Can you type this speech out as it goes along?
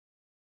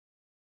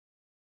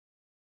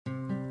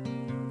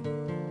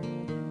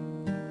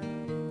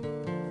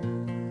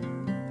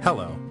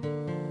Hello,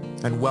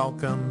 and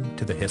welcome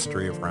to the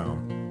History of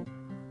Rome.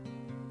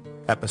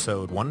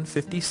 Episode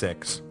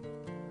 156,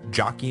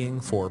 Jockeying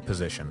for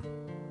Position.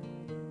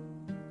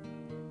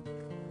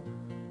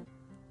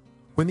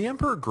 When the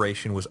Emperor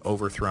Gratian was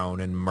overthrown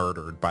and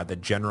murdered by the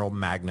general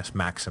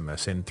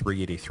Maximus in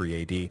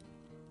 383 AD,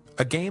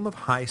 a game of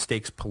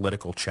high-stakes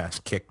political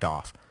chess kicked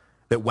off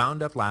that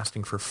wound up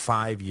lasting for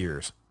 5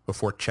 years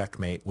before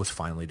checkmate was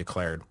finally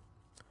declared.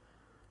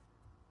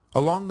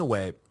 Along the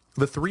way,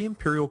 the three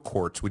imperial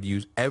courts would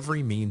use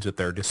every means at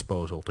their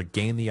disposal to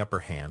gain the upper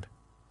hand,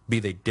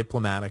 be they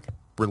diplomatic,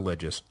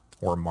 religious,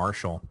 or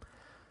martial.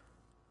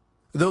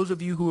 Those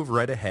of you who have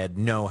read ahead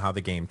know how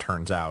the game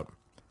turns out,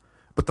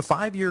 but the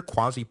 5-year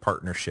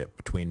quasi-partnership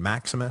between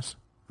Maximus,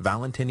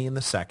 Valentinian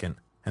II,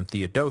 and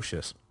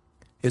Theodosius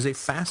is a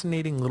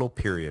fascinating little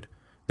period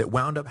that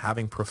wound up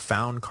having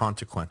profound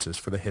consequences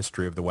for the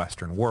history of the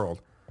Western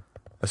world,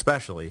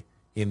 especially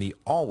in the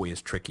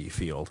always tricky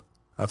field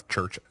of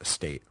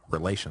church-state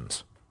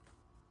relations.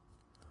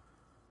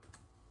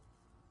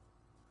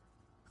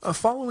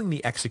 Following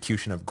the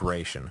execution of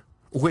Gratian,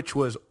 which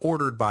was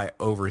ordered by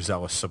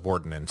overzealous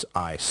subordinates,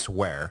 I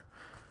swear,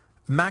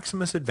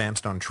 Maximus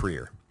advanced on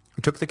Trier,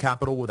 took the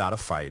capital without a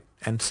fight,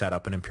 and set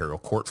up an imperial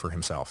court for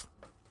himself.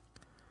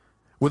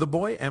 With a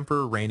boy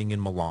emperor reigning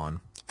in Milan,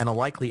 and a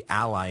likely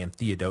ally in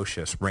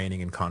Theodosius reigning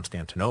in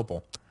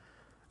Constantinople,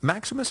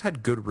 Maximus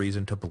had good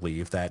reason to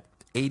believe that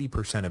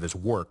 80% of his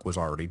work was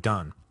already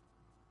done.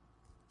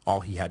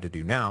 All he had to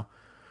do now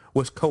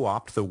was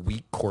co-opt the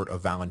weak court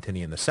of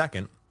Valentinian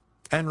II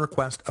and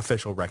request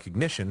official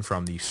recognition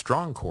from the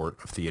strong court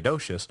of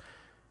Theodosius,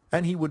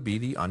 and he would be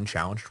the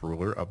unchallenged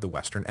ruler of the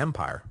Western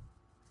Empire.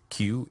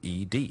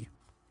 QED.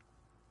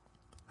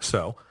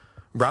 So,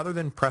 rather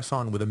than press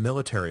on with a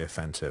military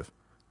offensive,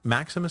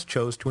 Maximus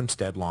chose to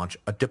instead launch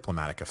a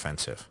diplomatic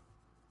offensive.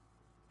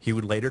 He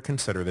would later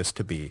consider this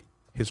to be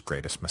his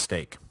greatest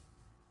mistake.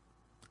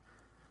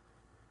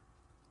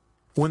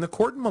 When the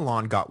court in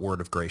Milan got word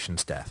of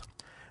Gratian's death,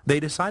 they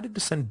decided to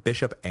send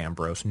Bishop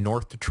Ambrose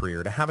north to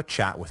Trier to have a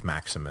chat with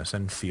Maximus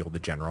and feel the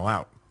general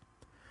out.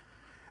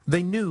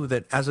 They knew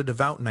that as a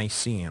devout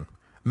Nicaean,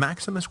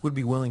 Maximus would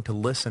be willing to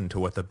listen to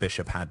what the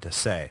bishop had to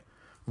say,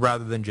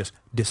 rather than just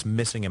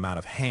dismissing him out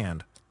of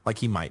hand like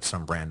he might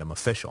some random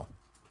official.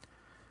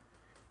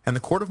 And the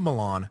court of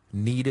Milan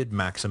needed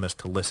Maximus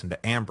to listen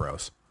to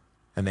Ambrose,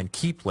 and then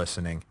keep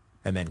listening,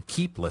 and then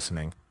keep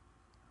listening,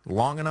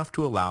 long enough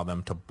to allow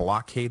them to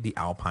blockade the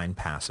Alpine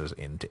passes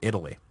into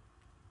Italy.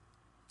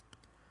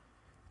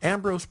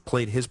 Ambrose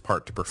played his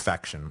part to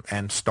perfection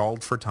and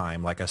stalled for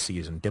time like a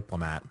seasoned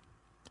diplomat.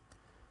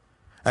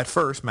 At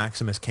first,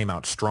 Maximus came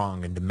out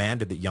strong and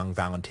demanded that young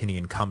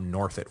Valentinian come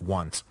north at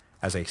once,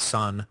 as a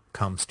son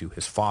comes to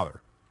his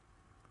father,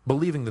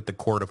 believing that the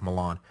court of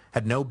Milan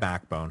had no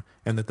backbone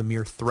and that the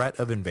mere threat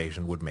of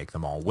invasion would make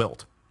them all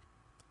wilt.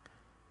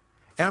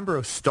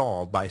 Ambrose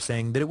stalled by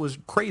saying that it was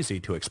crazy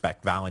to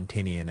expect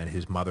Valentinian and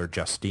his mother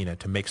Justina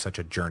to make such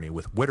a journey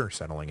with winter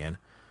settling in,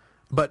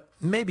 but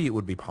maybe it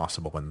would be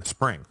possible in the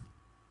spring.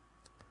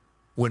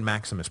 When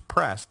Maximus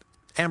pressed,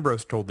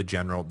 Ambrose told the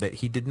general that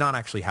he did not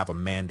actually have a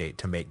mandate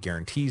to make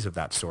guarantees of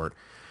that sort,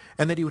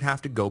 and that he would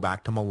have to go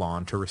back to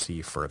Milan to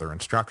receive further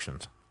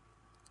instructions.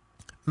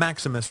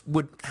 Maximus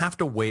would have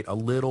to wait a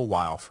little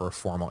while for a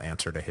formal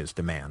answer to his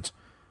demands.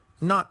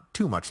 Not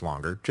too much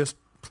longer, just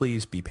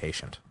please be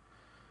patient.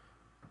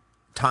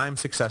 Time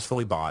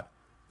successfully bought,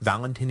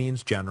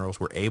 Valentinian's generals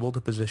were able to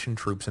position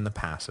troops in the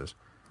passes,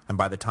 and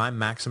by the time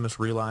Maximus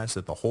realized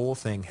that the whole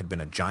thing had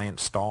been a giant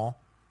stall,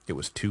 it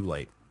was too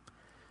late.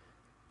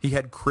 He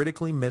had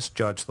critically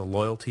misjudged the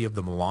loyalty of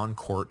the Milan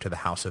court to the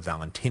house of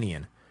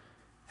Valentinian,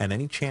 and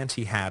any chance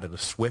he had at a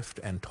swift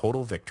and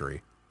total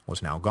victory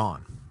was now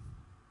gone.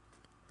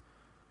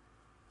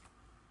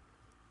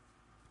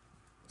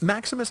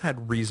 Maximus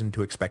had reason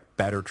to expect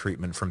better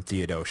treatment from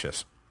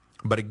Theodosius,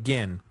 but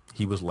again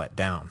he was let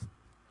down.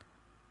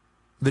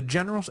 The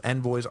general's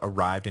envoys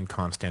arrived in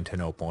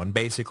Constantinople and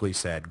basically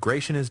said,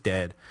 "Gratian is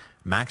dead,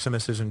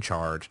 Maximus is in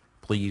charge,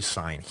 please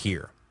sign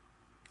here."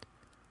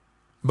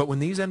 But when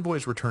these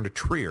envoys returned to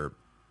Trier,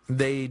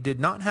 they did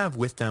not have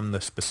with them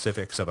the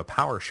specifics of a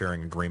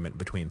power-sharing agreement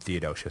between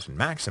Theodosius and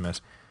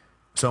Maximus,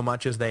 so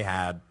much as they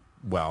had,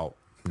 well,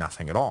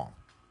 nothing at all.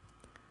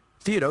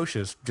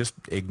 Theodosius just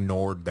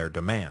ignored their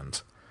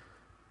demands.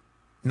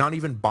 Not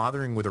even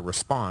bothering with a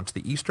response,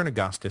 the Eastern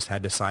Augustus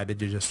had decided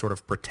to just sort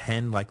of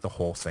pretend like the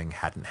whole thing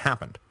hadn't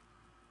happened.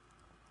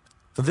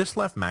 This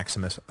left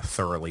Maximus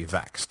thoroughly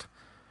vexed.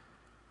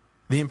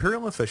 The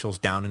imperial officials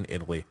down in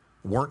Italy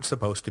weren't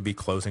supposed to be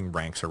closing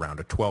ranks around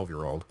a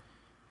 12-year-old,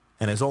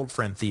 and his old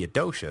friend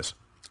Theodosius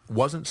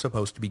wasn't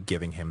supposed to be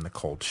giving him the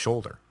cold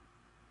shoulder.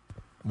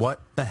 What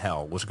the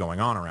hell was going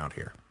on around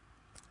here?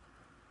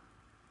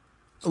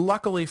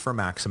 Luckily for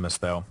Maximus,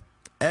 though,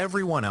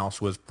 everyone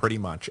else was pretty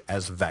much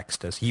as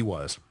vexed as he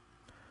was.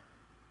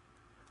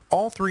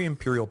 All three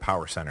imperial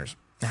power centers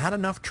had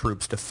enough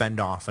troops to fend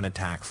off an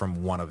attack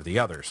from one of the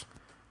others,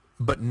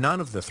 but none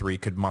of the three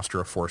could muster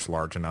a force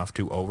large enough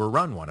to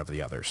overrun one of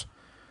the others.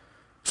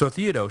 So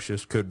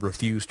Theodosius could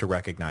refuse to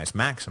recognize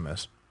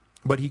Maximus,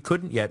 but he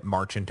couldn't yet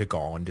march into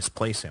Gaul and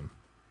displace him.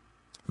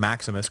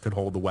 Maximus could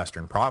hold the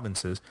western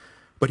provinces,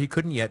 but he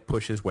couldn't yet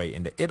push his way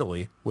into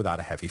Italy without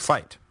a heavy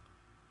fight.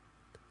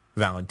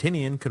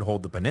 Valentinian could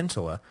hold the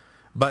peninsula,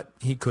 but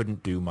he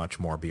couldn't do much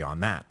more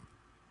beyond that.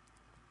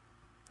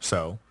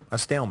 So, a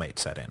stalemate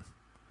set in.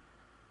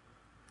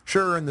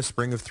 Sure, in the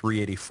spring of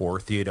 384,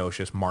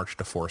 Theodosius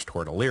marched a force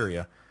toward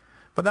Illyria,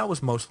 but that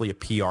was mostly a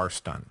PR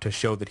stunt to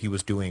show that he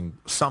was doing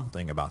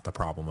something about the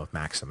problem of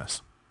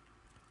Maximus.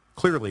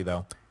 Clearly,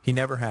 though, he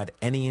never had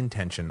any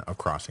intention of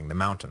crossing the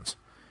mountains.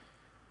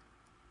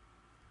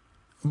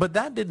 But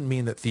that didn't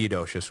mean that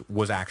Theodosius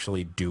was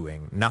actually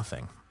doing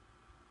nothing.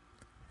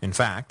 In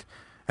fact,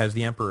 as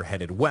the emperor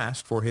headed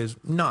west for his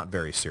not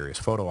very serious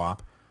photo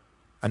op,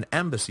 an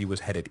embassy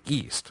was headed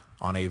east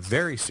on a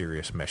very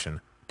serious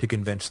mission to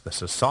convince the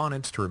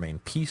Sassanids to remain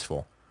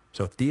peaceful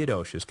so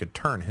Theodosius could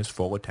turn his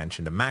full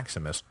attention to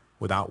Maximus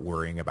without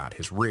worrying about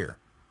his rear.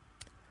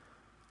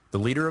 The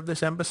leader of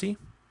this embassy?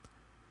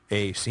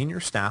 A senior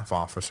staff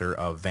officer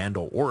of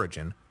Vandal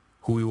origin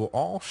who we will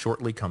all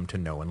shortly come to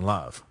know and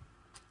love.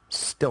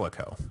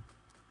 Stilicho.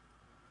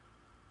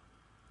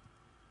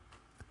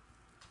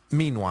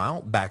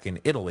 Meanwhile, back in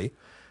Italy,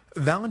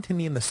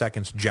 Valentinian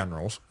II's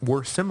generals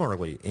were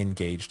similarly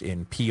engaged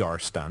in PR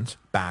stunts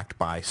backed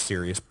by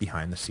serious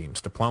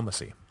behind-the-scenes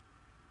diplomacy.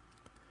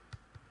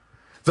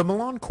 The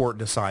Milan court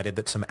decided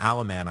that some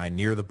Alemanni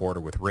near the border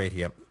with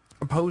Raetia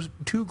posed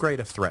too great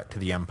a threat to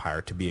the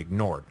empire to be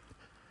ignored,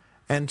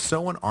 and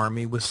so an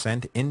army was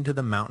sent into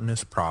the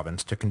mountainous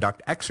province to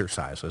conduct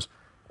exercises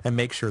and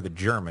make sure the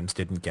Germans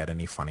didn't get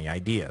any funny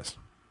ideas.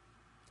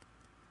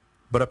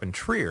 But up in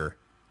Trier,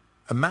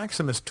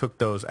 Maximus took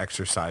those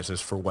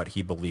exercises for what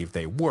he believed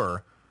they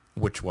were,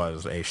 which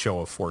was a show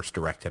of force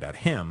directed at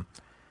him,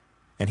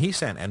 and he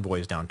sent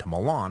envoys down to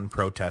Milan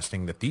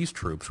protesting that these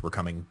troops were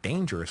coming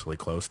dangerously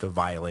close to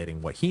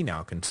violating what he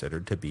now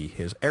considered to be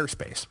his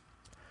airspace.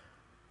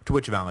 To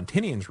which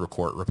Valentinian's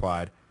court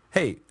replied,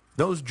 "Hey,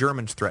 those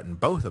Germans threaten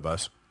both of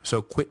us,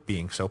 so quit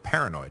being so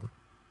paranoid."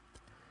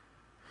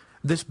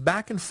 This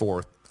back and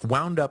forth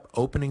wound up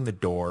opening the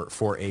door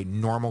for a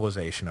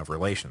normalization of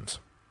relations.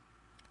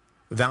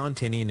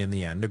 Valentinian in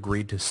the end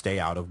agreed to stay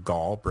out of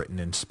Gaul, Britain,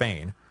 and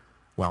Spain,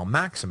 while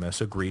Maximus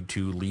agreed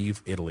to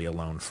leave Italy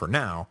alone for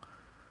now,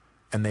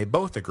 and they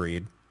both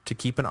agreed to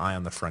keep an eye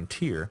on the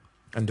frontier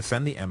and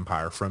defend the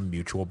empire from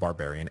mutual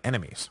barbarian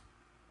enemies.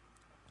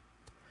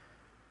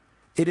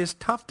 It is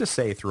tough to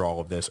say through all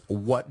of this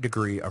what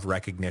degree of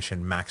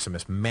recognition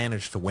Maximus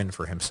managed to win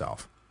for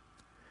himself,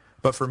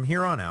 but from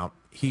here on out,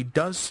 he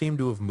does seem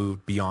to have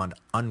moved beyond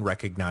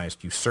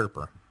unrecognized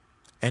usurper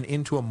and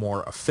into a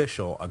more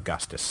official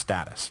Augustus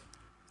status.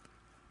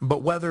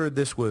 But whether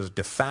this was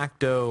de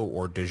facto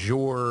or de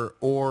jure,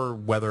 or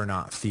whether or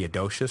not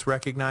Theodosius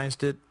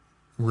recognized it,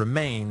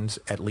 remains,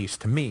 at least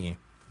to me,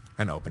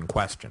 an open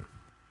question.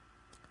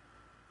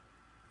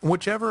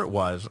 Whichever it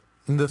was,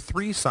 the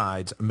three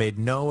sides made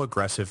no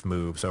aggressive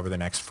moves over the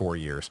next 4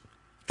 years,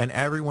 and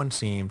everyone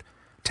seemed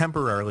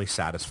temporarily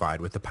satisfied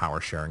with the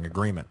power-sharing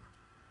agreement.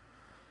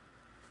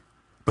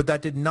 But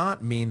that did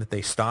not mean that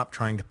they stopped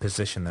trying to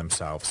position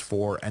themselves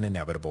for an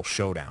inevitable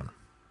showdown.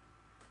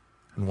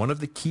 And one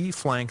of the key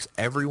flanks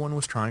everyone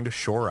was trying to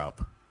shore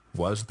up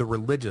was the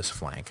religious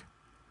flank,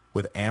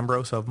 with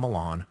Ambrose of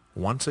Milan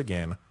once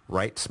again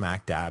right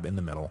smack dab in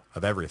the middle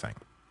of everything.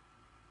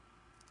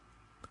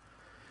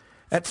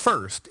 At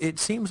first, it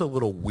seems a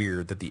little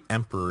weird that the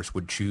emperors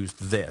would choose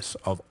this,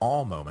 of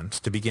all moments,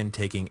 to begin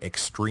taking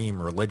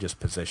extreme religious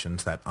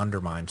positions that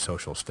undermine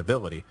social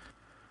stability,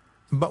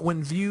 but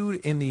when viewed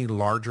in the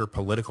larger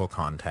political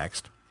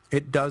context,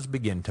 it does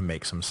begin to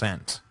make some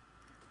sense.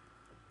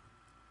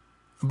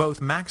 Both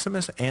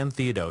Maximus and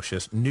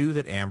Theodosius knew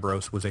that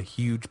Ambrose was a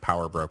huge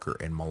power broker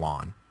in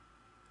Milan,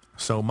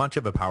 so much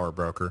of a power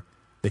broker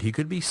that he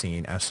could be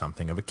seen as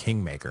something of a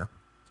kingmaker.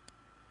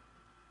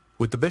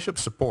 With the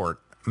bishop's support,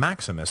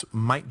 Maximus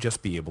might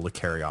just be able to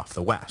carry off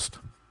the West.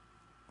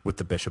 With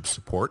the bishop's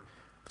support,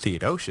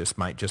 Theodosius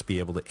might just be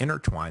able to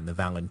intertwine the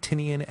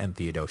Valentinian and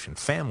Theodosian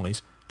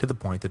families to the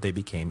point that they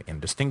became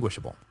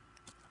indistinguishable,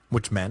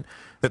 which meant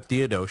that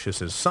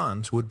Theodosius's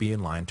sons would be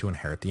in line to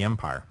inherit the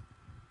empire.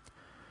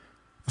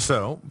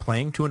 So,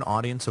 playing to an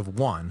audience of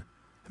one,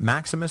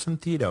 Maximus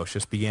and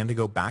Theodosius began to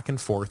go back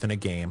and forth in a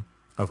game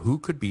of who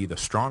could be the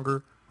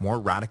stronger, more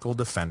radical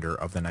defender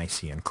of the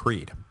Nicene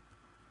Creed.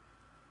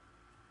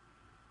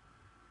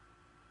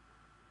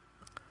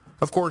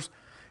 Of course,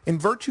 in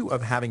virtue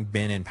of having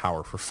been in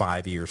power for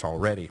 5 years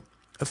already,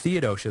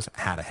 Theodosius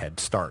had a head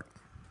start.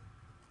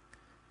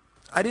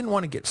 I didn't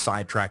want to get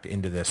sidetracked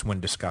into this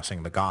when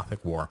discussing the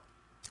Gothic War,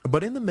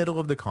 but in the middle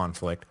of the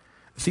conflict,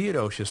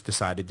 Theodosius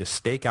decided to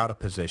stake out a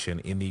position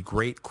in the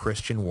great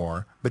Christian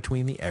war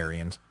between the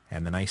Arians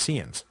and the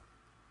Nicaeans.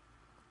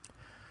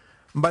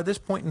 By this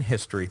point in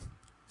history,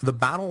 the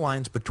battle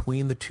lines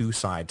between the two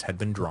sides had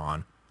been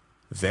drawn,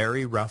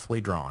 very roughly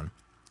drawn,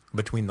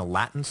 between the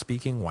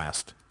Latin-speaking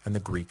West and the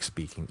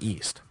Greek-speaking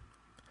East.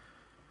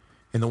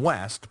 In the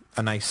West,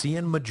 a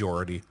Nicene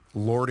majority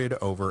lorded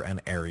over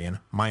an Arian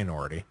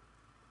minority,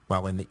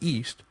 while in the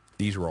East,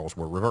 these roles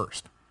were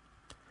reversed.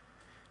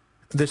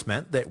 This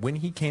meant that when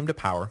he came to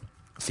power,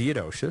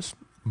 Theodosius,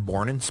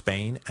 born in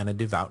Spain and a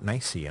devout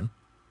Nicene,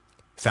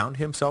 found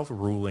himself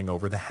ruling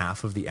over the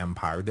half of the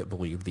empire that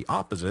believed the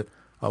opposite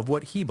of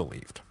what he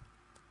believed.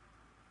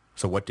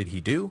 So what did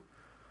he do?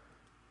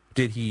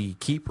 Did he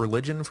keep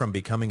religion from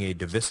becoming a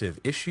divisive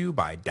issue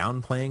by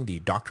downplaying the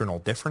doctrinal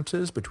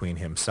differences between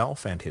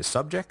himself and his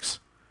subjects?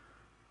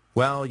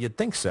 Well, you'd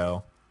think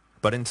so,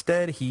 but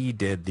instead he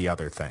did the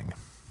other thing.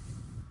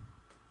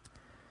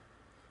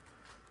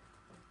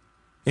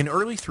 In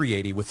early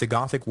 380, with the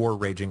Gothic War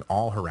raging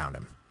all around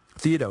him,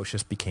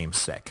 Theodosius became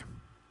sick.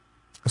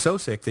 So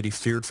sick that he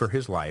feared for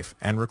his life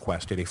and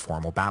requested a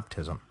formal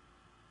baptism.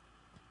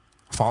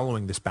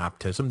 Following this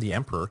baptism, the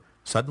emperor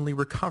suddenly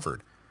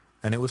recovered,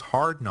 and it was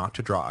hard not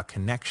to draw a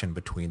connection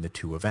between the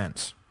two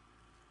events.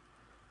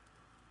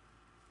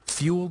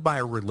 Fueled by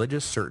a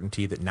religious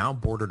certainty that now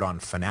bordered on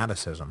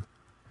fanaticism,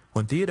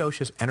 when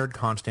Theodosius entered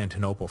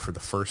Constantinople for the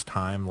first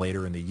time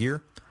later in the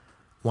year,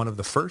 one of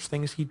the first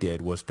things he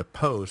did was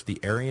depose the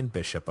Arian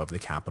bishop of the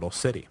capital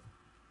city.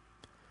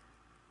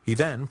 He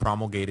then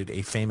promulgated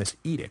a famous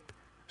edict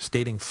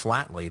stating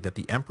flatly that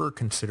the emperor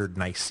considered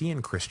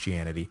Nicene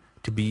Christianity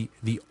to be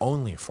the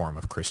only form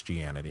of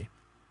Christianity.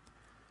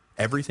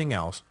 Everything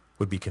else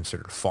would be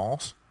considered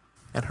false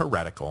and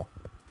heretical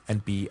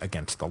and be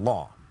against the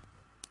law.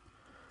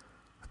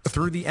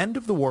 Through the end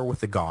of the war with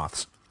the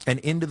Goths and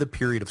into the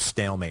period of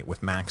stalemate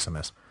with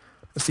Maximus,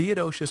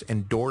 Theodosius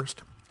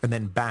endorsed and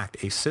then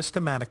backed a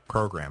systematic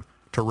program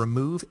to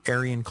remove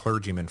Arian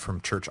clergymen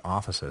from church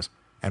offices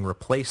and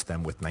replace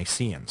them with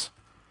Niceans.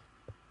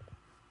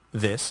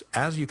 This,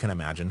 as you can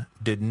imagine,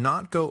 did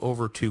not go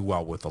over too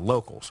well with the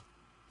locals,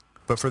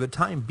 but for the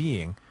time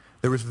being,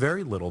 there was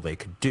very little they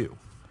could do.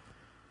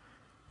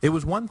 It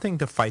was one thing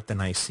to fight the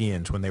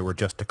Niceans when they were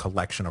just a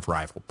collection of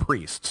rival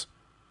priests.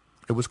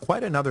 It was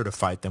quite another to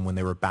fight them when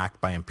they were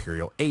backed by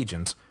imperial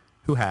agents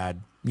who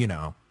had,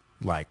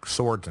 like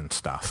swords and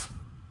stuff.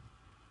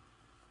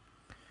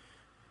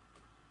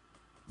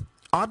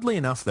 Oddly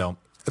enough, though,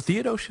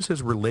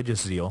 Theodosius's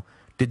religious zeal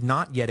did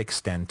not yet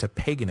extend to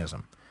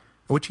paganism,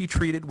 which he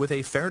treated with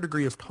a fair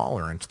degree of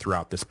tolerance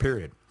throughout this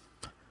period.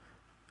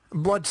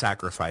 Blood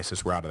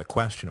sacrifices were out of the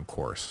question, of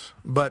course,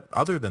 but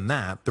other than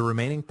that, the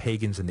remaining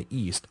pagans in the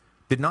East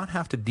did not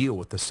have to deal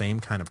with the same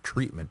kind of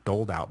treatment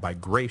doled out by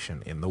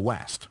Gratian in the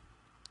West.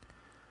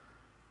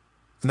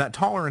 And that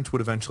tolerance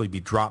would eventually be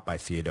dropped by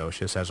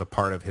Theodosius as a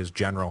part of his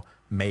general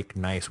Make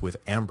Nice with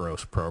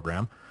Ambrose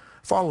program,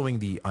 following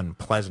the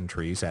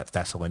unpleasantries at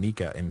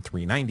Thessalonica in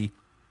 390,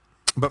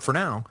 but for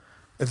now,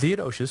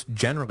 Theodosius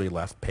generally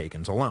left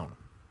pagans alone.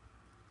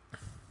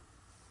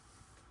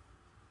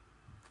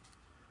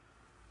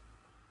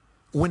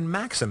 When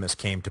Maximus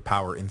came to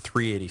power in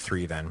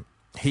 383 then,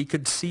 he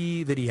could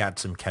see that he had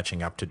some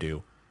catching up to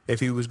do if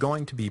he was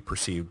going to be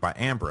perceived by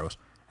Ambrose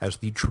as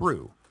the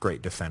true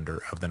great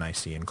defender of the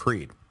Nicene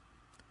Creed.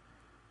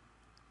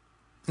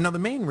 Now the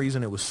main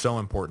reason it was so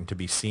important to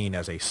be seen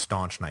as a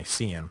staunch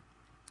Nicene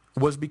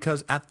was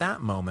because at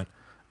that moment,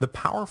 the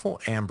powerful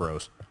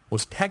Ambrose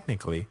was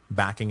technically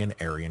backing an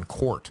Arian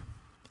court.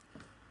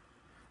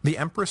 The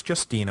Empress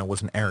Justina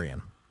was an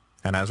Arian,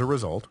 and as a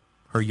result,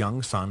 her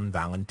young son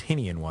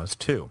Valentinian was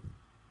too.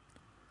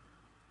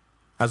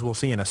 As we'll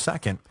see in a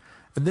second,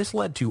 this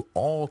led to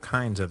all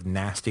kinds of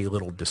nasty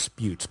little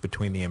disputes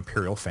between the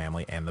imperial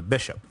family and the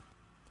bishop.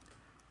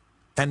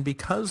 And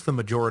because the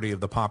majority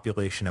of the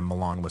population in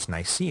Milan was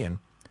Nicene,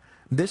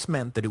 this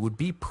meant that it would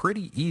be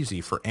pretty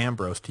easy for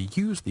Ambrose to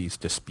use these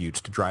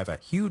disputes to drive a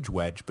huge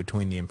wedge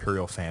between the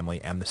imperial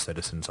family and the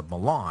citizens of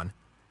Milan,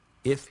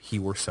 if he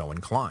were so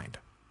inclined.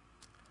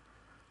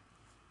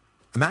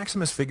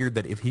 Maximus figured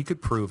that if he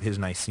could prove his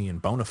Nicene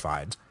bona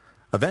fides,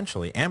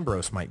 eventually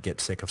Ambrose might get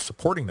sick of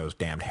supporting those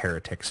damned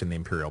heretics in the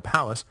imperial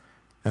palace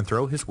and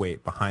throw his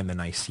weight behind the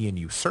Nicene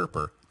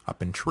usurper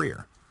up in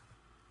Trier.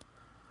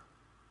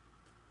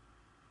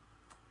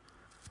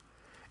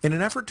 In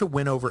an effort to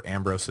win over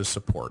Ambrose's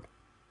support,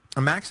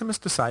 Maximus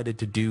decided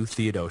to do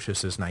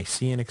Theodosius's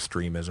Nicene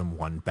extremism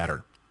one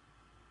better.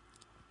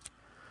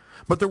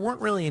 But there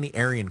weren't really any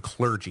Arian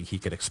clergy he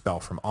could expel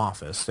from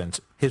office,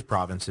 since his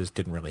provinces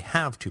didn't really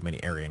have too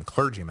many Arian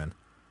clergymen.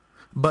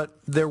 But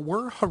there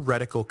were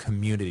heretical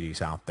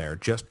communities out there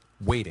just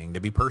waiting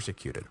to be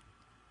persecuted.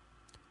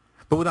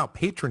 But without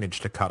patronage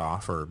to cut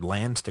off or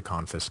lands to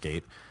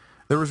confiscate,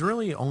 there was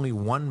really only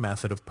one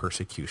method of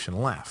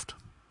persecution left.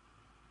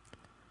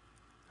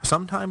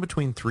 Sometime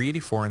between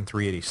 384 and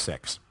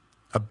 386,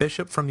 a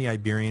bishop from the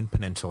Iberian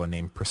Peninsula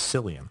named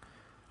Priscillian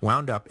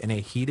wound up in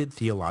a heated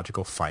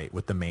theological fight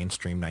with the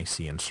mainstream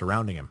Niceans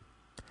surrounding him.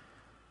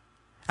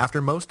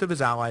 After most of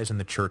his allies in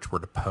the church were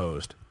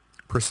deposed,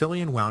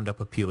 Priscillian wound up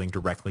appealing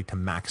directly to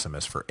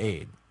Maximus for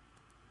aid.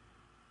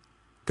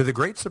 To the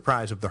great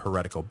surprise of the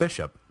heretical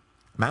bishop,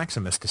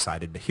 Maximus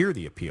decided to hear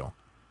the appeal,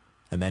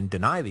 and then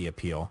deny the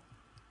appeal,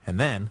 and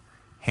then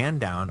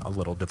hand down a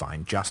little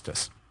divine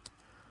justice.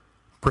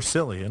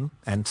 Priscillian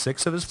and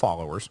 6 of his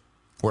followers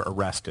were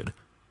arrested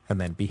and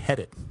then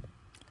beheaded.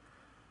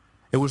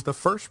 It was the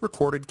first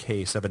recorded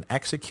case of an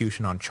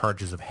execution on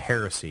charges of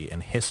heresy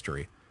in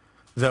history,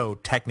 though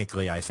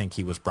technically I think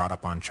he was brought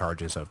up on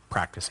charges of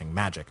practicing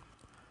magic.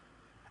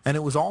 And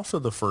it was also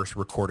the first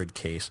recorded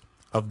case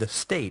of the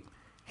state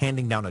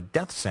handing down a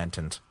death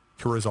sentence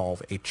to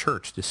resolve a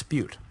church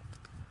dispute.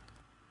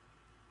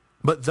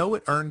 But though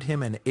it earned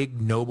him an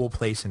ignoble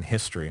place in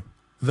history,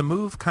 the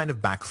move kind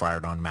of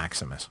backfired on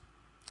Maximus,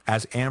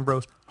 as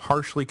Ambrose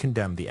harshly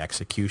condemned the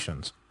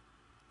executions.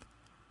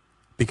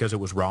 Because it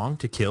was wrong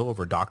to kill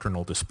over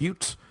doctrinal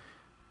disputes?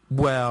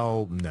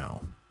 Well,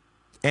 no.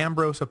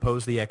 Ambrose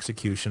opposed the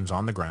executions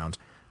on the grounds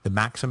that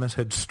Maximus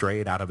had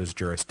strayed out of his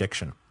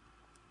jurisdiction.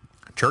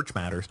 Church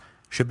matters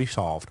should be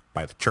solved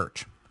by the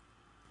church.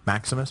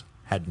 Maximus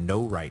had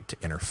no right to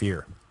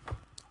interfere.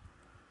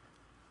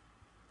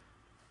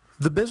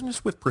 The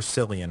business with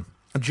Priscillian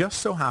just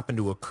so happened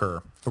to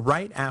occur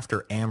right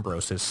after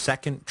Ambrose's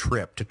second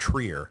trip to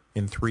Trier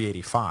in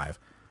 385,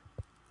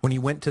 when he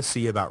went to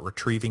see about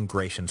retrieving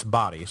Gratian's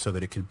body so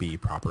that it could be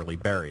properly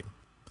buried.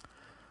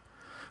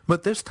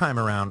 But this time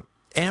around,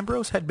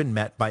 Ambrose had been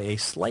met by a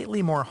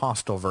slightly more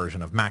hostile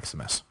version of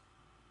Maximus.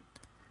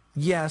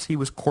 Yes, he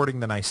was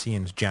courting the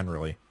Nicaeans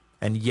generally,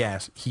 and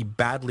yes, he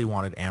badly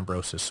wanted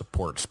Ambrose's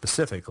support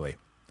specifically.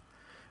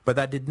 But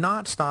that did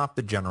not stop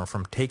the general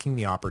from taking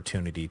the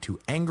opportunity to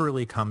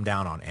angrily come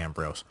down on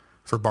Ambrose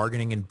for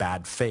bargaining in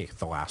bad faith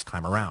the last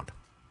time around.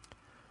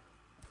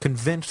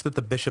 Convinced that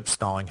the bishop's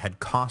stalling had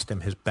cost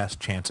him his best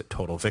chance at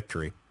total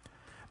victory,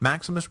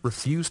 Maximus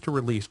refused to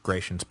release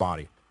Gratian's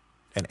body,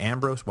 and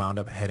Ambrose wound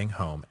up heading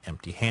home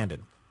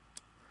empty-handed.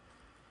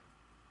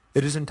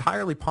 It is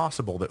entirely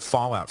possible that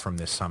fallout from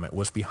this summit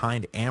was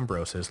behind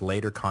Ambrose's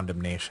later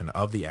condemnation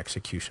of the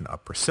execution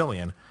of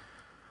Priscillian,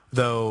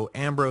 though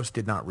Ambrose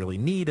did not really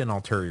need an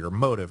ulterior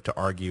motive to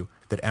argue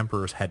that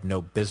emperors had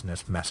no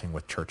business messing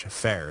with church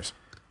affairs.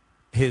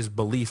 His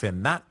belief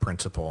in that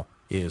principle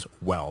is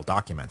well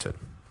documented.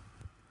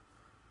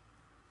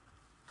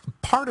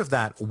 Part of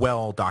that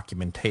well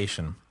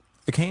documentation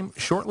came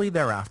shortly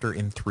thereafter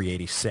in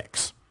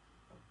 386,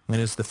 and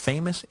is the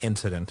famous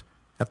incident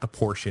at the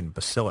Porcian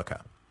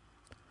Basilica.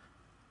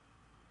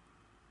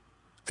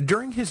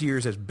 During his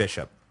years as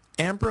bishop,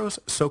 Ambrose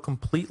so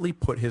completely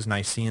put his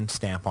Nicene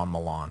stamp on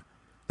Milan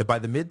that by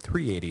the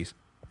mid-380s,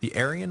 the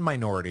Arian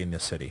minority in the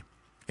city,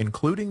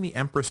 including the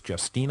Empress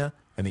Justina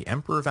and the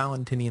Emperor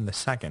Valentinian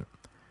II,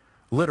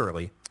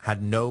 literally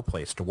had no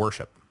place to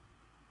worship.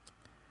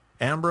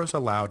 Ambrose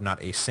allowed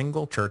not a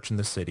single church in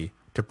the city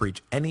to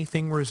preach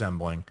anything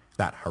resembling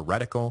that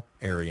heretical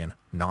Arian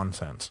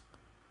nonsense.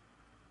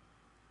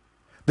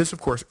 This, of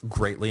course,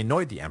 greatly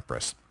annoyed the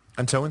Empress,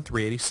 and so in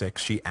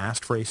 386 she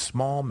asked for a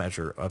small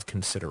measure of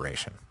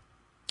consideration.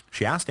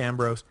 She asked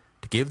Ambrose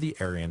to give the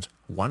Arians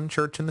one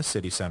church in the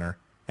city center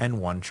and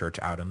one church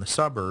out in the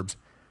suburbs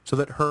so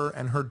that her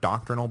and her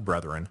doctrinal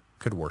brethren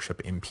could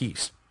worship in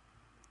peace.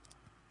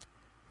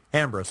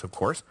 Ambrose, of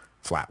course,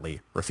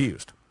 flatly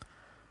refused.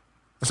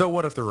 So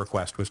what if the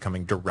request was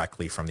coming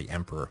directly from the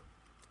emperor?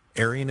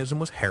 Arianism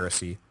was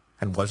heresy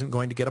and wasn't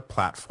going to get a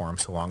platform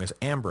so long as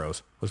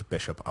Ambrose was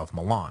Bishop of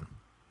Milan.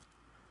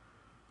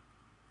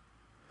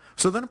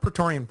 So then a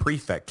Praetorian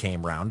prefect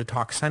came round to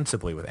talk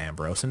sensibly with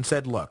Ambrose and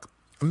said, look,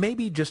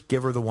 maybe just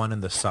give her the one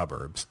in the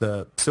suburbs,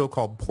 the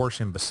so-called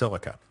Porcian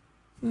Basilica.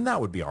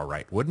 That would be all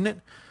right, wouldn't it?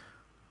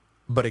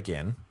 But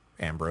again,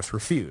 Ambrose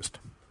refused.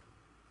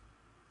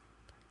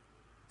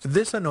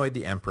 This annoyed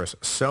the Empress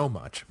so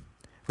much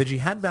that she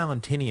had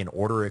Valentinian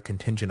order a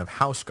contingent of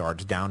house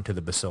guards down to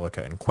the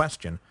basilica in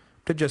question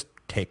to just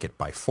take it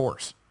by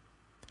force.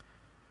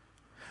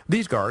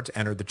 These guards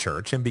entered the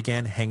church and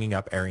began hanging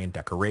up Arian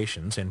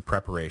decorations in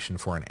preparation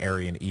for an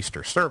Arian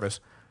Easter service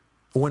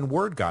when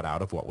word got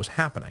out of what was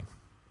happening.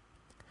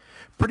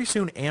 Pretty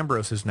soon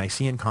Ambrose's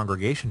Nicene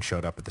congregation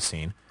showed up at the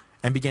scene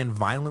and began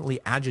violently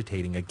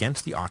agitating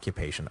against the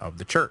occupation of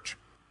the church.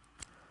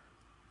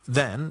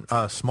 Then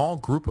a small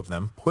group of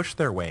them pushed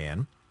their way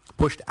in,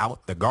 pushed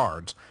out the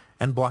guards,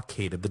 and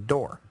blockaded the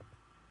door.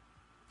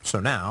 So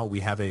now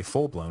we have a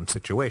full-blown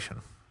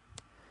situation.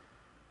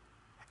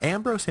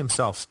 Ambrose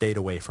himself stayed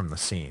away from the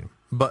scene,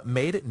 but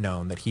made it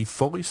known that he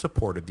fully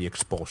supported the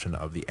expulsion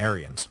of the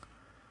Arians.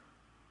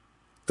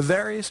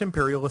 Various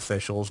imperial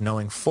officials,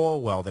 knowing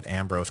full well that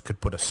Ambrose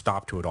could put a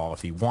stop to it all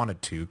if he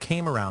wanted to,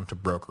 came around to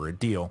broker a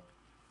deal,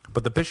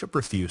 but the bishop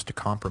refused to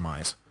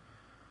compromise.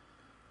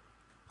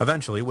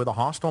 Eventually, with a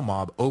hostile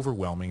mob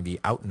overwhelming the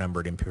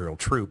outnumbered imperial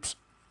troops,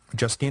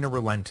 Justina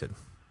relented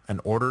and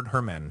ordered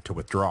her men to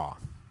withdraw.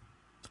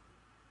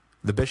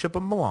 The Bishop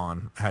of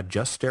Milan had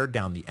just stared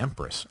down the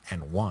Empress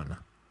and won.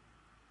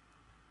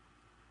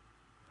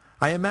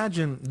 I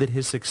imagine that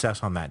his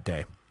success on that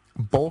day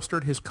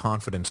bolstered his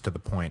confidence to the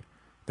point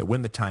that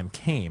when the time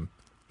came,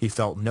 he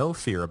felt no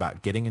fear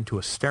about getting into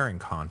a staring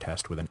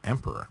contest with an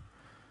emperor.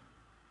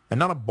 And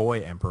not a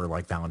boy emperor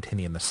like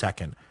Valentinian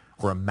II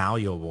or a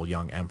malleable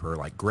young emperor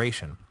like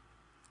Gratian,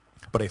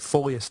 but a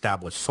fully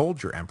established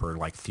soldier emperor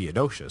like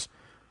Theodosius,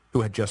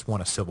 who had just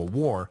won a civil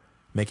war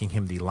making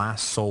him the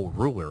last sole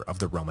ruler of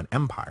the Roman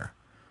Empire.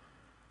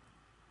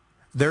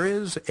 There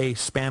is a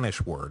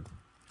Spanish word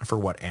for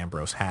what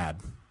Ambrose had,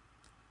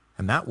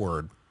 and that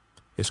word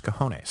is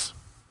cojones.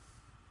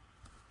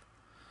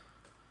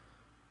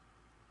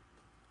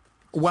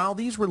 While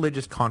these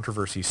religious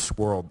controversies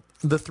swirled,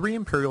 the three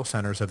imperial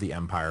centers of the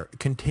empire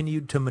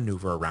continued to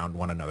maneuver around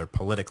one another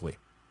politically.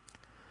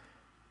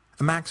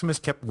 Maximus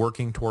kept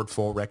working toward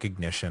full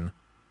recognition.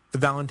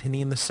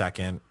 Valentinian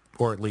II,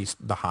 or at least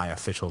the high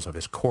officials of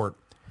his court,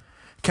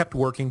 kept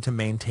working to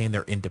maintain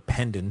their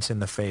independence in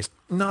the face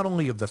not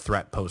only of the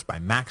threat posed by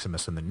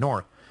Maximus in the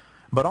north,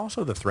 but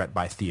also the threat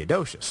by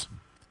Theodosius.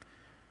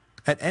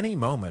 At any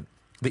moment,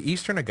 the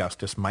Eastern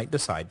Augustus might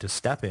decide to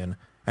step in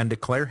and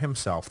declare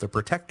himself the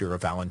protector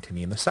of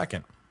Valentinian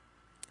II,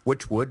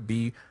 which would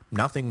be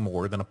nothing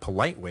more than a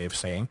polite way of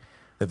saying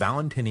that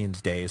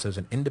Valentinian's days as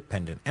an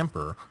independent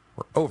emperor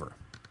were over.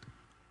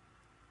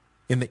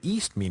 In the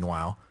East,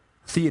 meanwhile,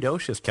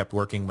 Theodosius kept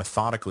working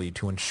methodically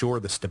to ensure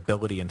the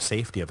stability and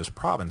safety of his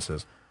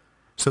provinces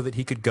so that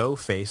he could go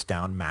face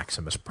down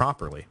Maximus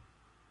properly.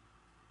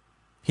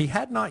 He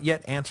had not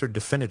yet answered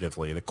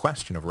definitively the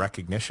question of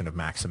recognition of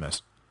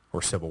Maximus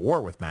or civil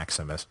war with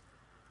Maximus,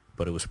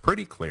 but it was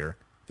pretty clear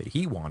that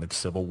he wanted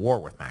civil war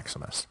with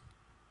Maximus.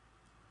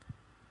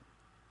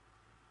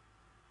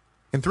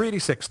 In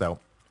 386, though,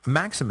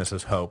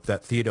 Maximus's hope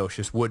that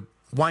Theodosius would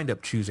wind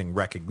up choosing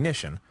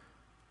recognition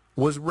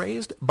was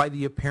raised by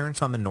the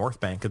appearance on the north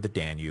bank of the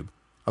Danube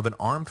of an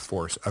armed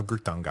force of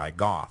Greuthungi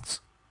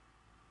Goths.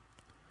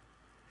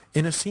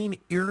 In a scene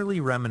eerily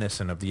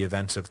reminiscent of the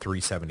events of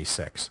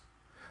 376,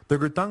 the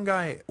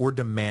Greuthungi were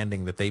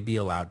demanding that they be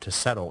allowed to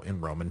settle in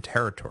Roman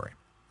territory,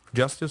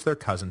 just as their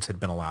cousins had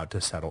been allowed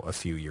to settle a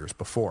few years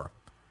before.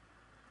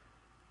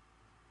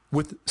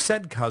 With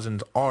said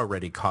cousins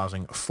already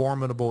causing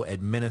formidable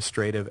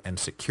administrative and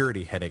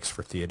security headaches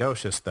for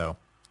Theodosius, though,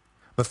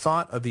 the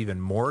thought of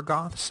even more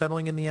Goths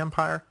settling in the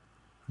empire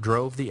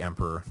drove the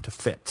emperor to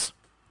fits.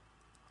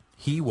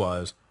 He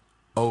was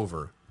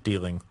over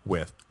dealing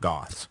with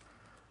Goths.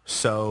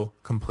 So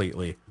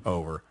completely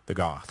over the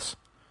Goths.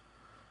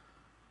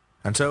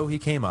 And so he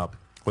came up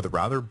with a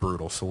rather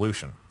brutal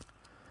solution.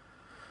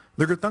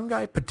 The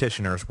Greuthungi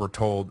petitioners were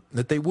told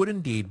that they would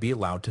indeed be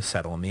allowed to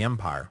settle in the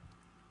empire.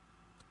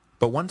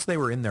 But once they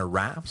were in their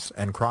rafts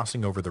and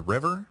crossing over the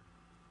river,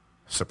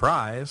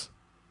 surprise,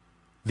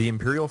 the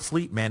imperial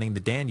fleet manning the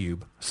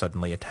Danube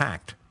suddenly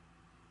attacked.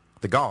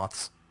 The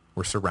Goths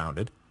were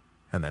surrounded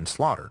and then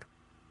slaughtered.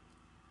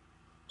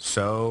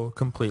 So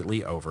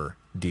completely over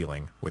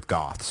dealing with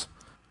Goths.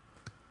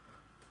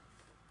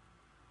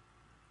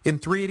 In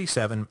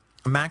 387,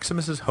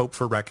 Maximus's hope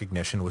for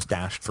recognition was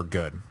dashed for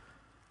good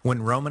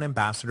when Roman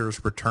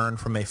ambassadors returned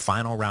from a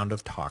final round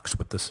of talks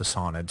with the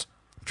Sassanids,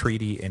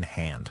 treaty in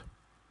hand.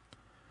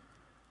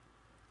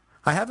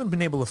 I haven't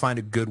been able to find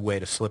a good way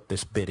to slip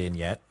this bit in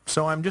yet,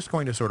 so I'm just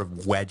going to sort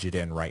of wedge it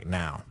in right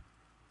now.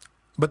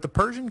 But the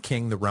Persian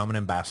king the Roman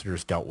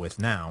ambassadors dealt with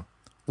now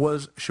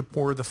was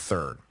Shapur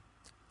III,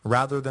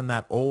 rather than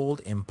that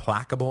old,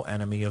 implacable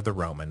enemy of the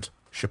Romans,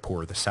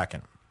 Shapur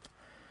II.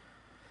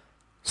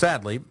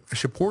 Sadly,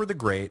 Shapur the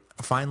Great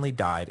finally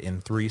died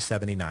in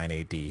 379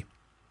 AD,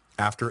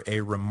 after a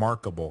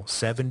remarkable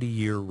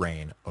 70-year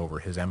reign over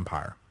his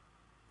empire.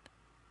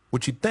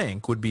 Which you'd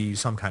think would be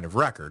some kind of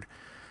record,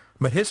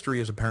 but history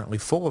is apparently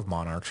full of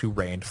monarchs who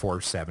reigned for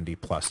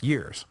 70-plus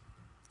years,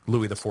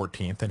 Louis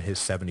XIV and his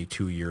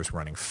 72 years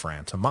running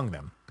France among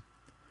them.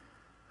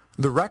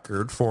 The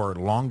record for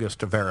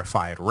longest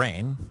verified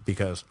reign,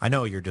 because I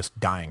know you're just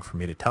dying for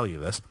me to tell you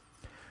this,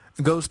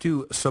 goes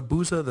to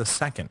Sobhuza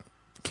II,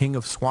 King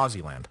of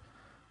Swaziland,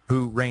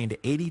 who reigned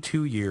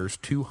 82 years,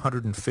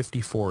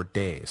 254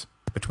 days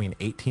between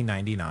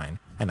 1899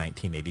 and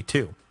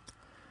 1982.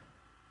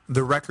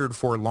 The record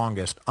for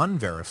longest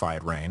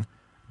unverified reign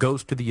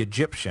goes to the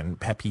Egyptian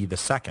Pepi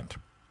II,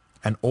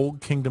 an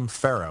Old Kingdom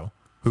pharaoh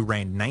who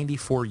reigned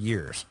 94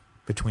 years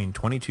between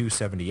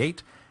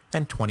 2278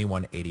 and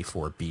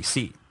 2184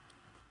 BC.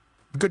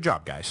 Good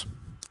job, guys.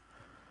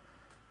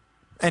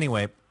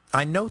 Anyway,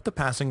 I note the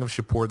passing of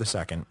Shapur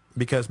II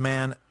because,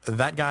 man,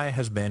 that guy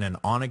has been an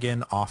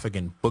on-again,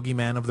 off-again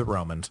boogeyman of the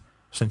Romans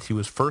since he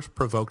was first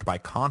provoked by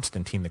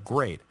Constantine the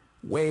Great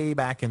way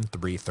back in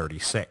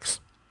 336.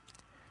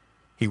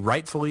 He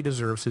rightfully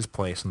deserves his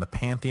place in the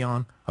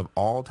pantheon of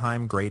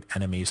all-time great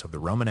enemies of the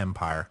Roman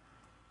Empire,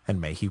 and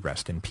may he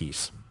rest in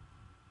peace.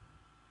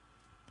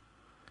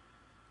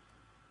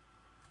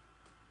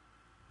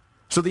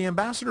 So the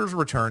ambassadors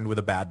returned with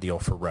a bad deal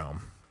for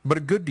Rome, but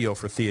a good deal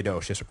for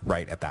Theodosius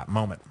right at that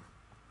moment.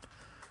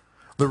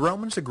 The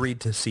Romans agreed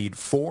to cede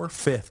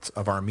 4/5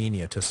 of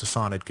Armenia to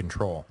Sassanid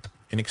control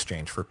in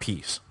exchange for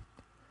peace.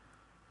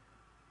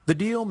 The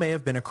deal may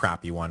have been a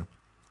crappy one,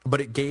 but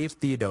it gave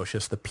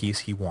Theodosius the peace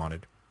he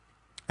wanted,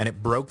 and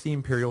it broke the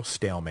imperial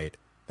stalemate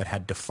that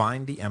had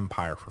defined the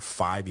empire for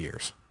 5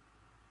 years.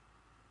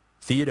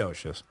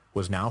 Theodosius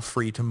was now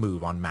free to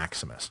move on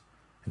Maximus,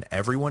 and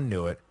everyone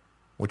knew it,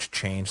 which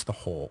changed the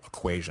whole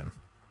equation.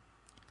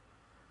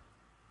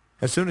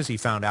 As soon as he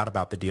found out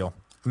about the deal,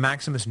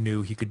 Maximus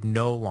knew he could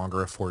no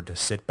longer afford to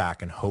sit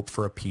back and hope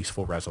for a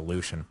peaceful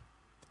resolution.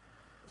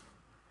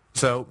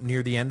 So,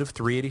 near the end of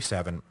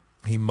 387,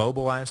 he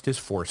mobilized his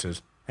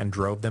forces and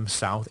drove them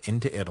south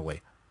into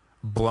Italy,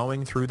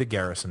 blowing through the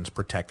garrisons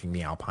protecting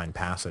the Alpine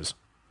passes.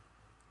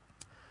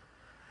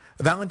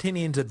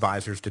 Valentinian's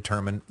advisors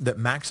determined that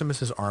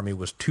Maximus's army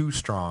was too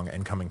strong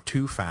and coming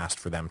too fast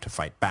for them to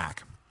fight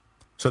back,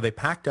 so they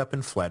packed up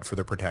and fled for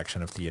the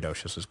protection of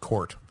Theodosius's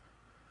court.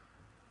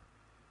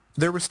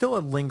 There was still a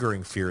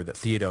lingering fear that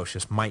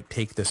Theodosius might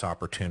take this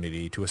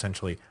opportunity to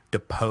essentially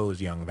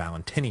depose young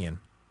Valentinian,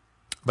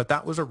 but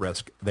that was a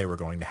risk they were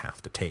going to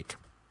have to take.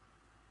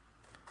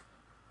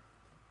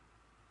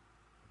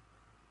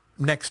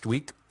 Next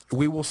week,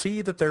 we will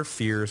see that their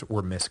fears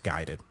were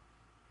misguided.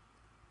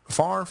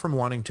 Far from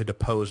wanting to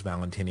depose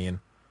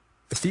Valentinian,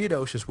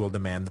 Theodosius will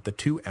demand that the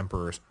two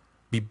emperors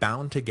be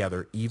bound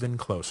together even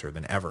closer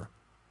than ever.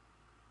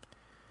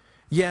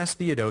 Yes,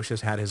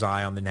 Theodosius had his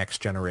eye on the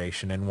next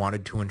generation and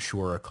wanted to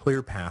ensure a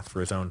clear path for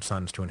his own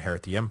sons to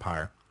inherit the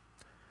empire.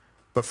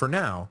 But for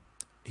now,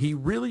 he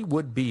really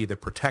would be the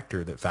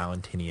protector that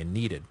Valentinian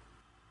needed.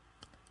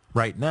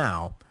 Right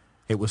now,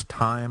 it was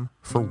time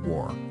for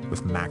war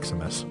with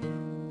Maximus.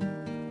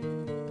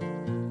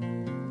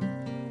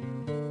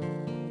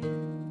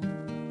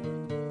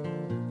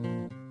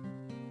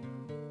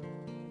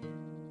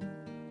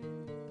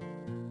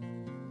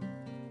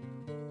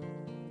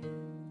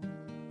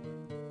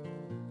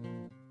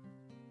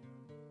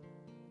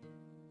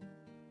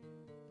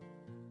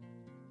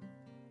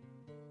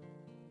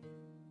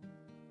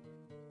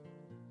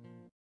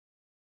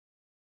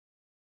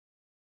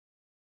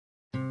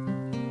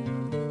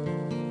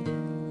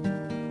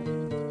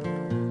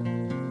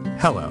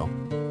 Hello,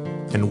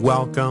 and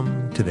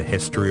welcome to the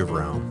History of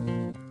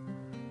Rome.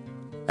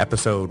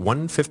 Episode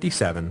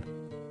 157,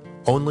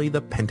 Only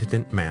the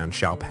Penitent Man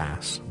Shall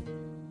Pass.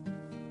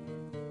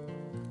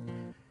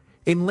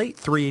 In late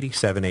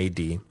 387 AD,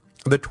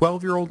 the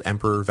 12-year-old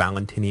Emperor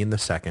Valentinian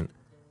II,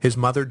 his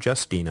mother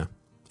Justina,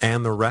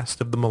 and the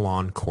rest of the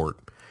Milan court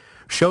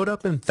showed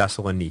up in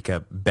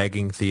Thessalonica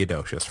begging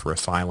Theodosius for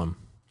asylum.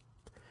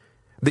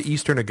 The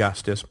Eastern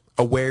Augustus,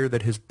 aware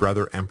that his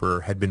brother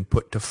emperor had been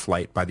put to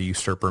flight by the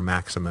usurper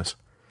Maximus,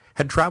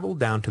 had traveled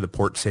down to the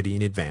port city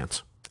in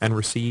advance and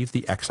received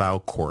the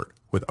exiled court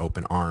with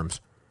open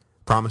arms,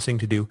 promising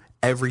to do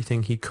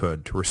everything he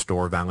could to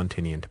restore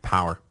Valentinian to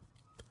power.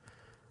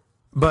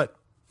 But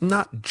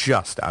not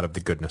just out of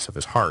the goodness of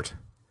his heart.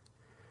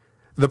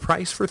 The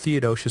price for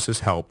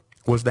Theodosius's help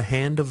was the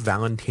hand of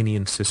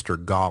Valentinian's sister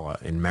Galla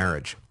in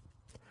marriage.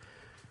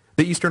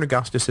 The Eastern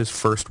Augustus's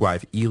first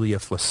wife, Aelia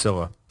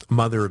Flaccilla,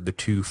 mother of the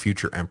two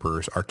future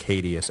emperors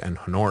Arcadius and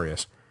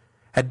Honorius,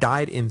 had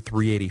died in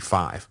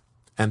 385,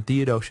 and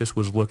Theodosius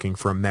was looking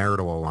for a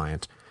marital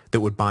alliance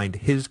that would bind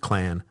his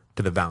clan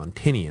to the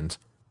Valentinians,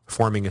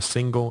 forming a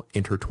single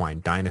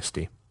intertwined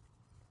dynasty.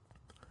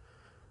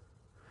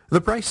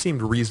 The price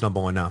seemed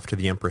reasonable enough to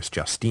the Empress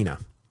Justina,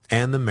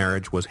 and the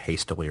marriage was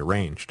hastily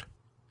arranged.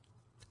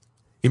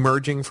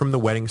 Emerging from the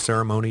wedding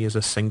ceremony as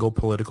a single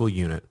political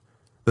unit,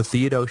 the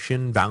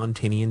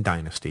Theodosian-Valentinian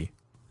dynasty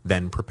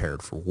then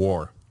prepared for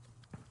war.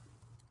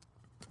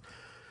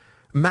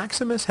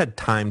 Maximus had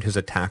timed his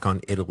attack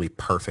on Italy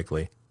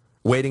perfectly,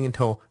 waiting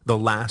until the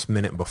last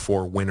minute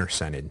before winter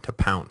set in to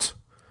pounce.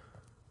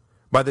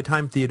 By the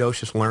time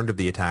Theodosius learned of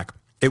the attack,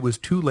 it was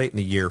too late in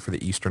the year for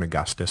the Eastern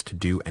Augustus to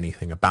do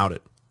anything about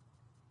it.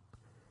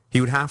 He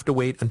would have to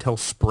wait until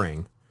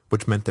spring,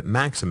 which meant that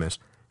Maximus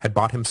had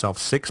bought himself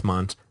 6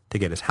 months to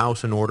get his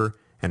house in order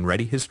and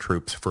ready his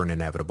troops for an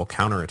inevitable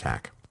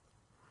counterattack.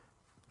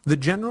 The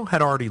general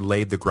had already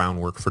laid the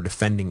groundwork for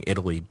defending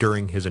Italy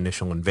during his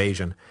initial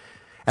invasion,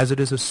 as it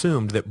is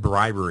assumed that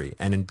bribery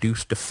and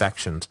induced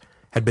defections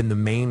had been the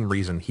main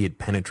reason he had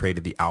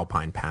penetrated the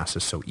Alpine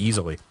passes so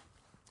easily.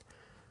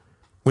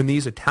 When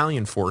these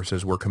Italian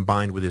forces were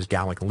combined with his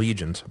Gallic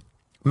legions,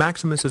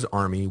 Maximus's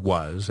army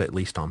was, at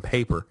least on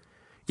paper,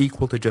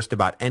 equal to just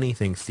about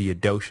anything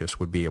Theodosius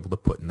would be able to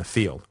put in the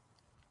field.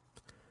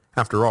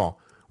 After all,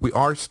 we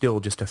are still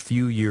just a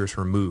few years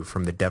removed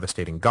from the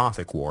devastating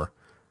Gothic War.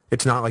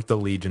 It's not like the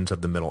legions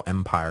of the Middle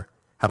Empire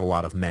had a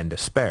lot of men to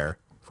spare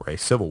for a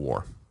civil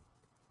war.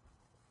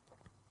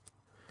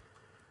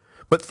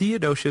 But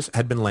Theodosius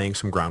had been laying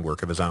some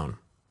groundwork of his own.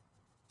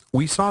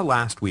 We saw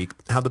last week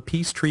how the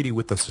peace treaty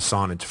with the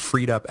Sassanids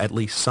freed up at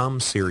least some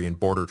Syrian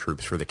border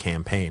troops for the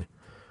campaign.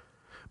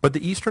 But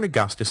the Eastern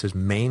Augustus's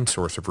main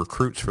source of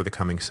recruits for the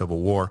coming civil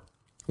war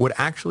would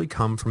actually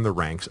come from the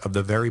ranks of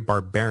the very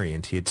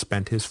barbarians he had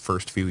spent his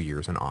first few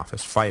years in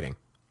office fighting.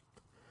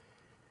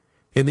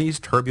 In these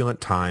turbulent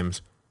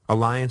times,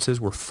 alliances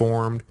were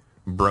formed,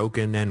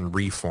 broken, and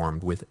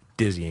reformed with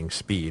dizzying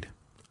speed.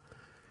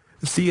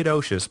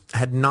 Theodosius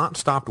had not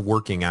stopped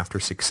working after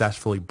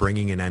successfully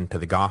bringing an end to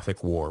the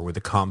Gothic War with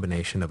a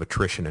combination of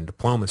attrition and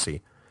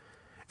diplomacy,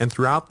 and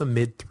throughout the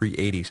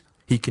mid-380s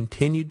he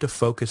continued to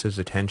focus his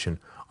attention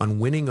on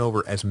winning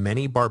over as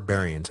many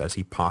barbarians as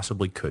he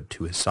possibly could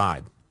to his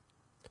side.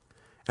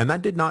 And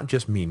that did not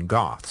just mean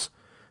Goths.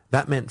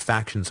 That meant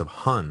factions of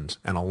Huns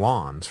and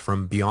Alans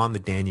from beyond the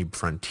Danube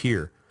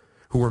frontier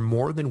who were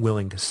more than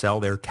willing to sell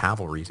their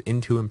cavalries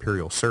into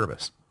imperial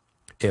service,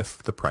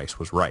 if the price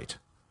was right.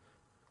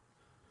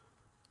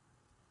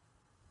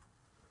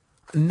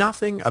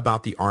 Nothing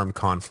about the armed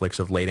conflicts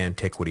of late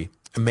antiquity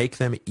make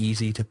them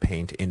easy to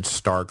paint in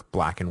stark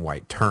black and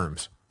white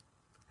terms,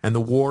 and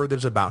the war that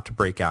is about to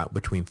break out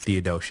between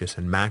Theodosius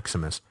and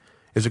Maximus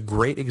is a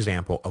great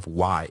example of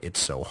why it's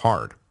so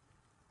hard.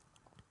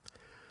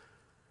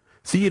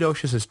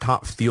 Theodosius's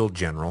top field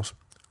generals,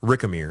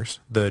 Ricomeres,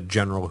 the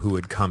general who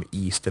had come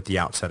east at the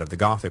outset of the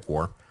Gothic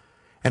War,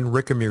 and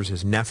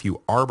Ricomeres' nephew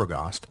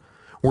Arbogast,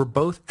 were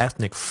both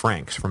ethnic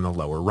Franks from the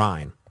Lower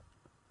Rhine.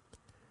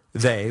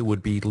 They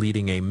would be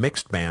leading a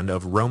mixed band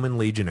of Roman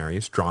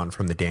legionaries drawn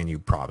from the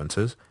Danube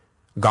provinces,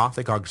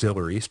 Gothic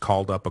auxiliaries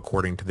called up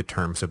according to the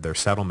terms of their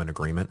settlement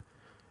agreement,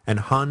 and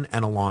Hun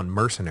and Alan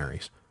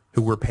mercenaries,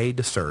 who were paid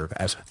to serve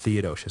as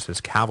Theodosius's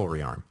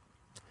cavalry arm.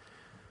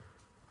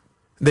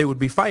 They would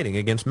be fighting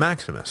against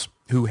Maximus,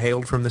 who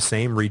hailed from the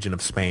same region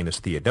of Spain as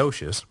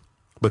Theodosius,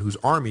 but whose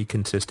army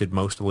consisted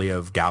mostly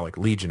of Gallic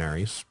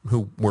legionaries,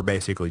 who were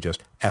basically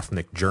just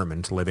ethnic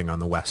Germans living on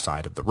the west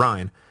side of the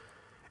Rhine,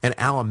 and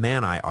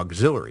Alemanni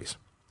auxiliaries,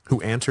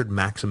 who answered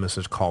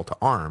Maximus's call to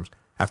arms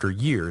after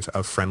years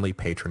of friendly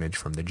patronage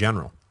from the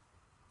general.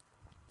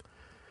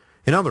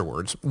 In other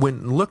words,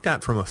 when looked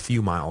at from a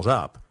few miles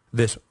up,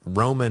 this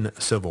Roman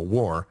civil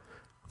war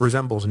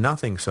resembles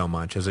nothing so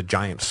much as a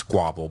giant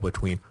squabble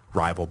between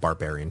rival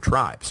barbarian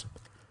tribes.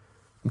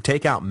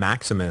 Take out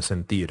Maximus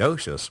and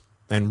Theodosius,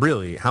 and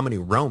really, how many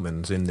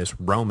Romans in this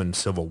Roman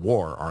civil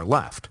war are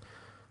left?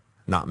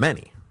 Not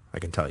many, I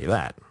can tell you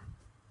that.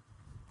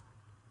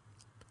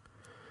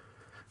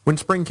 When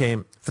spring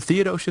came,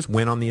 Theodosius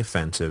went on the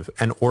offensive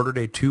and ordered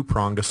a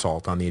two-pronged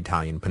assault on the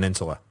Italian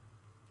peninsula.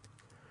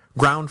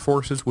 Ground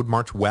forces would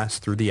march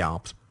west through the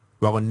Alps,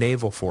 while a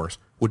naval force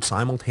would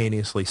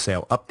simultaneously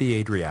sail up the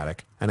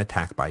Adriatic and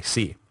attack by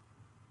sea.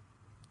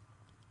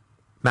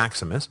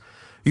 Maximus,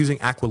 using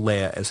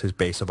Aquileia as his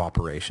base of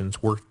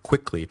operations, worked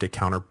quickly to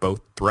counter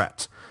both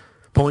threats,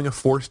 pulling a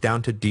force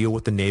down to deal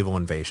with the naval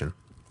invasion,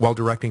 while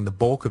directing the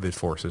bulk of his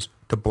forces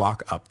to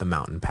block up the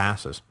mountain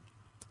passes.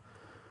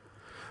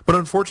 But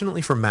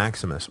unfortunately for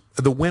Maximus,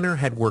 the winter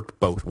had worked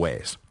both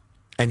ways,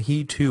 and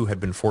he too had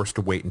been forced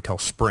to wait until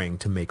spring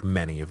to make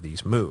many of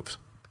these moves.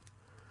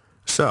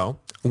 So,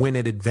 when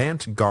an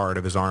advance guard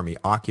of his army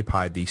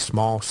occupied the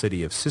small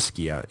city of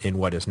Siscia in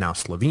what is now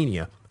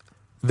Slovenia,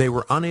 they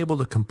were unable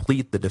to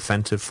complete the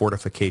defensive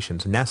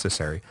fortifications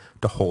necessary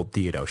to hold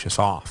Theodosius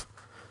off.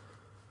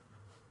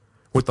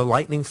 With the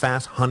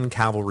lightning-fast Hun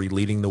cavalry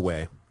leading the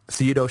way,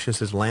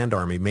 Theodosius's land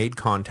army made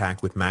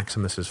contact with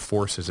Maximus's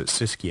forces at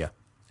Siscia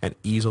and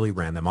easily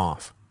ran them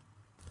off.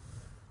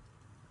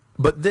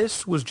 But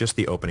this was just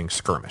the opening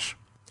skirmish.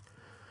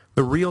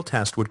 The real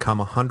test would come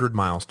 100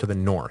 miles to the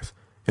north,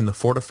 in the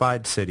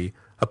fortified city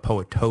of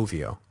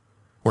Poetovio,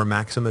 where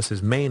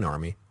Maximus's main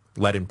army,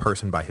 led in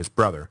person by his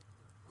brother,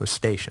 was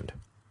stationed.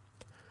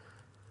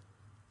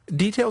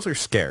 Details are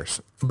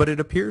scarce, but it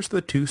appears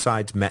the two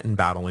sides met in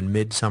battle in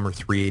midsummer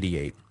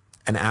 388,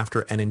 and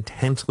after an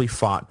intensely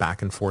fought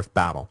back-and-forth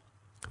battle,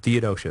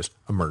 Theodosius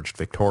emerged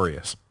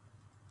victorious.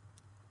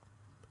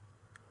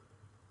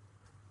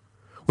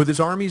 With his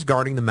armies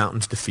guarding the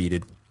mountains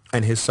defeated,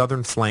 and his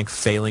southern flank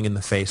failing in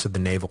the face of the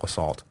naval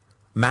assault,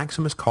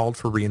 Maximus called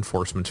for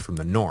reinforcements from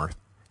the north,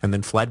 and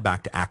then fled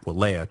back to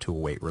Aquileia to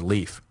await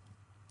relief.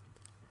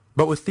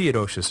 But with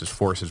Theodosius's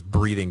forces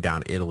breathing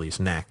down Italy's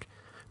neck,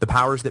 the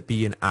powers that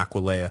be in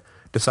Aquileia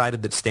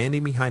decided that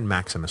standing behind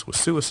Maximus was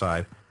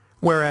suicide,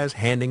 whereas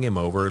handing him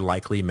over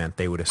likely meant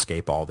they would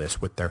escape all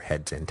this with their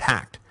heads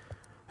intact.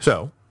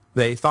 So,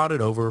 they thought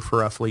it over for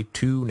roughly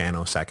 2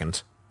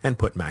 nanoseconds and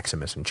put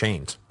Maximus in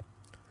chains.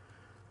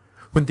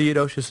 When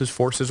Theodosius's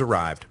forces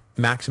arrived,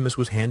 Maximus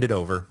was handed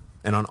over,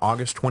 and on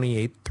August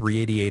 28,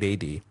 388 AD,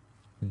 the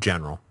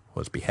general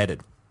was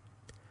beheaded.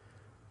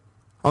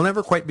 I'll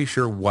never quite be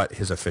sure what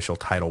his official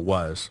title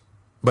was,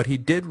 but he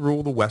did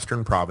rule the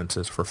western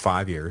provinces for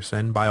 5 years,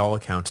 and by all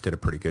accounts did a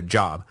pretty good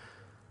job.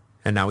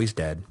 And now he's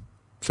dead,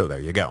 so there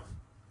you go.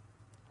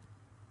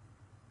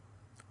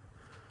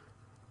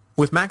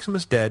 With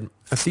Maximus dead,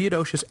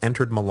 Theodosius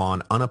entered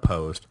Milan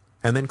unopposed,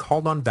 and then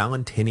called on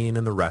Valentinian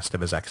and the rest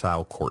of his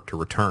exiled court to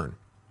return.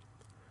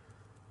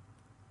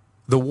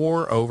 The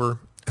war over,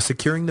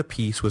 securing the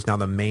peace was now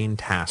the main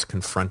task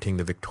confronting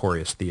the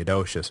victorious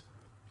Theodosius,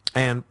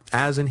 and,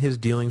 as in his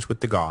dealings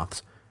with the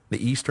Goths,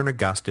 the Eastern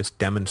Augustus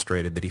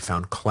demonstrated that he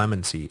found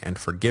clemency and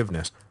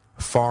forgiveness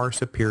far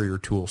superior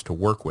tools to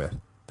work with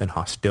than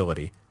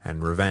hostility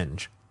and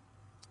revenge.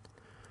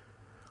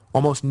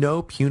 Almost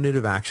no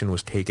punitive action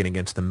was taken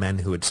against the men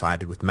who had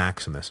sided with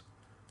Maximus,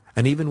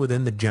 and even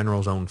within the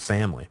general's own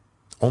family,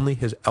 only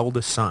his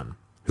eldest son,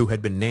 who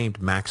had been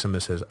named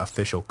Maximus's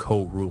official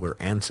co-ruler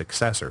and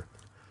successor,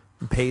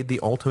 paid the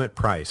ultimate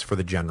price for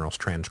the general's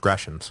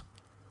transgressions.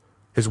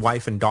 His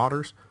wife and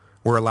daughters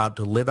were allowed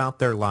to live out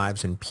their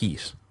lives in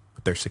peace,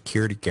 with their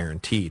security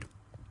guaranteed.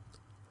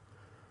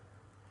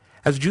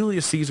 As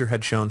Julius Caesar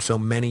had shown so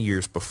many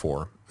years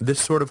before, this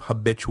sort of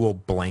habitual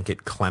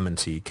blanket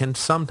clemency can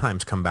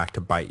sometimes come back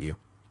to bite you.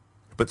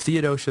 But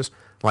Theodosius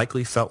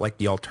likely felt like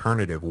the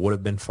alternative would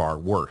have been far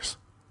worse.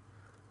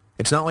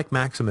 It's not like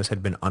Maximus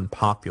had been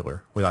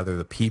unpopular with either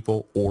the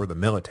people or the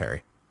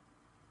military.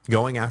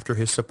 Going after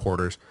his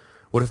supporters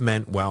would have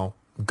meant, well,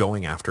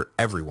 going after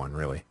everyone,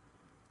 really.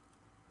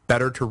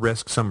 Better to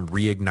risk some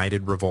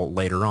reignited revolt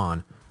later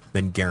on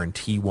than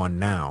guarantee one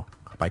now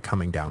by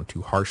coming down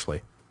too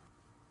harshly.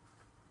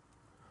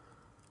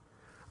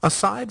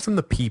 Aside from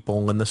the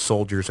people and the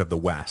soldiers of the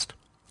West,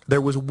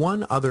 there was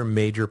one other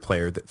major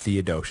player that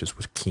Theodosius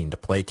was keen to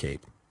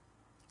placate: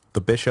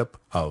 the Bishop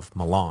of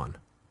Milan.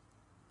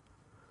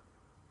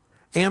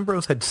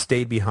 Ambrose had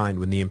stayed behind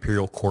when the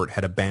imperial court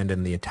had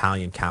abandoned the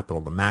Italian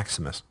capital to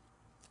Maximus,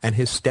 and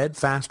his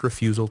steadfast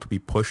refusal to be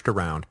pushed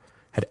around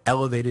had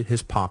elevated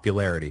his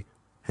popularity,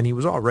 and he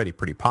was already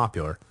pretty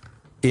popular,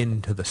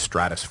 into the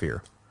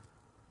stratosphere.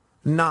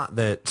 Not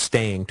that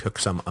staying took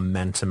some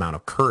immense amount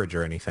of courage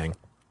or anything.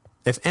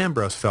 If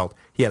Ambrose felt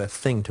he had a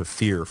thing to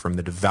fear from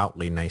the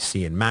devoutly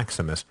Nicaean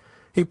Maximus,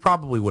 he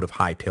probably would have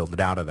hightailed it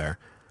out of there.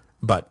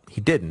 But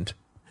he didn't,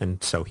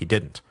 and so he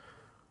didn't.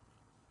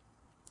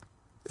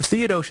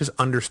 Theodosius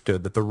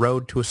understood that the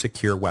road to a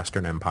secure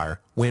Western Empire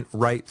went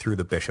right through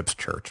the bishop's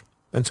church,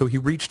 and so he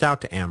reached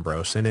out to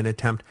Ambrose in an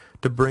attempt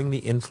to bring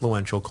the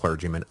influential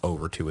clergyman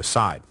over to his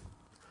side.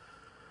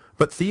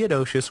 But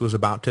Theodosius was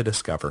about to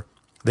discover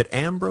that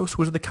Ambrose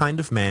was the kind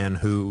of man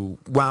who,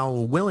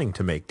 while willing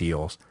to make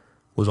deals,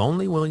 was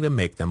only willing to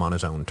make them on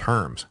his own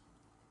terms.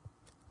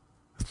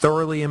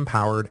 Thoroughly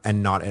empowered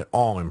and not at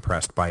all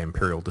impressed by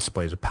imperial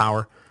displays of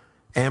power,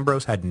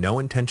 Ambrose had no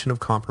intention of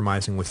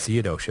compromising with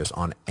Theodosius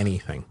on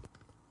anything.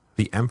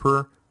 The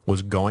emperor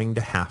was going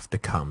to have to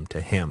come to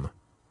him.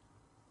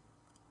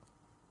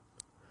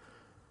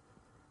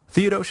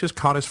 Theodosius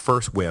caught his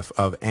first whiff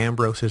of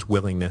Ambrose's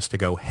willingness to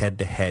go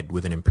head-to-head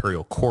with an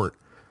imperial court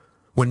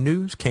when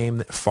news came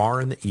that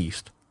far in the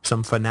east,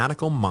 some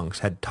fanatical monks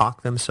had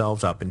talked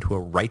themselves up into a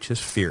righteous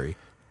fury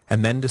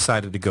and then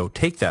decided to go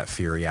take that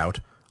fury out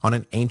on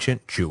an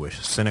ancient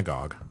Jewish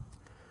synagogue.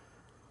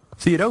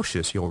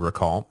 Theodosius, you'll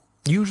recall,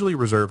 usually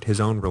reserved his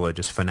own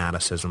religious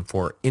fanaticism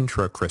for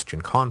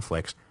intra-Christian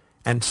conflicts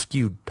and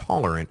skewed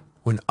tolerant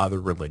when other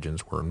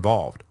religions were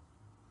involved.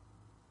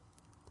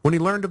 When he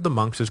learned of the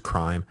monks'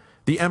 crime,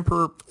 the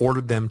emperor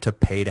ordered them to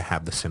pay to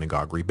have the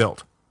synagogue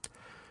rebuilt.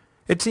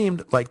 It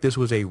seemed like this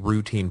was a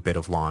routine bit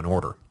of law and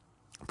order.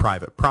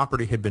 Private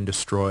property had been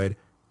destroyed,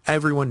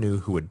 everyone knew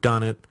who had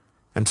done it,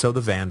 and so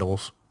the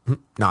vandals,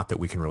 not that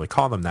we can really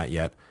call them that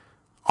yet,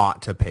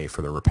 ought to pay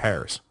for the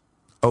repairs.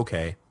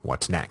 Okay,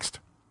 what's next?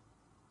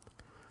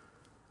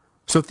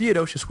 So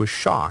Theodosius was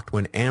shocked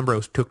when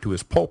Ambrose took to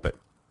his pulpit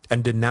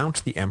and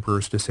denounced the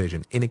emperor's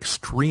decision in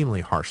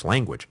extremely harsh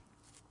language.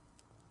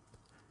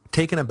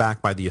 Taken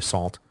aback by the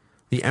assault,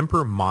 the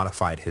emperor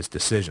modified his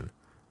decision,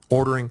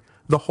 ordering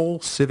the whole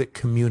civic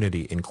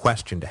community in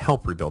question to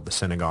help rebuild the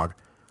synagogue,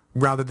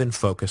 rather than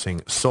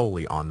focusing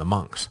solely on the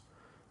monks.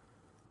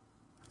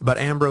 But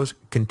Ambrose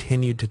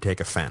continued to take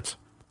offense,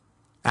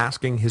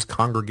 asking his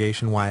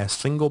congregation why a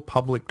single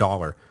public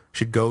dollar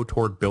should go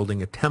toward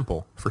building a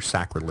temple for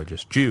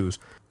sacrilegious Jews,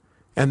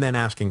 and then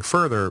asking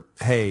further,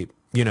 hey,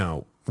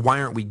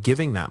 why aren't we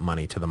giving that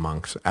money to the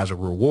monks as a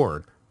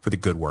reward for the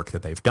good work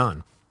that they've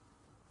done?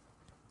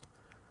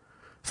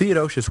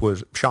 Theodosius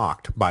was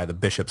shocked by the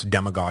bishop's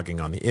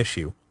demagoguing on the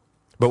issue,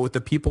 but with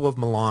the people of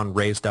Milan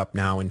raised up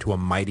now into a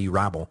mighty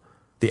rabble,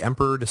 the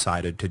emperor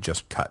decided to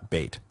just cut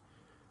bait.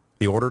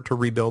 The order to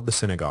rebuild the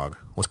synagogue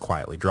was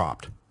quietly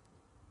dropped.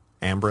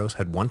 Ambrose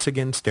had once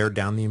again stared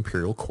down the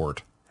imperial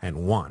court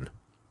and won.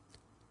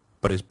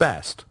 But his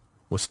best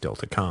was still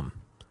to come.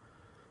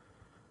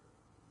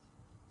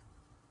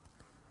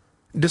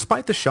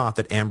 Despite the shot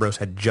that Ambrose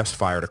had just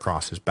fired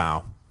across his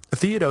bow,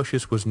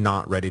 Theodosius was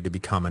not ready to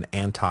become an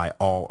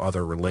anti-all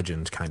other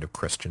religions kind of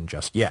Christian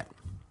just yet.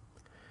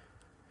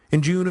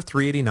 In June of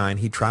 389,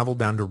 he traveled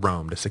down to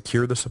Rome to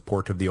secure the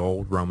support of the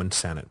old Roman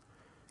Senate,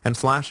 and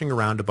flashing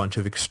around a bunch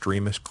of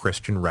extremist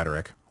Christian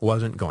rhetoric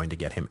wasn't going to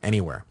get him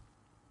anywhere.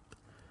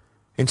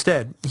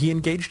 Instead, he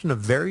engaged in a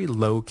very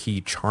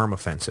low-key charm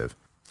offensive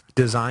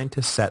designed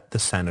to set the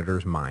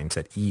senators' minds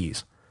at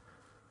ease.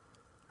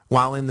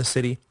 While in the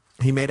city,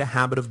 he made a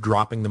habit of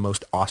dropping the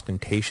most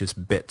ostentatious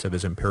bits of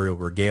his imperial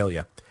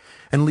regalia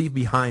and leave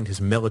behind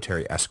his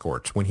military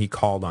escorts when he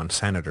called on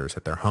senators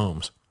at their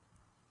homes.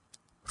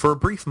 For a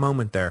brief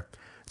moment there,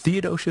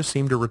 Theodosius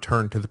seemed to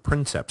return to the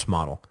princeps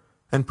model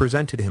and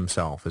presented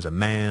himself as a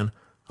man,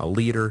 a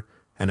leader,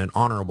 and an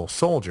honorable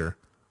soldier,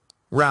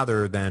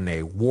 rather than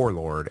a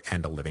warlord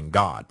and a living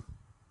god.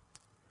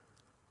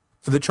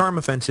 The charm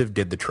offensive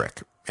did the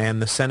trick,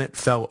 and the Senate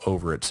fell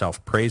over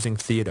itself praising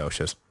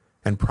Theodosius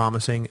and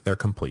promising their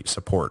complete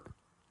support.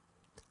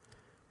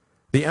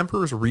 The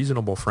emperor's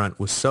reasonable front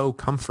was so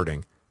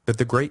comforting that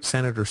the great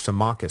senator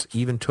Symmachus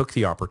even took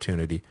the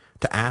opportunity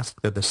to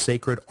ask that the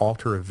sacred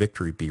altar of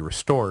victory be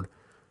restored,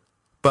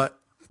 but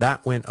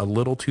that went a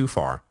little too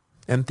far,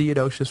 and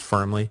Theodosius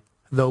firmly,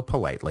 though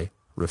politely,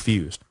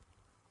 refused.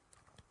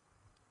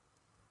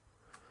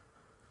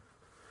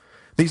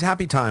 These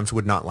happy times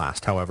would not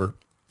last, however,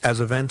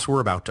 as events were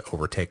about to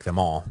overtake them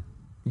all,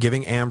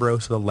 giving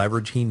Ambrose the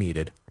leverage he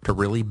needed to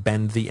really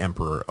bend the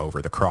emperor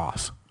over the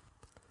cross.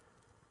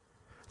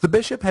 The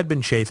bishop had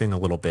been chafing a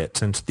little bit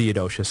since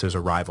Theodosius's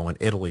arrival in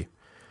Italy,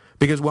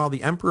 because while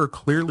the emperor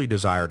clearly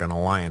desired an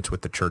alliance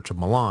with the Church of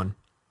Milan,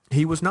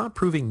 he was not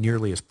proving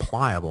nearly as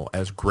pliable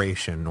as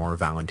Gratian or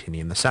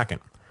Valentinian II.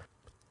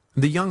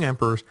 The young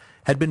emperors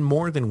had been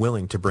more than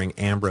willing to bring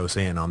Ambrose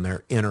in on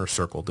their inner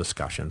circle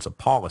discussions of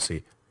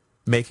policy,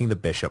 making the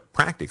bishop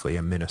practically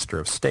a minister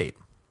of state.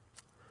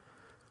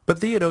 But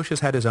Theodosius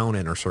had his own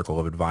inner circle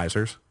of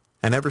advisors,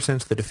 and ever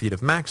since the defeat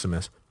of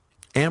Maximus,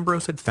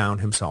 Ambrose had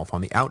found himself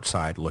on the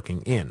outside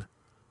looking in.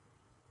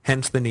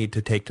 Hence the need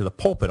to take to the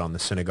pulpit on the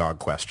synagogue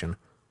question,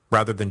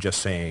 rather than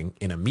just saying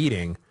in a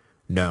meeting,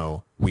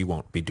 "No, we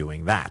won't be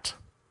doing that."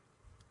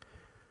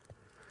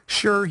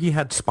 Sure, he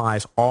had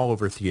spies all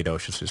over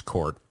Theodosius's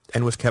court,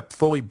 and was kept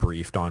fully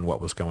briefed on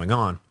what was going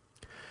on,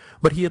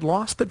 but he had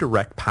lost the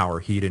direct power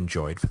he had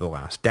enjoyed for the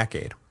last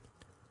decade.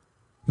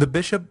 The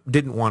bishop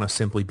didn't want to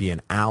simply be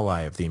an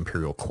ally of the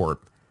imperial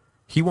court.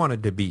 He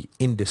wanted to be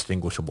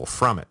indistinguishable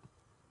from it.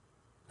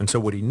 And so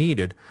what he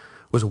needed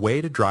was a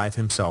way to drive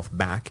himself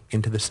back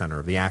into the center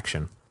of the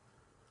action.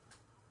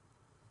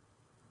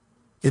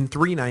 In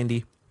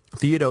 390,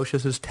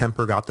 Theodosius's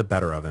temper got the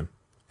better of him,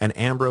 and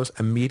Ambrose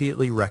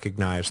immediately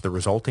recognized the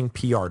resulting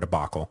PR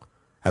debacle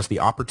as the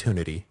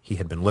opportunity he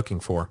had been looking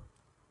for.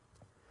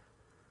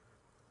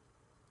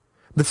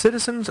 The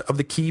citizens of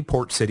the key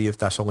port city of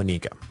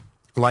Thessalonica,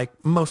 like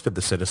most of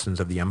the citizens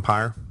of the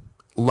empire,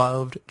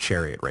 loved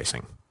chariot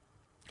racing.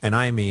 And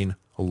I mean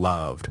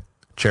loved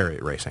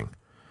chariot racing.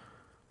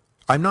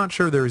 I'm not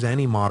sure there is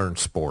any modern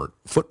sport,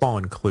 football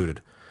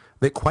included,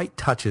 that quite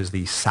touches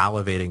the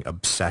salivating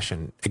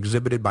obsession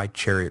exhibited by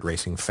chariot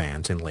racing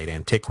fans in late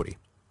antiquity.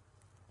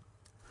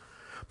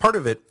 Part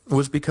of it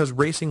was because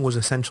racing was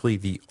essentially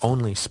the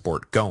only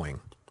sport going.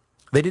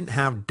 They didn't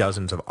have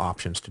dozens of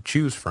options to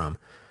choose from,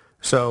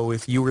 so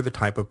if you were the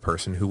type of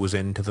person who was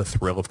into the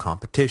thrill of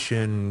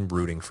competition,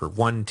 rooting for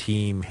one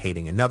team,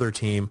 hating another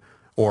team,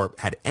 or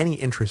had any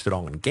interest at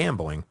all in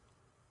gambling,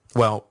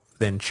 well,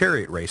 then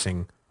chariot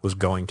racing was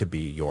going to be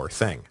your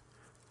thing.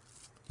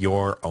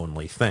 Your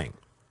only thing.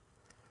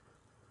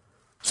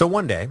 So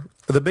one day,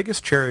 the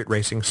biggest chariot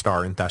racing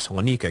star in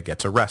Thessalonica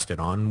gets arrested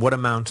on what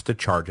amounts to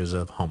charges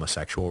of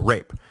homosexual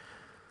rape.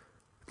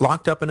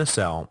 Locked up in a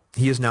cell,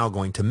 he is now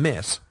going to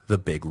miss the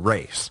big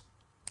race,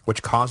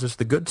 which causes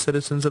the good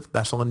citizens of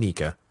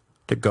Thessalonica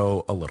to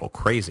go a little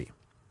crazy.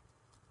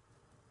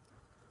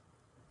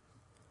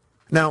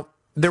 Now,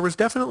 there was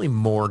definitely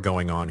more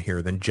going on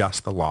here than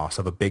just the loss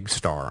of a big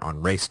star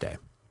on race day.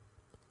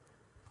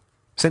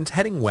 Since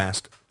heading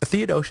west,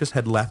 Theodosius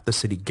had left the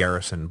city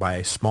garrisoned by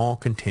a small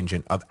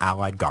contingent of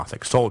allied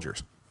Gothic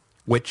soldiers,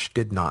 which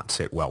did not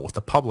sit well with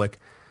the public,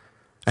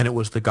 and it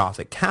was the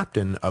Gothic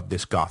captain of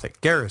this Gothic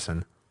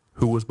garrison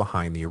who was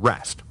behind the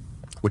arrest,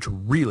 which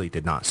really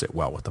did not sit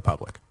well with the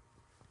public.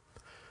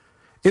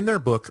 In their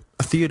book,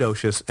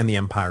 Theodosius and the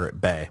Empire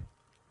at Bay,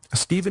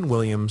 Stephen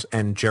Williams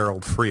and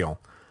Gerald Friel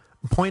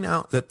point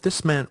out that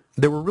this meant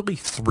there were really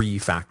three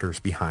factors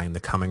behind the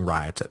coming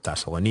riots at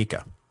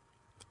Thessalonica.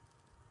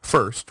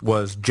 First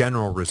was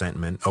general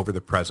resentment over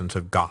the presence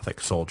of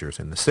Gothic soldiers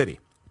in the city.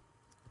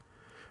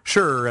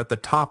 Sure, at the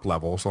top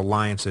levels,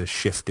 alliances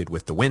shifted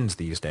with the winds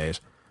these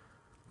days,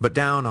 but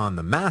down on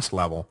the mass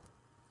level,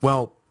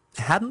 well,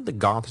 hadn't the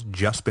Goths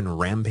just been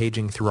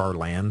rampaging through our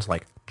lands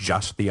like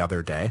just the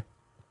other day?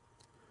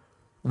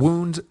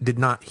 Wounds did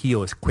not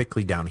heal as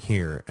quickly down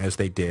here as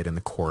they did in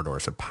the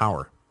corridors of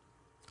power.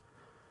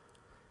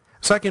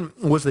 Second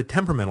was the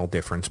temperamental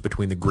difference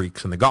between the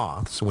Greeks and the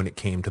Goths when it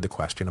came to the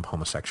question of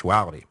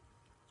homosexuality.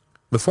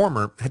 The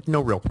former had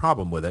no real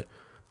problem with it,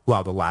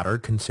 while the latter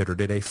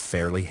considered it a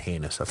fairly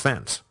heinous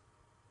offense.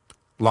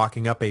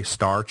 Locking up a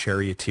star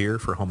charioteer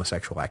for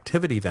homosexual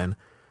activity, then,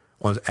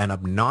 was an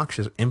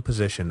obnoxious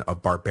imposition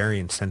of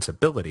barbarian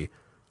sensibility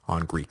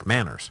on Greek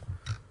manners,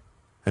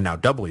 and now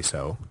doubly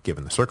so,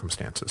 given the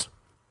circumstances.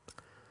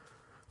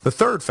 The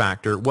third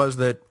factor was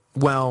that,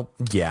 well,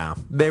 yeah,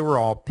 they were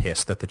all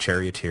pissed that the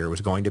charioteer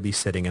was going to be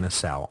sitting in a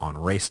cell on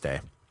race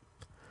day.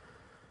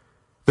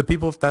 The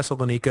people of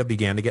Thessalonica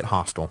began to get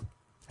hostile,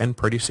 and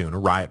pretty soon a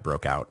riot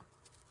broke out.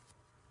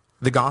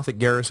 The Gothic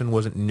garrison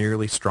wasn't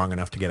nearly strong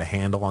enough to get a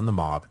handle on the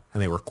mob,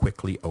 and they were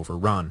quickly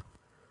overrun.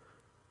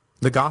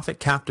 The Gothic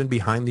captain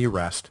behind the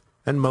arrest,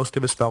 and most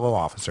of his fellow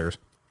officers,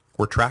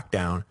 were tracked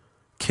down,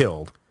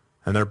 killed,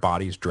 and their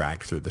bodies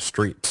dragged through the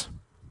streets.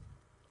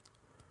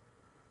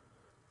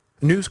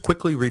 News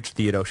quickly reached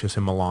Theodosius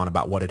in Milan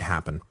about what had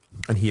happened,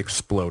 and he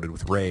exploded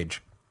with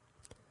rage.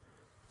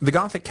 The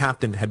Gothic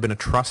captain had been a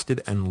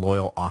trusted and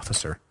loyal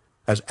officer,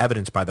 as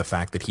evidenced by the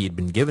fact that he had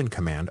been given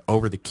command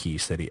over the key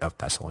city of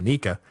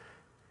Thessalonica,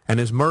 and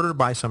his murder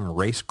by some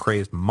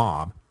race-crazed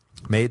mob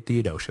made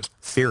Theodosius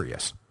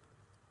furious.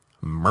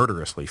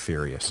 Murderously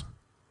furious.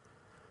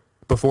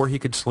 Before he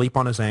could sleep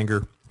on his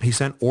anger, he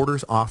sent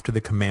orders off to the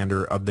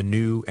commander of the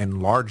new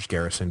and large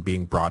garrison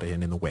being brought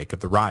in the wake of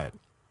the riot.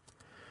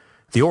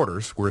 The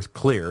orders were as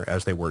clear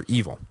as they were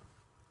evil.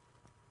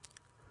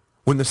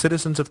 When the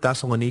citizens of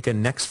Thessalonica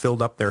next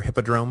filled up their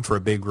hippodrome for a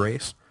big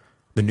race,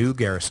 the new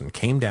garrison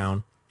came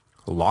down,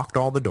 locked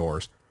all the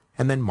doors,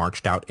 and then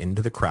marched out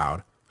into the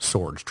crowd,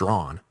 swords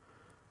drawn.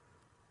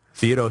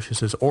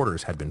 Theodosius's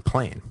orders had been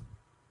plain: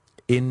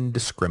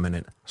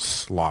 indiscriminate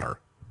slaughter.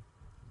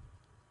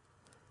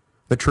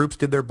 The troops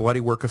did their bloody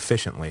work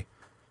efficiently,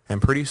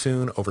 and pretty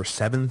soon over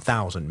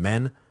 7,000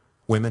 men,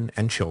 women,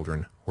 and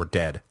children were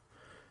dead.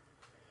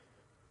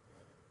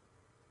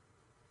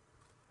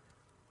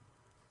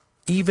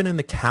 Even in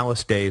the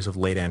callous days of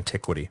late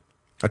antiquity,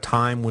 a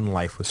time when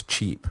life was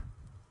cheap,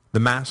 the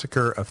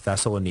massacre of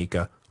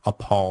Thessalonica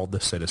appalled the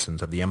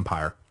citizens of the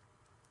empire.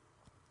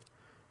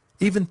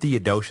 Even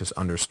Theodosius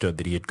understood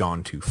that he had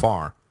gone too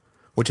far,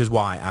 which is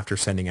why, after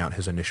sending out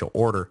his initial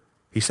order,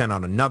 he sent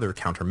out another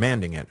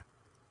countermanding it,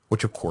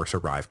 which of course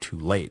arrived too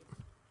late,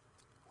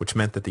 which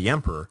meant that the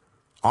emperor,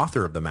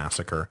 author of the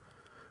massacre,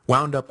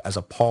 wound up as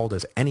appalled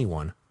as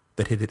anyone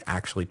that it had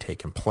actually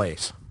taken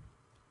place.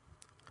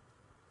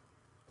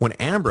 When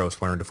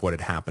Ambrose learned of what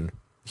had happened,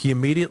 he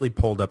immediately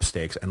pulled up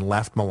stakes and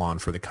left Milan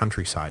for the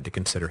countryside to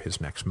consider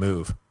his next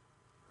move.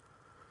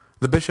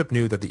 The bishop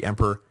knew that the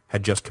emperor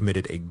had just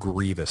committed a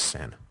grievous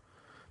sin,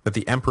 that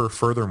the emperor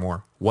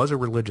furthermore was a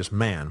religious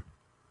man,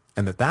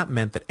 and that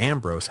meant that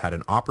Ambrose had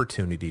an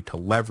opportunity to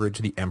leverage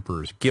the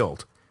emperor's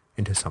guilt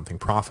into something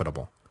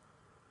profitable.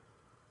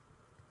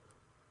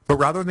 But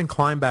rather than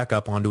climb back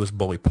up onto his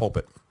bully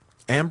pulpit,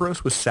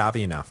 Ambrose was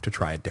savvy enough to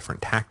try a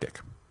different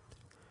tactic.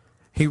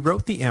 He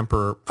wrote the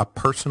emperor a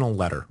personal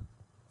letter,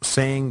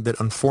 saying that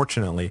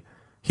unfortunately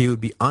he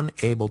would be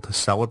unable to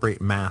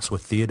celebrate Mass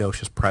with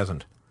Theodosius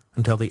present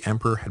until the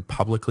emperor had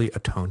publicly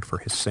atoned for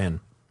his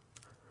sin.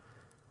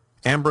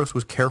 Ambrose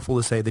was careful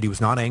to say that he was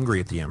not angry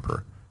at the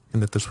emperor,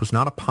 and that this was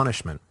not a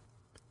punishment,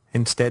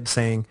 instead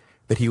saying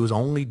that he was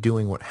only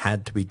doing what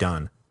had to be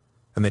done,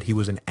 and that he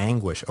was in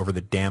anguish over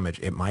the damage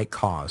it might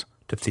cause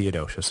to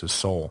Theodosius's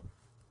soul.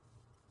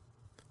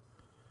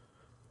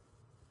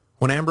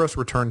 When Ambrose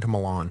returned to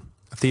Milan,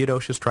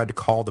 Theodosius tried to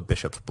call the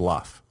bishop's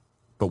bluff,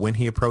 but when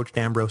he approached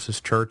Ambrose's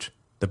church,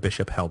 the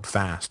bishop held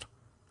fast,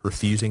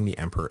 refusing the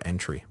emperor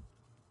entry.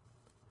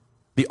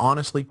 The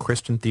honestly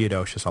Christian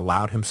Theodosius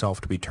allowed himself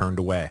to be turned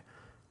away,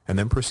 and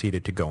then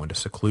proceeded to go into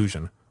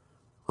seclusion,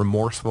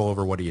 remorseful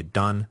over what he had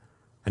done,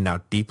 and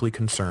now deeply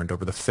concerned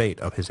over the fate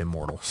of his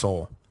immortal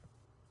soul.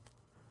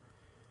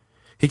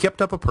 He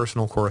kept up a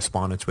personal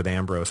correspondence with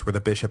Ambrose where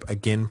the bishop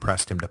again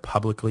pressed him to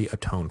publicly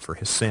atone for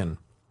his sin.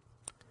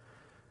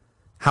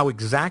 How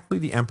exactly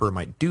the emperor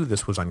might do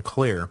this was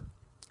unclear,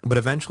 but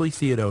eventually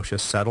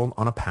Theodosius settled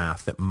on a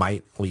path that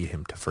might lead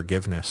him to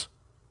forgiveness.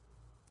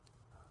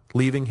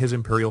 Leaving his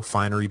imperial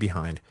finery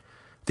behind,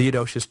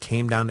 Theodosius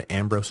came down to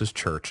Ambrose's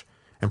church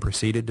and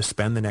proceeded to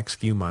spend the next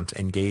few months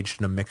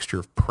engaged in a mixture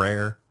of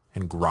prayer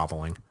and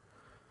groveling.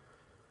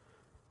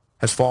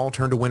 As fall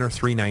turned to winter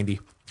 390,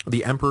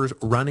 the emperor's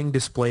running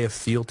display of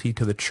fealty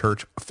to the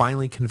church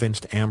finally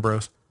convinced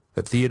Ambrose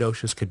that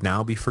Theodosius could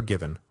now be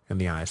forgiven in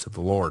the eyes of the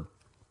Lord.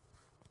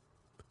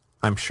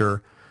 I'm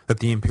sure that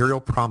the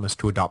imperial promise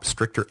to adopt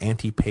stricter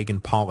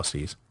anti-pagan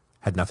policies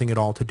had nothing at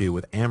all to do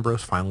with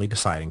Ambrose finally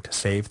deciding to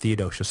save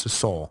Theodosius'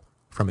 soul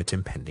from its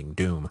impending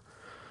doom.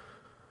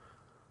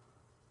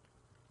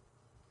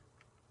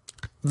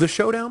 The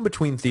showdown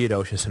between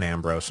Theodosius and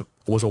Ambrose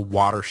was a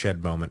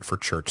watershed moment for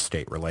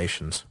church-state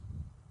relations.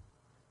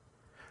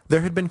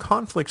 There had been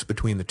conflicts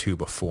between the two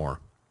before,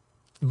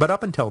 but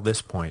up until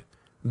this point,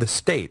 the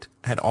state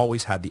had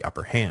always had the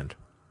upper hand.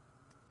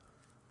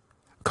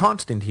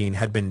 Constantine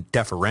had been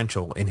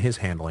deferential in his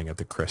handling of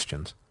the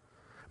Christians,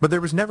 but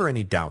there was never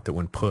any doubt that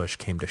when push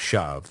came to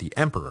shove, the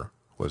emperor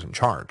was in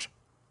charge.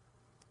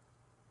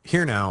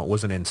 Here now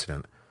was an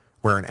incident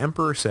where an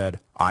emperor said,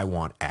 "I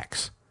want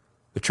X."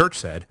 The church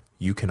said,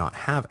 "You cannot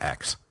have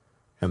X,"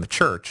 and the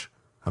church,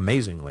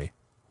 amazingly,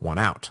 won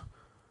out.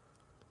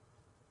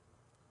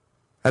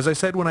 As I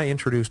said when I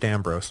introduced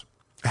Ambrose,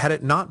 had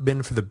it not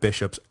been for the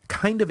bishop's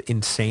kind of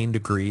insane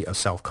degree of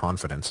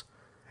self-confidence,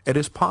 it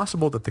is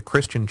possible that the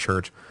Christian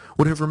church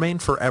would have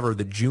remained forever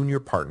the junior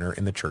partner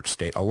in the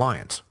church-state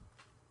alliance.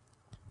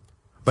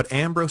 But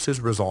Ambrose's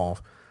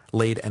resolve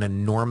laid an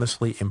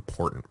enormously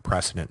important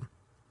precedent.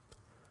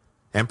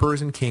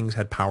 Emperors and kings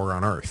had power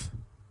on earth,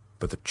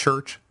 but the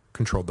church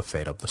controlled the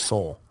fate of the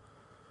soul.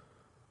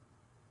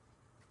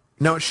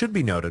 Now it should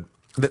be noted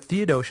that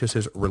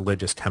Theodosius's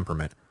religious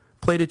temperament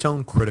played its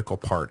own critical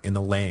part in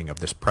the laying of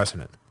this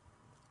precedent.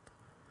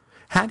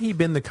 Had he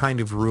been the kind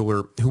of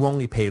ruler who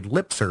only paid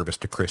lip service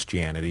to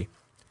Christianity,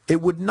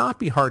 it would not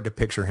be hard to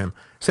picture him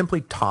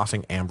simply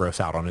tossing Ambrose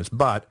out on his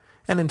butt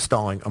and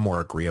installing a more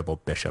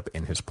agreeable bishop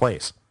in his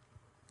place.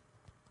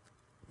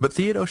 But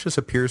Theodosius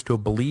appears to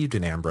have believed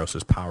in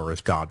Ambrose's power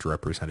as God's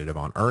representative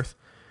on earth,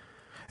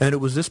 and it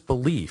was this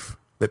belief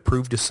that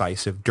proved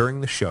decisive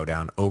during the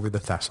showdown over the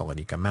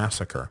Thessalonica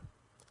massacre.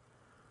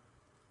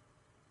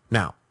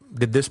 Now,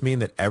 Did this mean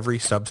that every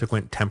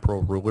subsequent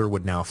temporal ruler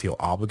would now feel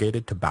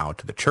obligated to bow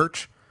to the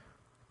church?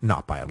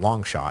 Not by a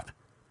long shot.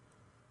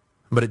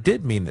 But it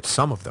did mean that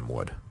some of them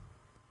would.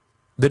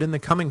 That in the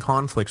coming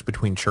conflicts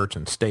between church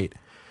and state,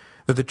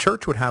 that the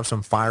church would have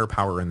some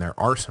firepower in their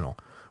arsenal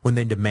when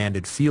they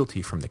demanded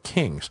fealty from the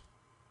kings,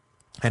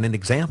 and an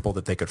example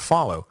that they could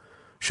follow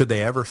should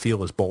they ever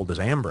feel as bold as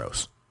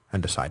Ambrose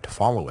and decide to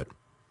follow it.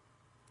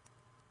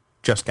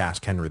 Just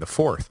ask Henry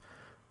IV,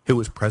 who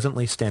was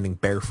presently standing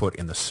barefoot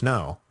in the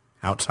snow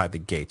outside the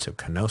gates of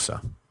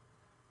Canossa.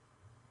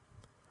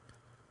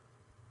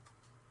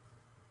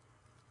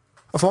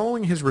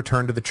 Following his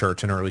return to the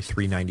church in early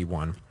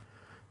 391,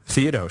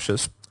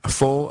 Theodosius,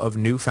 full of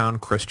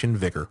newfound Christian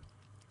vigor,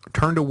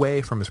 turned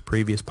away from his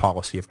previous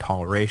policy of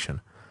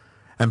toleration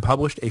and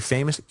published a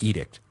famous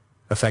edict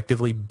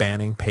effectively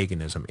banning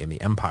paganism in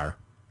the empire.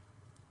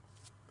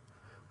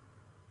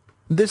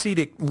 This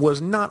edict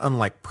was not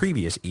unlike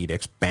previous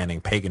edicts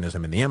banning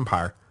paganism in the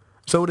empire,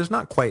 so it is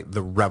not quite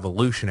the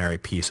revolutionary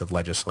piece of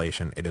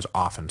legislation it is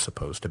often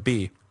supposed to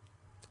be.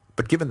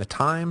 But given the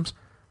times,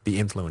 the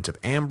influence of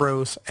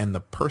Ambrose, and the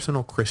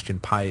personal Christian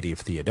piety of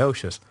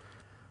Theodosius,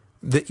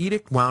 the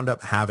edict wound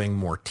up having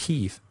more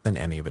teeth than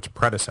any of its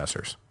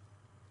predecessors.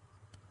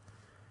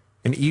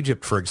 In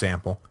Egypt, for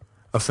example,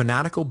 a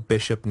fanatical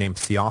bishop named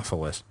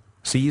Theophilus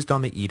seized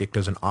on the edict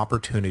as an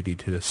opportunity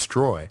to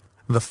destroy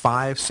the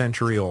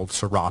 5-century-old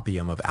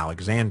Serapeum of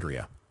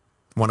Alexandria,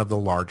 one of the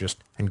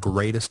largest and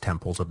greatest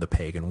temples of the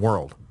pagan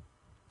world.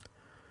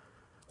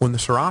 When the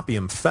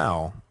Serapeum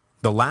fell,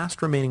 the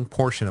last remaining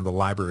portion of the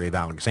Library of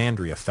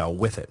Alexandria fell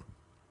with it,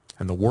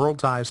 and the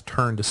world's eyes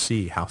turned to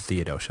see how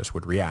Theodosius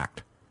would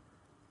react.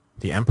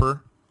 The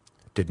emperor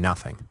did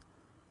nothing,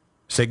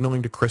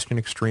 signaling to Christian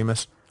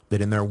extremists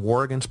that in their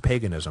war against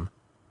paganism,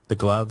 the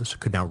gloves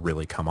could now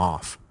really come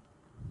off.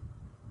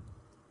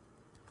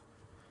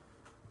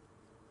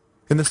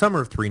 In the summer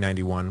of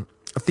 391,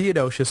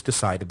 Theodosius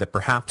decided that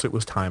perhaps it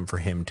was time for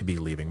him to be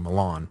leaving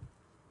Milan.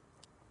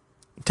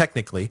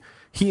 Technically,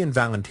 he and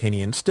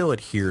Valentinian still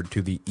adhered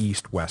to the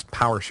East-West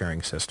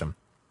power-sharing system,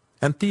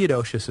 and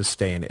Theodosius'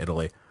 stay in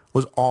Italy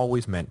was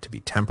always meant to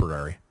be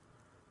temporary.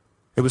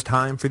 It was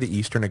time for the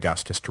Eastern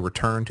Augustus to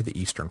return to the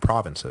eastern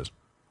provinces,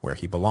 where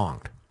he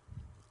belonged.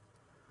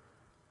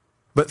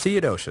 But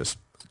Theodosius,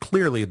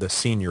 clearly the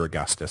senior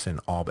Augustus in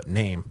all but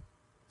name,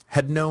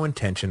 had no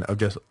intention of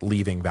just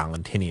leaving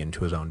Valentinian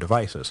to his own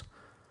devices.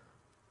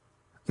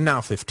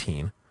 Now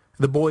 15,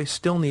 the boy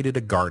still needed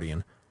a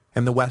guardian,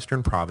 and the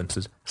western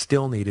provinces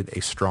still needed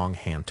a strong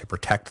hand to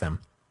protect them.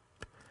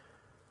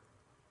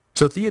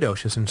 So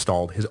Theodosius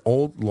installed his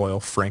old loyal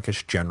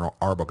Frankish general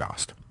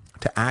Arbogast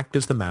to act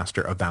as the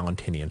master of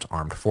Valentinian's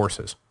armed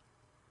forces.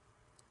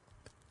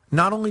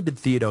 Not only did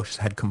Theodosius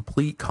have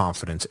complete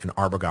confidence in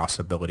Arbogast's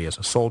ability as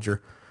a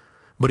soldier,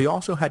 but he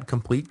also had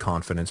complete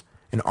confidence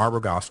in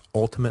Arbogast's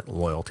ultimate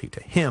loyalty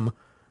to him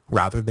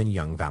rather than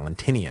young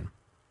Valentinian,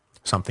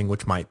 something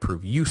which might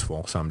prove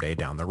useful someday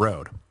down the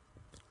road.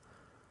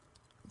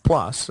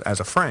 Plus, as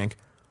a Frank,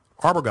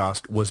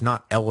 Arbogast was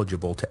not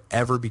eligible to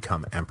ever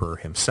become emperor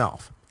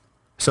himself,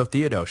 so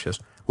Theodosius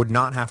would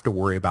not have to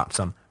worry about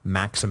some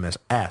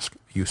Maximus-esque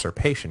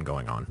usurpation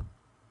going on.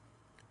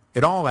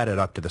 It all added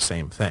up to the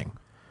same thing.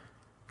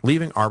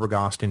 Leaving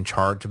Arbogast in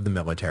charge of the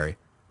military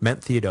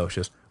meant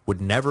Theodosius would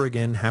never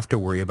again have to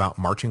worry about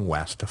marching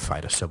west to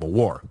fight a civil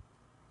war.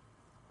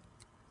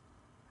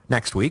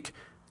 Next week,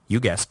 you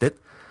guessed it,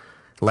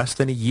 less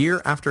than a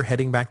year after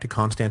heading back to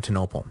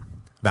Constantinople,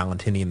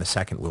 Valentinian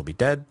II will be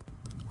dead,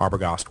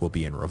 Arbogast will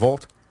be in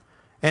revolt,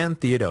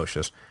 and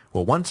Theodosius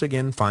will once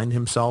again find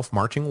himself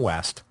marching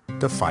west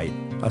to fight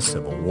a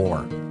civil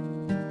war.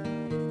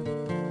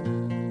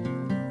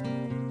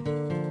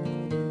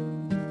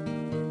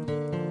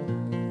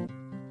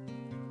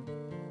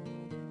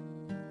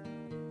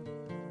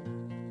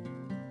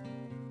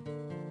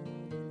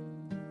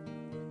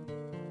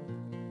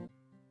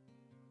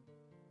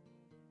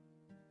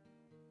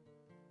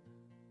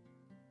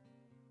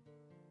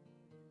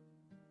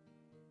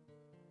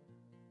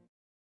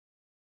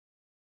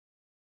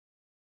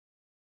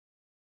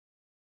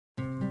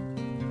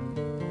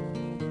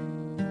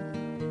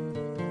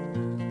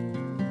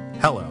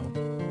 Hello,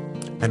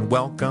 and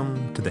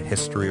welcome to the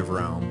History of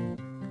Rome.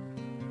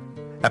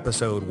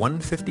 Episode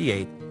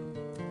 158,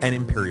 An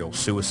Imperial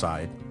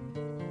Suicide.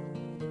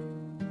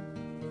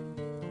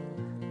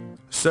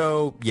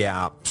 So,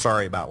 yeah,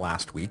 sorry about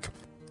last week.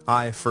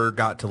 I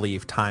forgot to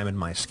leave time in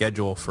my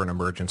schedule for an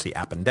emergency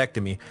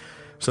appendectomy,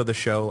 so the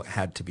show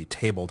had to be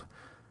tabled.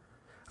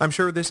 I'm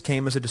sure this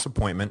came as a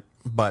disappointment,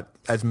 but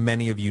as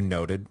many of you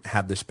noted,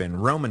 had this been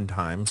Roman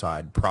times,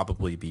 I'd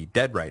probably be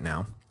dead right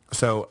now.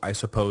 So I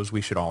suppose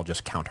we should all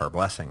just count our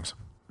blessings.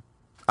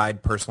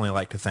 I'd personally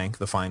like to thank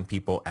the fine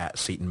people at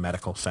Seton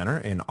Medical Center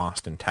in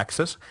Austin,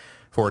 Texas,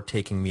 for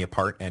taking me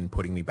apart and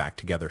putting me back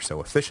together so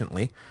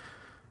efficiently.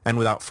 And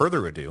without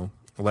further ado,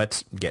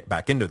 let's get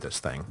back into this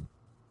thing.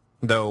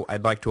 Though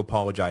I'd like to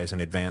apologize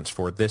in advance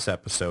for this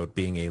episode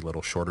being a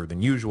little shorter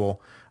than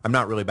usual. I'm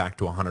not really back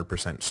to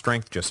 100%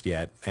 strength just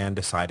yet, and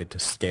decided to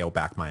scale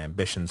back my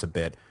ambitions a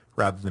bit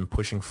rather than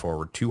pushing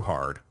forward too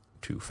hard,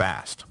 too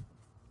fast.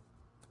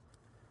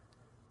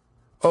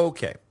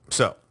 Okay,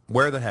 so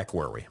where the heck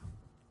were we?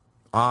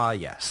 Ah,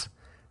 yes.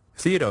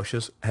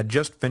 Theodosius had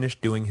just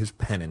finished doing his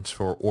penance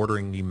for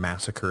ordering the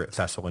massacre at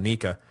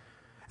Thessalonica,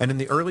 and in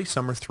the early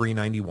summer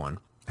 391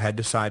 had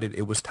decided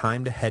it was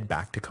time to head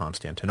back to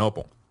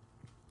Constantinople.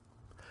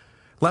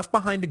 Left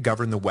behind to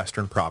govern the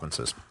western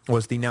provinces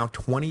was the now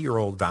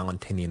 20-year-old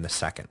Valentinian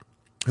II,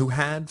 who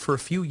had, for a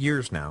few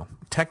years now,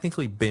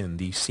 technically been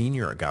the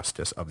senior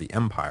Augustus of the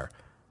empire,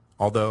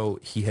 although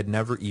he had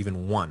never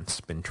even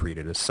once been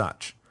treated as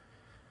such.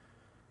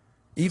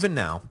 Even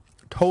now,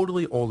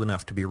 totally old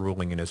enough to be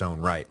ruling in his own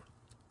right,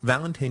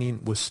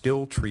 Valentinian was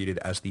still treated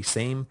as the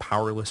same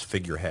powerless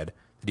figurehead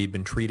that he'd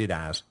been treated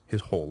as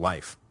his whole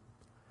life.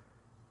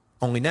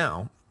 Only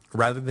now,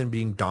 rather than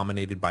being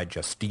dominated by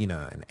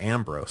Justina and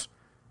Ambrose,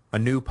 a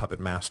new puppet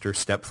master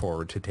stepped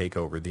forward to take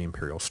over the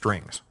imperial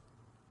strings.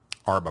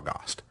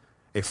 Arbogast,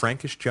 a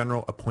Frankish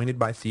general appointed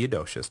by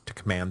Theodosius to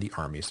command the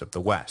armies of the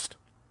west.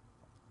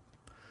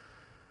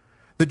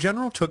 The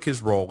general took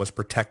his role as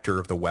protector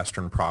of the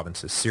western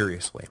provinces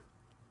seriously,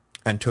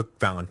 and took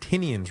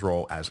Valentinian's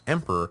role as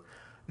emperor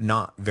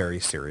not very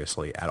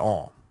seriously at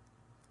all.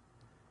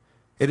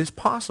 It is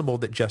possible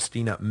that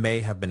Justina may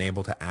have been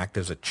able to act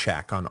as a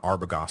check on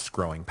Arbogast's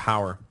growing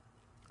power,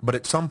 but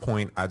at some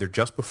point, either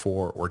just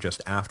before or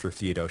just after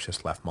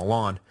Theodosius left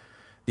Milan,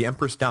 the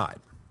empress died,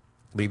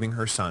 leaving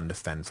her son to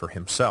fend for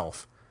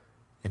himself,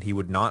 and he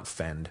would not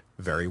fend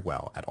very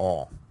well at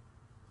all.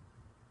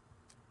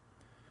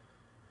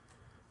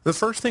 The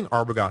first thing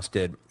Arbogast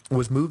did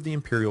was move the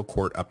imperial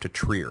court up to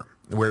Trier,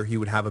 where he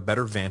would have a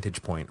better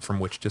vantage point from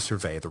which to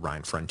survey the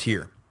Rhine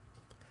frontier.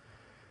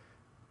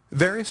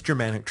 Various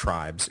Germanic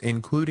tribes,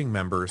 including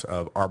members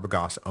of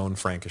Arbogast's own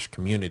Frankish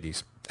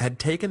communities, had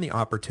taken the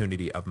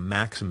opportunity of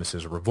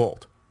Maximus's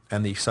revolt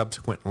and the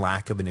subsequent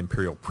lack of an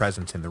imperial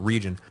presence in the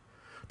region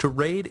to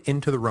raid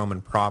into the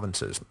Roman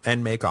provinces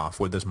and make off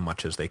with as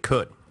much as they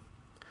could.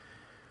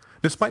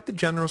 Despite the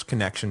general's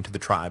connection to the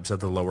tribes of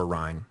the Lower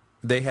Rhine,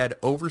 they had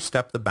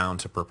overstepped the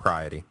bounds of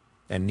propriety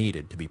and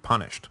needed to be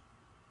punished.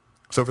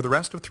 So for the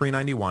rest of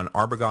 391,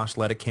 Arbogast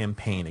led a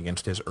campaign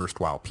against his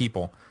erstwhile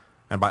people,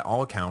 and by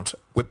all accounts,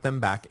 whipped them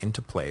back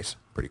into place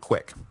pretty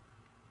quick.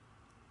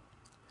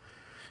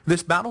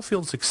 This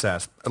battlefield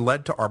success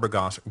led to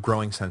Arbogast's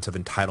growing sense of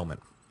entitlement,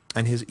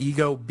 and his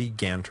ego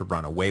began to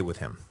run away with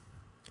him.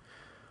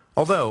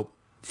 Although,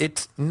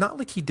 it's not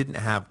like he didn't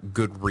have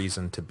good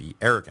reason to be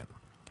arrogant.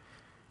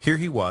 Here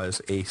he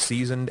was, a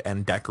seasoned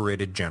and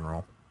decorated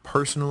general,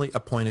 personally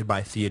appointed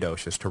by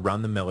Theodosius to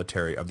run the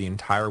military of the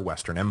entire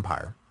Western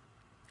Empire.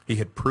 He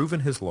had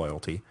proven his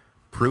loyalty,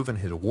 proven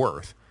his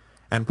worth,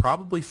 and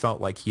probably felt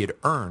like he had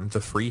earned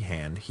the free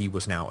hand he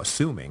was now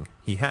assuming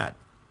he had.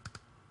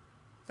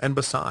 And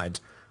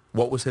besides,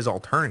 what was his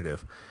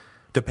alternative?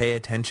 To pay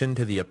attention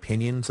to the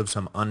opinions of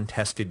some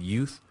untested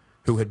youth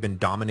who had been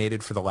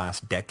dominated for the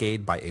last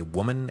decade by a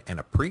woman and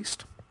a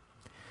priest?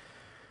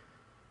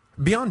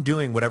 Beyond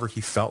doing whatever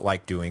he felt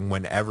like doing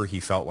whenever he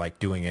felt like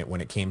doing it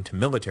when it came to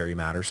military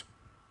matters,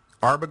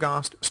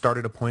 Arbogast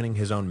started appointing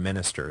his own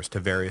ministers to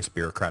various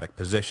bureaucratic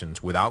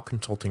positions without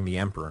consulting the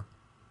emperor,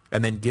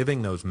 and then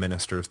giving those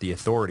ministers the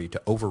authority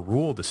to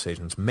overrule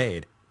decisions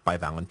made by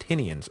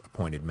Valentinian's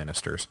appointed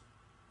ministers.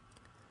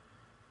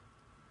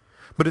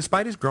 But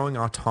despite his growing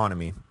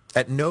autonomy,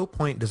 at no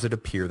point does it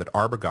appear that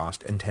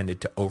Arbogast intended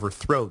to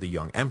overthrow the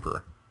young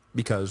emperor,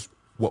 because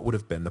what would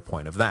have been the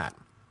point of that?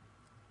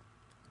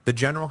 The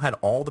general had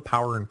all the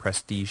power and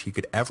prestige he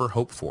could ever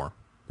hope for,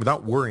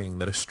 without worrying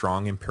that a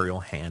strong imperial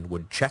hand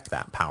would check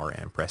that power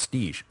and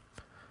prestige.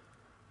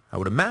 I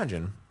would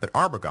imagine that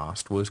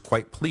Arbogast was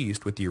quite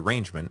pleased with the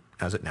arrangement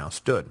as it now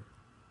stood.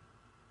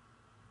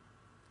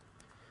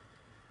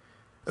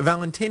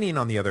 Valentinian,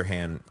 on the other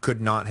hand,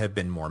 could not have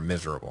been more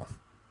miserable.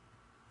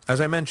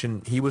 As I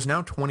mentioned, he was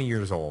now 20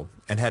 years old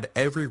and had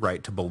every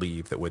right to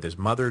believe that with his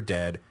mother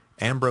dead,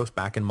 Ambrose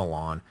back in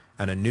Milan,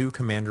 and a new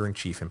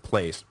commander-in-chief in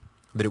place,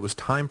 that it was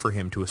time for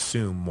him to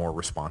assume more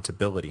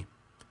responsibility.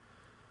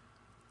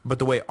 But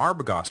the way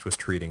Arbogast was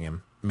treating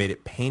him made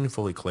it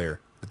painfully clear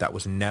that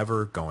was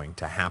never going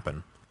to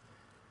happen.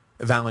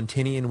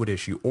 Valentinian would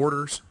issue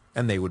orders,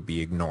 and they would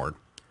be ignored.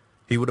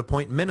 He would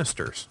appoint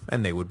ministers,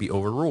 and they would be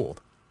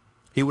overruled.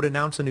 He would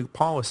announce a new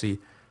policy,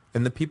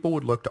 and the people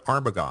would look to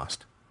Arbogast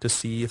to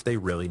see if they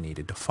really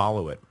needed to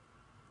follow it.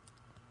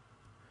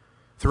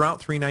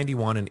 Throughout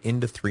 391 and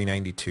into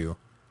 392,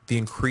 the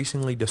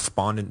increasingly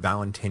despondent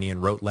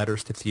Valentinian wrote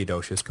letters to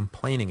Theodosius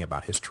complaining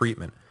about his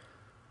treatment,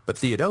 but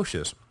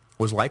Theodosius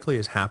was likely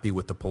as happy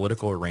with the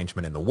political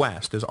arrangement in the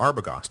West as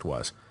Arbogast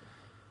was.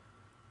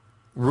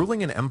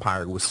 Ruling an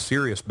empire was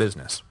serious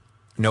business.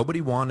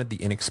 Nobody wanted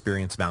the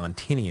inexperienced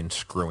Valentinian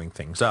screwing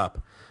things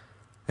up,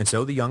 and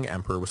so the young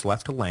emperor was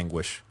left to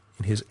languish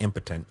in his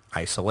impotent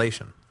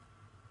isolation.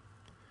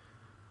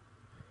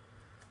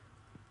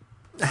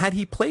 Had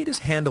he played his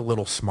hand a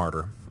little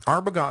smarter,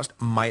 Arbogast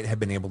might have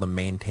been able to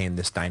maintain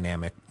this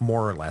dynamic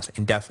more or less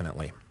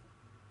indefinitely.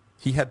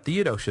 He had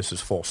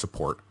Theodosius's full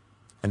support,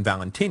 and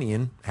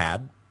Valentinian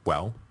had,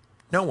 Well,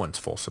 no one's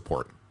full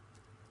support.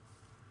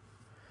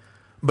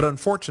 But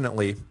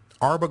unfortunately,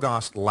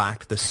 Arbogast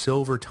lacked the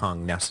silver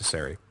tongue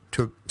necessary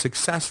to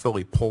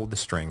successfully pull the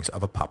strings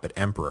of a puppet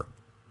emperor.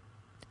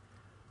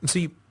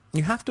 See,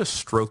 you have to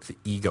stroke the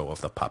ego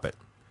of the puppet.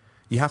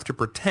 You have to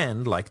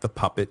pretend like the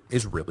puppet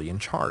is really in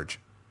charge.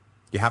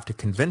 You have to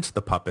convince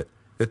the puppet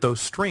that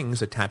those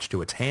strings attached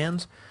to its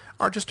hands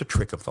are just a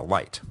trick of the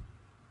light.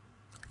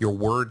 Your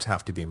words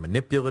have to be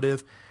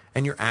manipulative,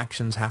 and your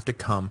actions have to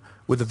come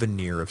with a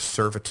veneer of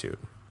servitude.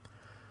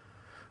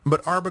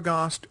 But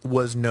Arbogast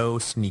was no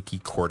sneaky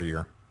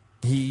courtier.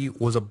 He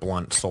was a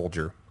blunt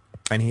soldier,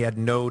 and he had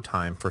no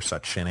time for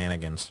such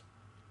shenanigans.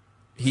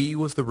 He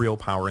was the real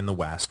power in the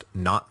West,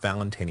 not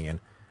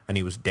Valentinian, and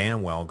he was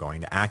damn well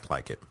going to act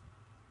like it.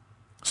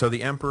 So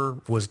the emperor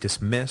was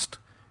dismissed,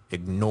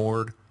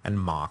 ignored, and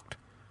mocked,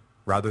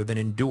 rather than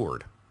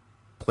endured,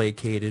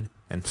 placated,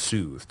 and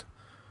soothed,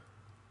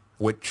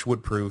 which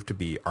would prove to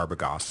be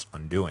Arbogast's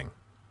undoing.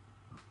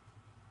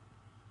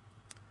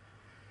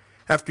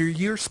 After a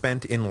year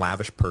spent in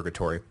lavish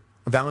purgatory,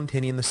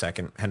 Valentinian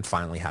II had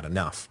finally had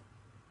enough.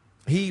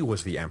 He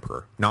was the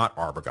emperor, not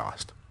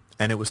Arbogast,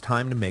 and it was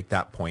time to make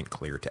that point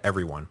clear to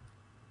everyone.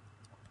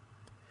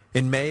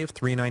 In May of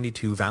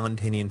 392,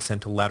 Valentinian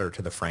sent a letter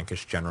to the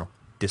Frankish general,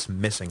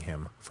 dismissing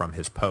him from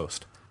his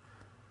post.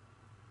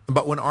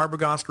 But when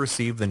Arbogast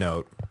received the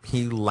note,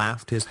 he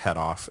laughed his head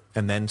off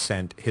and then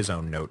sent his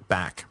own note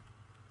back.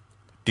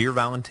 Dear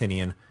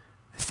Valentinian,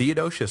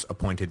 Theodosius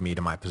appointed me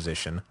to my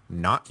position,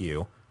 not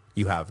you.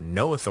 You have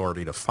no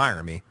authority to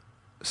fire me.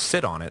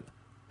 Sit on it.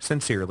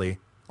 Sincerely,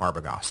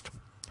 Arbogast.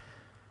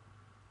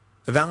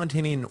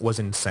 Valentinian was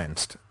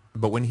incensed,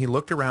 but when he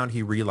looked around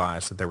he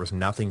realized that there was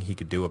nothing he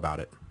could do about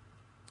it.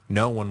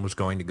 No one was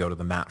going to go to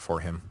the mat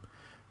for him.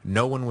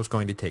 No one was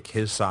going to take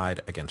his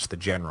side against the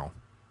general.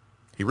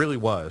 He really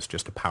was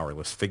just a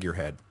powerless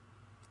figurehead.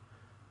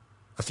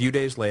 A few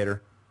days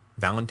later,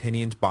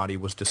 Valentinian's body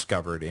was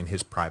discovered in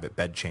his private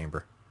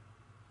bedchamber.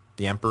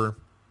 The emperor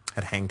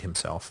had hanged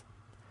himself.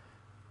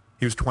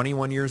 He was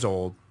 21 years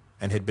old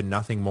and had been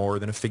nothing more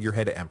than a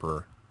figurehead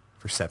emperor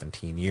for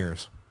 17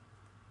 years.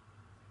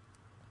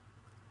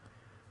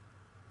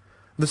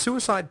 The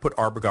suicide put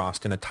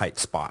Arbogast in a tight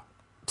spot,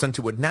 since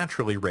it would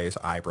naturally raise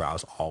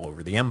eyebrows all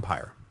over the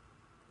empire.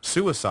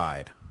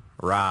 Suicide.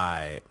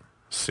 Right.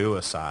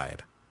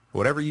 Suicide.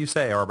 Whatever you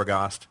say,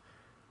 Arbogast.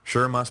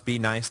 Sure must be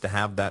nice to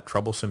have that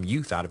troublesome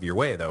youth out of your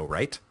way, though,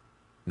 right?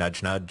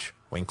 Nudge, nudge.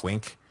 Wink,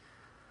 wink.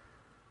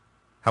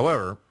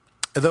 However,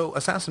 though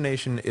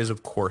assassination is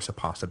of course a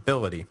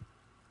possibility,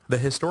 the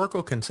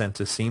historical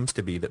consensus seems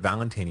to be that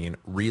Valentinian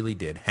really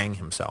did hang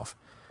himself.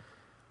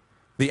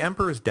 The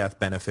emperor's death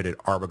benefited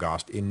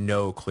Arbogast in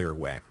no clear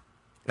way,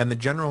 and the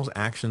general's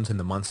actions in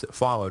the months that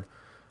followed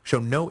show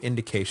no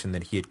indication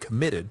that he had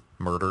committed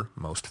murder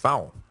most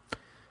foul.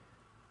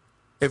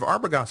 If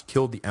Arbogast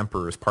killed the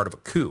emperor as part of a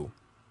coup,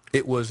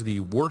 it was the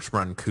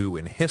worst-run coup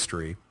in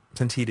history,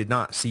 since he did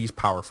not seize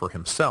power for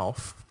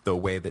himself, the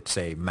way that,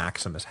 say,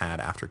 Maximus had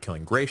after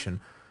killing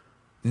Gratian,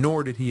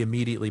 nor did he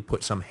immediately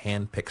put some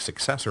hand-picked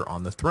successor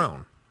on the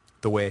throne,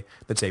 the way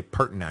that, say,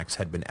 Pertinax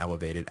had been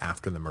elevated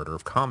after the murder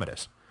of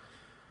Commodus.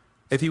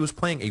 If he was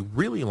playing a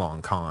really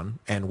long con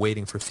and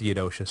waiting for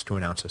Theodosius to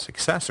announce a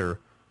successor,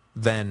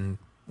 then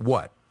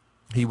what?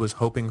 He was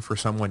hoping for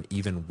someone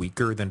even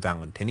weaker than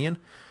Valentinian?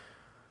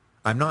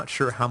 I'm not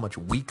sure how much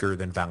weaker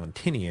than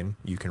Valentinian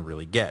you can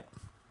really get.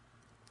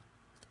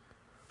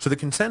 So the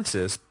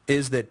consensus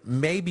is that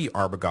maybe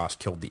Arbogast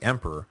killed the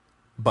emperor,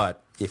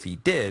 but if he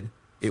did,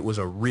 it was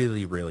a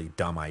really, really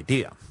dumb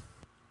idea.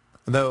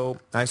 Though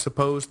I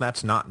suppose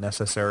that's not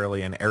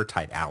necessarily an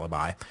airtight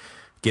alibi,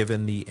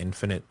 given the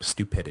infinite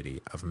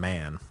stupidity of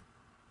man.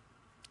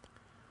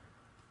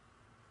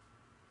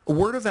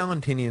 Word of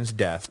Valentinian's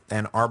death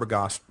and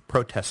Arbogast's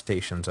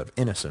protestations of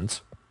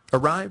innocence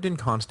arrived in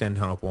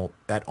Constantinople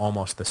at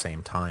almost the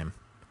same time.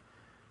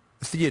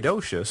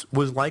 Theodosius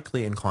was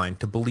likely inclined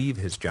to believe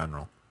his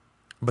general,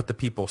 but the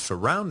people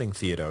surrounding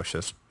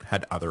Theodosius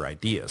had other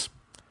ideas.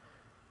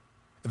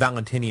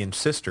 Valentinian's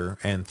sister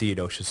and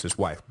Theodosius's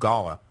wife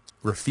Galla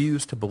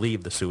refused to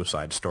believe the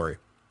suicide story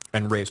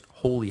and raised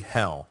holy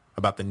hell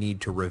about the need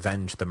to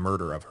revenge the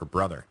murder of her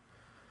brother.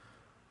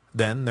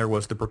 Then there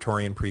was the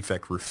Praetorian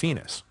prefect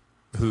Rufinus,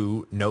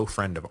 who, no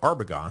friend of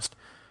Arbogast,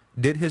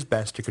 did his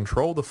best to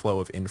control the flow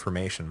of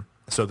information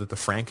so that the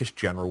Frankish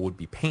general would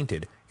be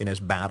painted in as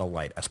bad a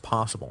light as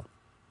possible.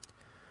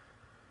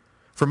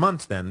 For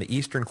months then, the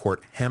Eastern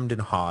court hemmed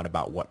and hawed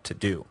about what to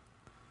do.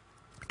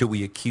 Do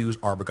we accuse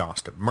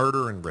Arbogast of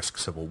murder and risk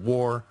civil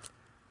war?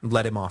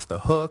 Let him off the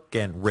hook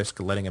and risk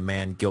letting a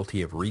man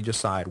guilty of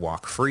regicide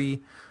walk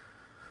free?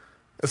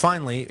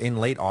 Finally, in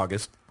late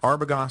August,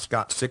 Arbogast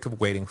got sick of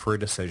waiting for a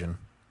decision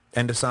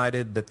and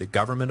decided that the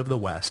government of the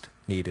West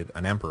needed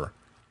an emperor.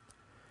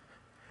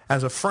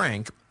 As a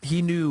Frank,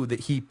 he knew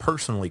that he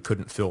personally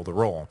couldn't fill the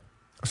role,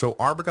 so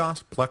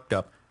Arbogast plucked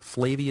up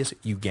Flavius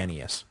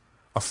Eugenius,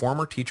 a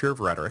former teacher of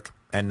rhetoric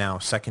and now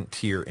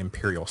second-tier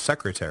imperial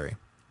secretary,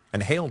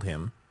 and hailed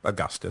him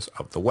Augustus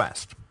of the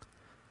West.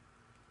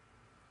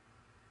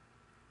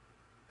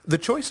 The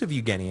choice of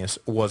Eugenius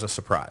was a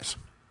surprise,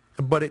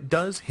 but it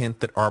does hint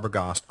that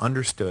Arbogast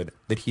understood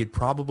that he had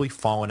probably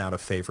fallen out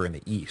of favor in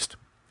the East,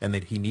 and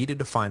that he needed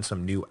to find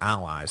some new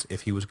allies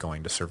if he was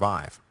going to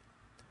survive.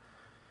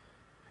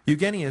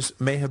 Eugenius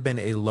may have been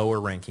a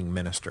lower-ranking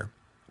minister,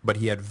 but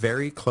he had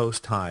very close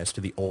ties to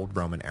the old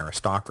Roman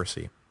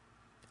aristocracy,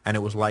 and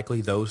it was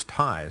likely those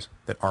ties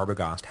that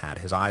Arbogast had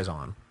his eyes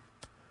on.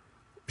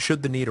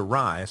 Should the need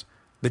arise,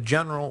 the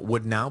general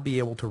would now be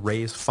able to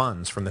raise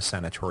funds from the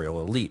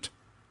senatorial elite,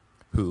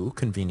 who,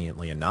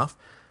 conveniently enough,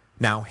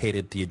 now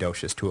hated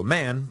Theodosius to a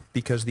man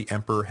because the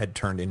emperor had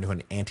turned into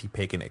an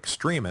anti-pagan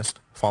extremist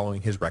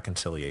following his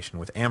reconciliation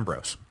with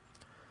Ambrose.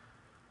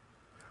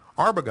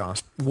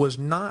 Arbogast was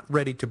not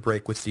ready to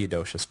break with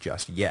Theodosius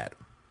just yet,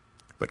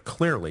 but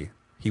clearly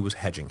he was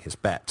hedging his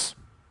bets.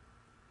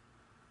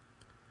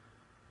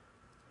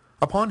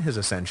 Upon his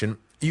ascension,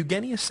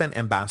 Eugenius sent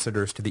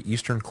ambassadors to the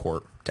Eastern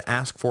court to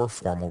ask for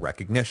formal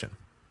recognition.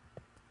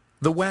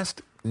 The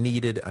West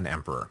needed an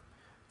emperor.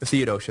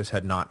 Theodosius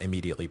had not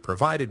immediately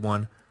provided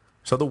one,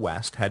 so the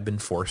West had been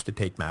forced to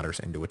take matters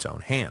into its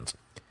own hands.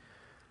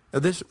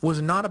 This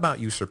was not about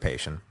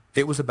usurpation,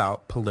 it was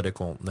about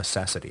political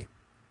necessity.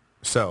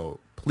 So,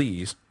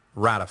 please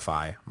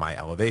ratify my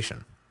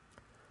elevation.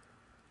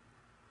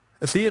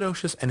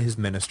 Theodosius and his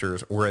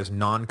ministers were as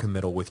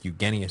non-committal with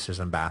Eugenius's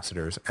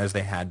ambassadors as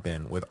they had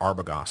been with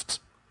Arbogast's.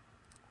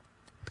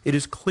 It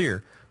is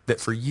clear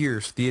that for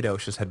years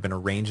Theodosius had been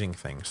arranging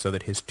things so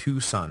that his two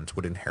sons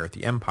would inherit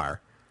the empire,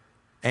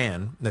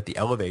 and that the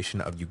elevation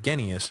of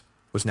Eugenius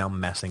was now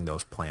messing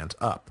those plans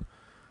up.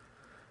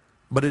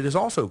 But it is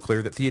also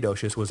clear that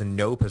Theodosius was in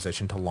no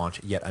position to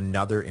launch yet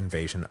another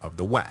invasion of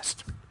the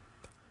West.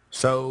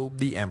 So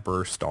the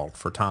emperor stalled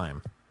for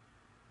time.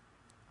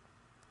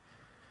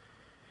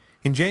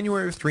 In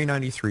January of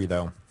 393,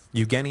 though,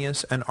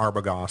 Eugenius and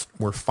Arbogast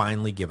were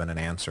finally given an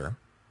answer,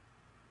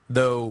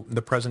 though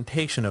the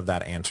presentation of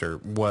that answer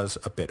was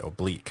a bit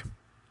oblique.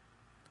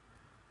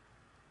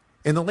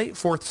 In the late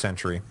 4th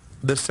century,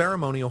 the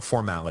ceremonial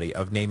formality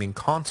of naming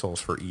consuls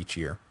for each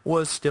year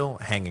was still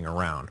hanging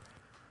around,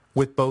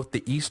 with both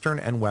the Eastern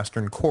and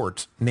Western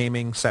courts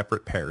naming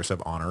separate pairs of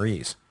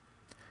honorees.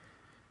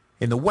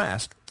 In the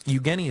West,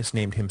 Eugenius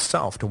named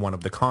himself to one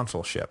of the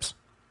consulships,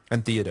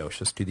 and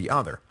Theodosius to the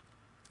other,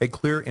 a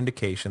clear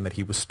indication that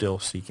he was still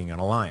seeking an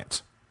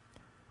alliance.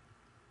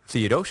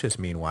 Theodosius,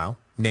 meanwhile,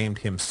 named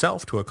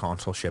himself to a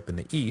consulship in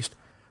the East,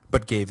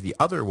 but gave the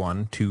other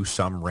one to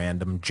some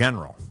random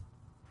general,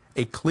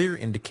 a clear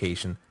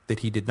indication that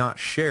he did not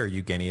share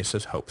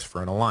Eugenius's hopes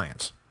for an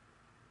alliance.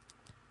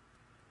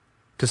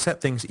 To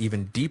set things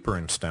even deeper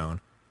in stone,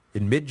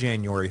 in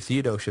mid-January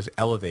Theodosius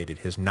elevated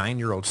his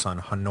 9-year-old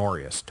son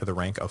Honorius to the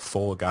rank of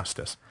full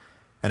Augustus,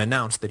 and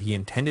announced that he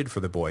intended for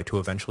the boy to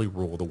eventually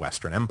rule the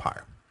Western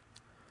Empire.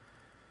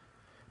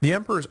 The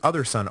emperor's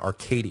other son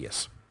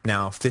Arcadius,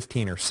 now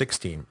 15 or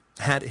 16,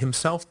 had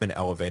himself been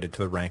elevated to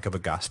the rank of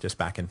Augustus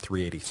back in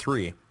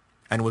 383,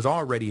 and was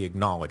already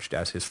acknowledged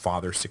as his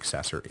father's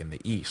successor in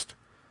the East.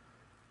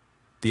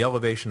 The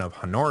elevation of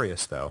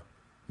Honorius, though,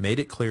 made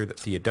it clear that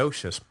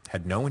Theodosius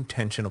had no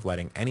intention of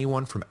letting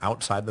anyone from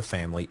outside the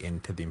family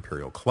into the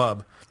imperial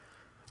club,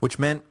 which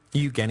meant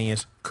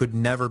Eugenius could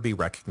never be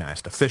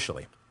recognized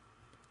officially,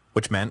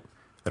 which meant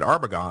that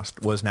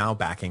Arbogast was now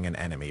backing an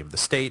enemy of the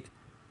state,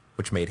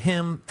 which made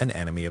him an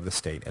enemy of the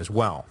state as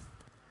well.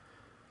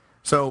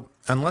 So,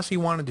 unless he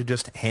wanted to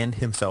just hand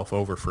himself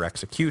over for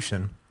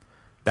execution,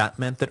 that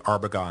meant that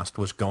Arbogast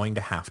was going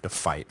to have to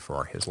fight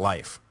for his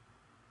life.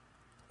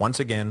 Once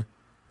again,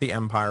 the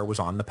empire was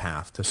on the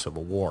path to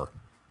civil war.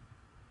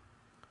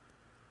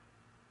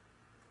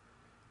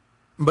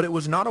 But it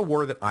was not a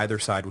war that either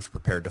side was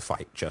prepared to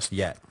fight just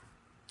yet.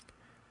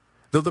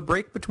 Though the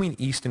break between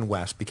East and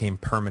West became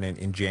permanent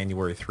in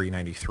January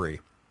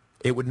 393,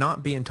 it would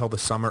not be until the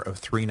summer of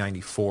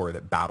 394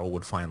 that battle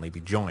would finally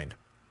be joined.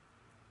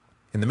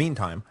 In the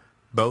meantime,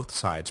 both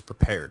sides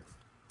prepared.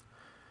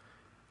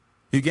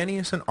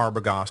 Eugenius and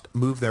Arbogast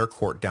moved their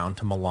court down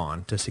to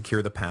Milan to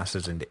secure the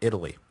passes into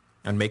Italy,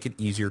 and make it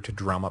easier to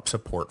drum up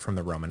support from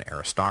the Roman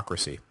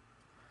aristocracy.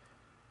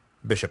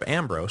 Bishop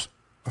Ambrose,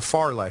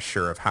 far less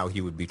sure of how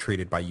he would be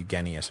treated by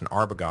Eugenius and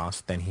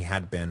Arbogast than he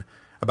had been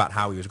about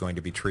how he was going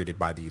to be treated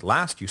by the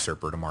last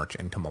usurper to march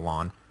into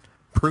Milan,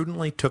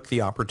 prudently took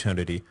the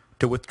opportunity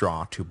to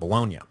withdraw to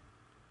Bologna.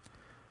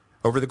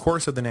 Over the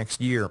course of the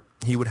next year,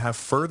 he would have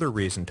further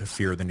reason to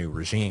fear the new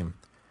regime,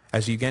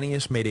 as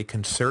Eugenius made a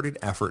concerted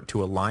effort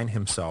to align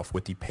himself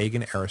with the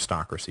pagan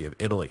aristocracy of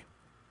Italy.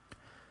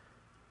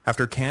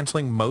 After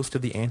canceling most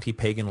of the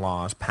anti-pagan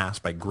laws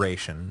passed by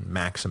Gratian,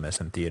 Maximus,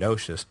 and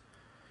Theodosius,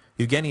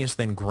 Eugenius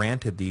then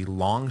granted the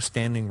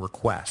long-standing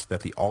request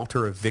that the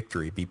altar of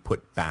victory be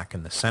put back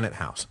in the Senate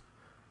House,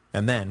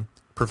 and then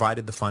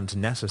provided the funds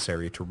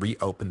necessary to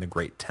reopen the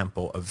great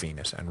temple of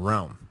Venus and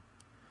Rome.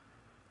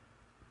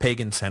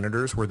 Pagan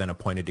senators were then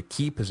appointed to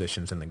key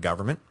positions in the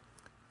government,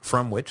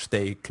 from which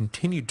they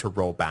continued to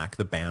roll back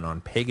the ban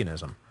on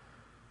paganism,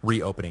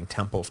 reopening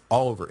temples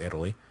all over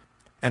Italy,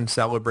 and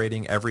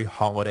celebrating every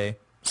holiday,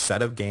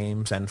 set of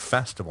games, and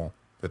festival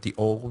that the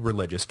old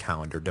religious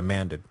calendar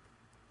demanded.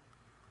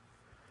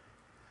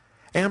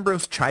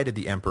 Ambrose chided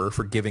the emperor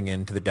for giving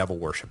in to the devil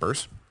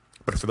worshippers,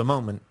 but for the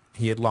moment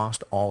he had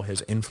lost all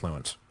his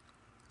influence.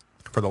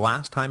 For the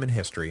last time in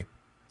history,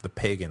 the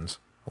pagans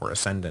were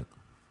ascendant.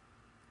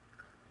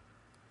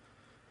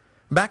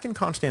 Back in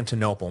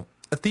Constantinople,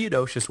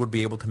 Theodosius would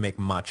be able to make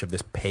much of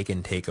this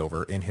pagan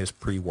takeover in his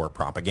pre-war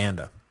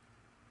propaganda.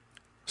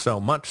 So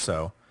much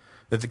so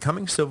that the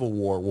coming civil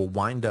war will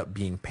wind up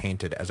being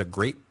painted as a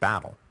great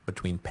battle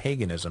between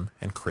paganism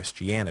and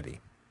Christianity.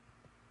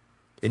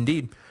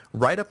 Indeed,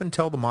 right up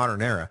until the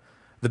modern era,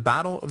 the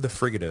Battle of the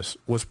Frigidus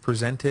was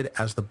presented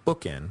as the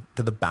bookend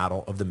to the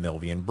Battle of the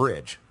Milvian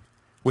Bridge,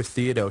 with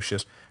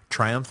Theodosius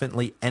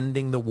triumphantly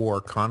ending the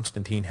war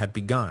Constantine had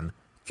begun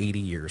 80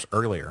 years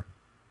earlier.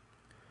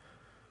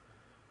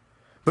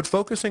 But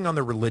focusing on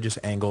the religious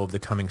angle of the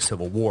coming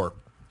civil war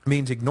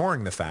means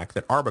ignoring the fact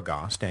that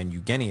Arbogast and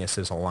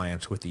Eugenius's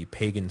alliance with the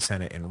pagan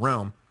Senate in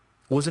Rome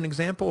was an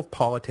example of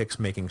politics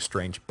making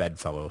strange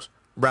bedfellows,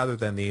 rather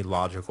than the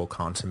logical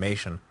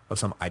consummation of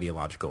some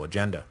ideological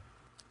agenda.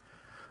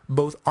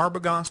 Both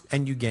Arbogast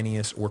and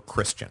Eugenius were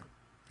Christian,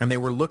 and they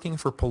were looking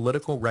for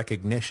political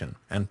recognition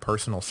and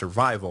personal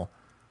survival,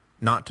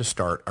 not to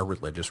start a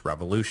religious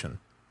revolution.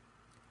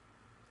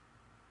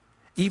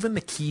 Even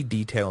the key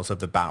details of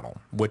the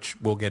battle, which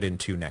we'll get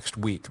into next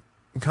week,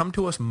 come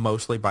to us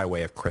mostly by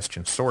way of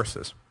Christian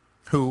sources,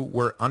 who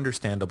were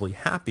understandably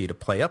happy to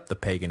play up the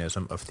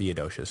paganism of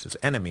Theodosius's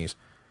enemies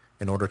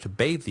in order to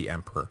bathe the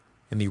emperor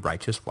in the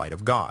righteous light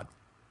of God.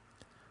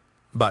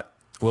 But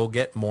we'll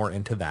get more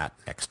into that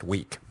next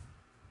week.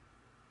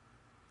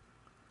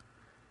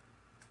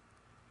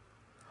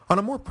 On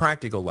a more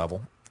practical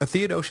level,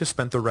 Theodosius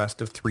spent the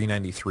rest of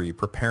 393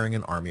 preparing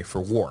an army for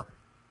war.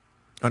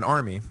 An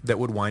army that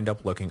would wind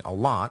up looking a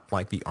lot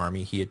like the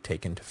army he had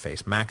taken to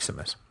face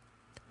Maximus.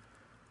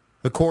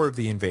 The core of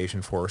the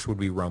invasion force would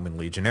be Roman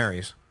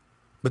legionaries,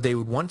 but they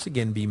would once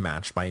again be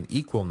matched by an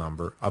equal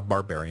number of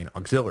barbarian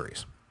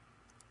auxiliaries.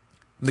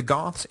 The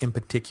Goths in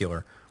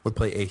particular would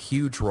play a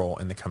huge role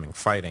in the coming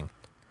fighting,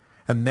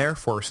 and their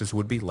forces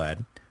would be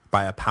led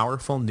by a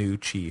powerful new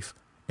chief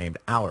named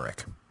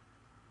Alaric.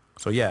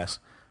 So yes,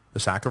 the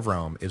sack of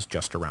Rome is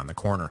just around the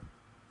corner.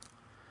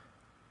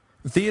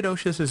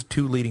 Theodosius's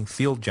two leading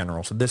field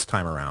generals this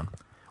time around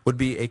would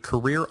be a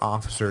career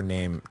officer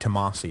named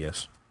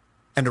Timasius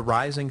and a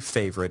rising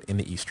favorite in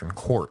the Eastern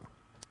court,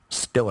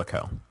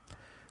 Stilicho,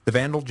 the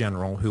Vandal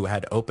general who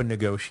had opened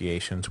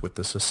negotiations with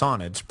the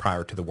Sassanids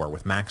prior to the war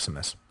with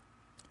Maximus.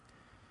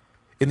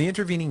 In the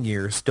intervening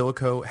years,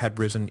 Stilicho had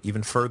risen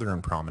even further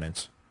in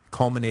prominence,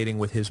 culminating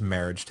with his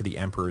marriage to the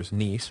emperor's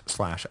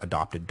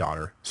niece/adopted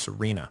daughter,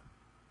 Serena.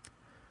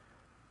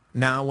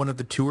 Now one of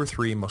the 2 or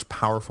 3 most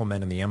powerful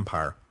men in the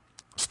empire,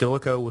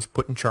 Stilicho was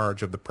put in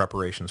charge of the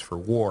preparations for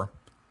war,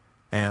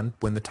 and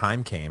when the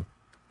time came,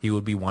 he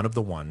would be one of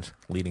the ones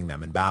leading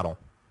them in battle.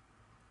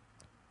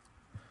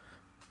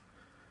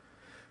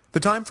 The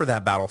time for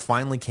that battle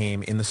finally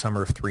came in the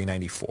summer of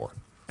 394,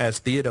 as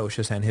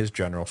Theodosius and his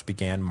generals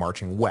began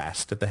marching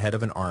west at the head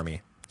of an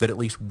army that at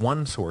least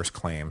one source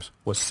claims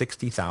was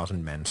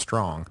 60,000 men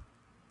strong,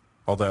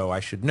 although I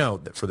should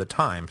note that for the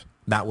times,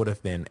 that would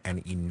have been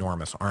an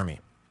enormous army.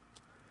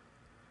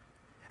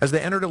 As they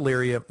entered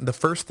Illyria, the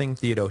first thing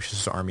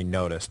Theodosius' army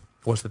noticed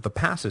was that the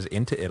passes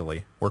into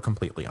Italy were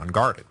completely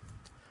unguarded.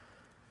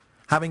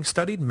 Having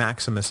studied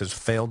Maximus's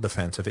failed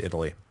defense of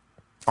Italy,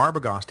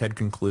 Arbogast had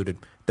concluded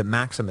that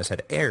Maximus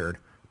had erred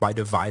by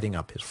dividing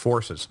up his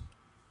forces.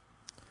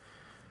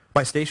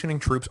 By stationing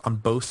troops on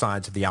both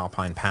sides of the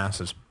Alpine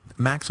passes,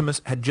 Maximus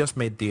had just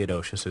made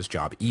Theodosius'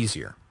 job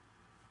easier.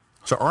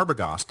 So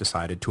Arbogast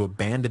decided to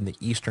abandon the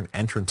eastern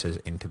entrances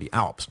into the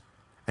Alps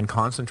and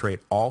concentrate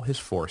all his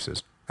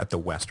forces at the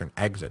western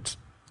exits.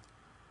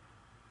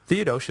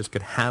 Theodosius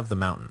could have the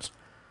mountains,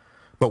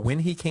 but when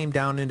he came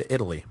down into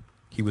Italy,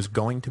 he was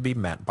going to be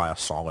met by a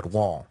solid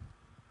wall.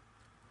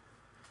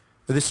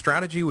 This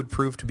strategy would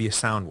prove to be a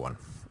sound one,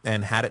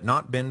 and had it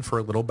not been for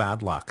a little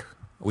bad luck,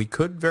 we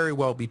could very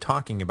well be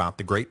talking about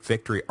the great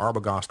victory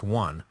Arbogast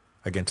won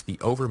against the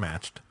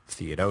overmatched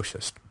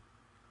Theodosius.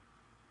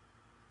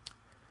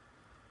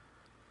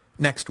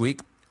 Next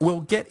week, we'll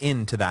get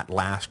into that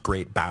last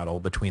great battle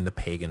between the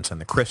pagans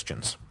and the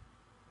Christians.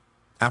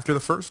 After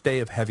the first day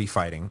of heavy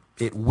fighting,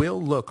 it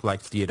will look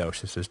like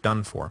Theodosius is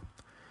done for.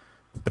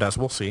 But as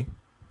we'll see,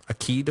 a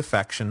key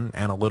defection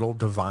and a little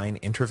divine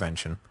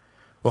intervention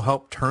will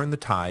help turn the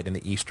tide in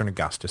the Eastern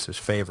Augustus'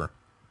 favor.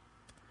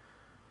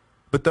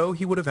 But though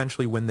he would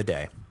eventually win the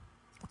day,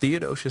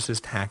 Theodosius'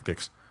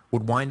 tactics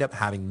would wind up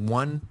having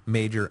one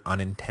major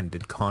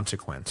unintended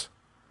consequence,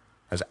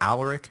 as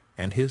Alaric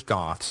and his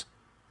Goths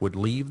would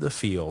leave the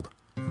field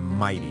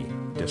mighty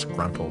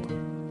disgruntled.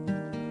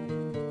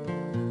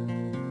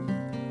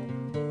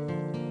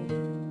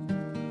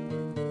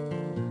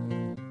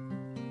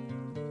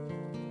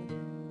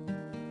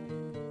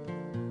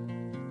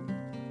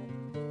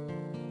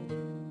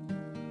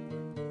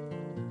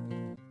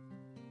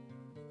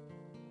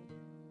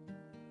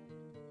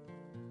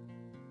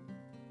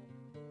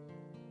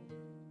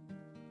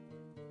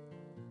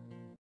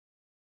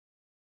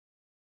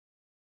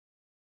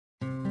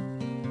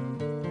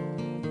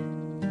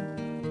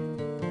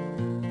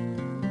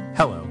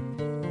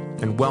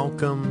 and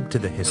welcome to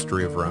the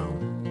History of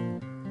Rome,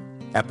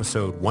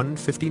 Episode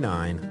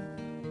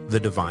 159, The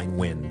Divine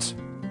Winds.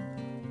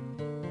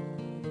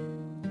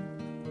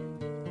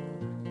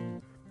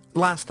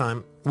 Last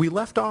time, we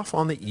left off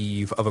on the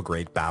eve of a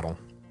great battle.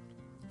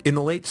 In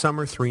the late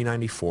summer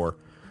 394,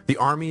 the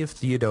army of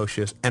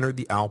Theodosius entered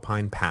the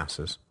Alpine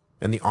passes,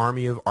 and the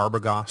army of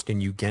Arbogast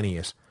and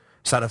Eugenius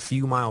sat a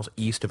few miles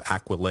east of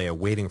Aquileia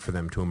waiting for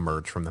them to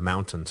emerge from the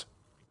mountains.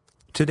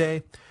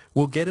 Today,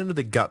 we'll get into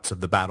the guts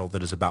of the battle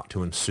that is about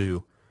to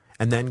ensue,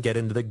 and then get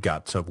into the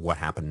guts of what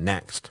happened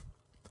next.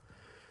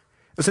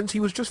 Since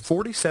he was just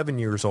 47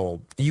 years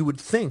old, you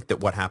would think that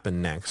what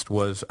happened next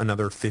was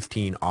another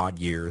 15 odd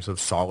years of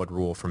solid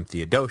rule from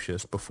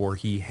Theodosius before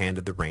he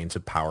handed the reins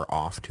of power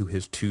off to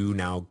his two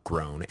now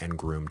grown and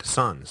groomed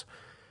sons.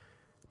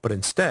 But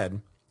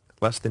instead,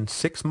 less than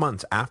 6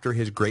 months after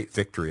his great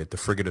victory at the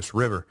Frigidus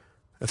River,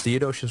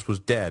 Theodosius was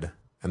dead,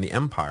 and the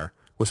empire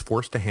was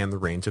forced to hand the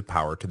reins of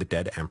power to the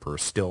dead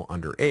emperor's still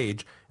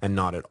underage and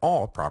not at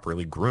all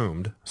properly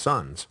groomed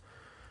sons.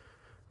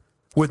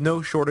 With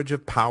no shortage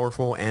of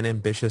powerful and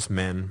ambitious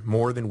men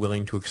more than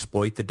willing to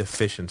exploit the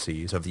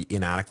deficiencies of the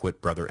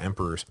inadequate brother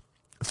emperors,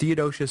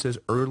 Theodosius's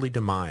early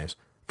demise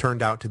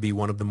turned out to be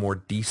one of the more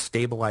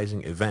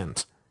destabilizing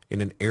events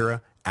in an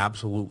era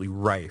absolutely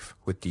rife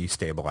with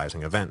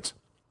destabilizing events.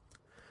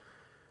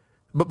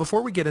 But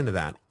before we get into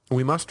that,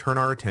 we must turn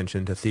our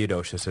attention to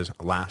Theodosius's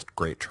last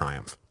great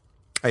triumph,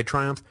 a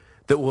triumph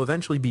that will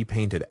eventually be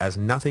painted as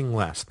nothing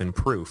less than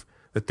proof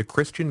that the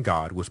Christian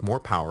God was more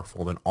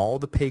powerful than all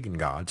the pagan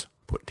gods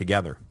put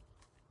together.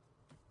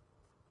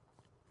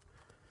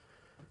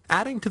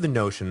 Adding to the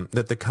notion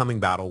that the coming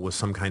battle was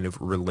some kind of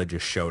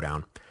religious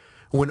showdown,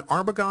 when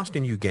Arbogast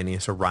and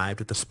Eugenius arrived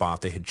at the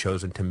spot they had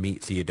chosen to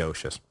meet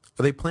Theodosius,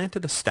 they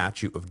planted a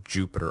statue of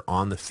Jupiter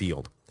on the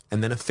field,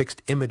 and then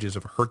affixed images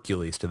of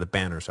Hercules to the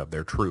banners of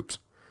their troops.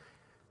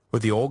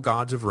 With the old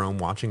gods of Rome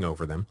watching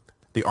over them,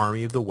 the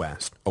army of the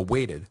West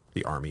awaited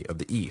the army of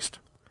the East.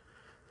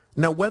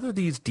 Now, whether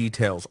these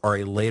details are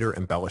a later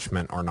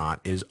embellishment or not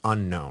is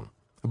unknown,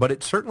 but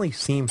it certainly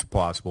seems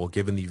plausible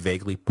given the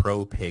vaguely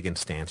pro-pagan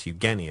stance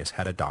Eugenius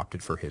had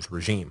adopted for his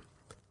regime.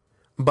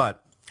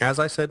 But, as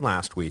I said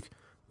last week,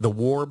 the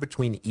war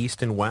between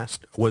East and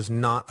West was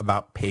not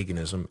about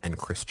paganism and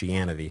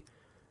Christianity.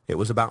 It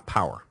was about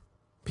power,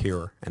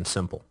 pure and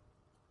simple.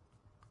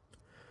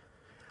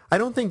 I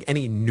don't think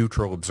any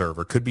neutral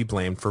observer could be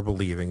blamed for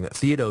believing that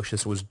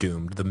Theodosius was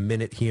doomed the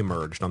minute he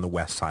emerged on the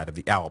west side of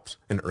the Alps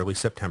in early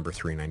September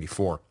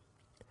 394.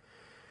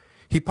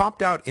 He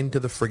popped out into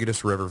the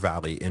Frigidus River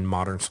Valley in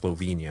modern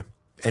Slovenia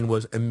and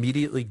was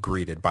immediately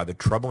greeted by the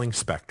troubling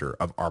specter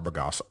of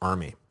Arbogast's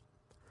army.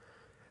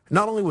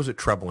 Not only was it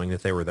troubling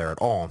that they were there at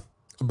all,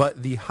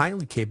 but the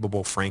highly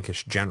capable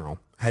Frankish general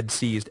had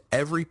seized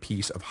every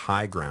piece of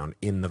high ground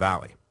in the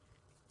valley.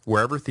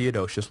 Wherever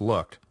Theodosius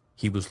looked,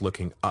 he was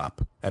looking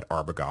up at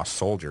Arbogast's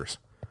soldiers.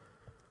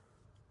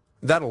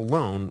 That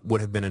alone would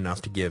have been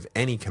enough to give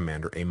any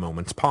commander a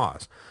moment's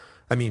pause.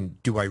 I mean,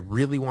 do I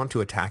really want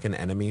to attack an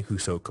enemy who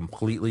so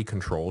completely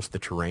controls the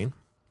terrain?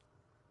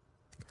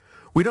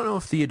 We don't know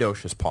if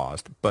Theodosius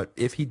paused, but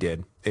if he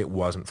did, it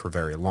wasn't for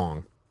very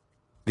long.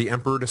 The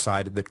emperor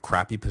decided that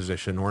crappy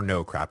position or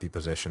no crappy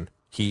position,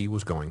 he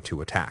was going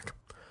to attack.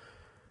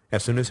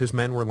 As soon as his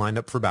men were lined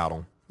up for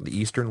battle, the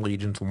Eastern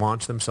legions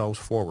launched themselves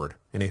forward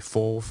in a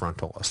full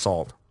frontal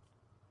assault.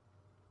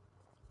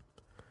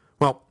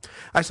 Well,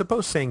 I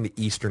suppose saying the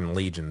Eastern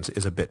legions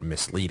is a bit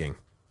misleading.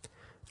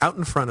 Out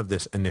in front of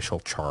this initial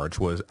charge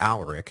was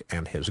Alaric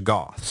and his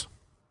Goths.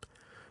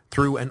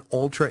 Through an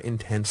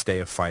ultra-intense day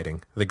of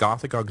fighting, the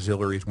Gothic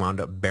auxiliaries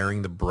wound up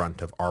bearing the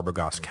brunt of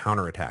Arbogast's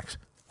counterattacks,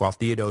 while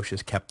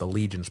Theodosius kept the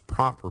legions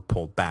proper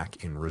pulled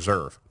back in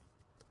reserve.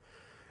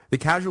 The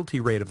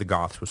casualty rate of the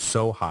Goths was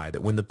so high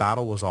that when the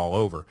battle was all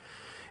over,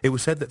 it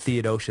was said that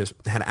Theodosius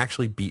had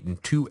actually beaten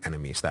 2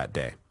 enemies that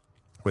day,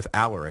 with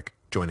Alaric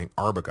joining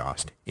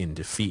Arbogast in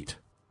defeat.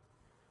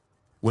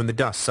 When the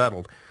dust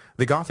settled,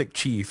 the Gothic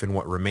chief and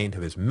what remained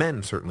of his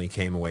men certainly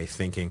came away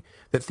thinking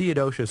that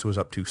Theodosius was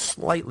up to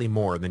slightly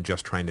more than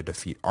just trying to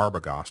defeat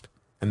Arbogast,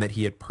 and that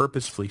he had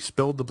purposefully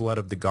spilled the blood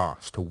of the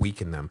Goths to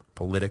weaken them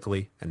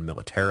politically and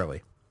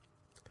militarily.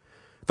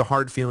 The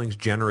hard feelings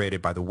generated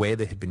by the way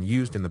they had been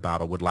used in the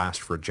battle would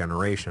last for a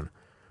generation,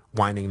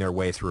 winding their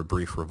way through a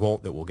brief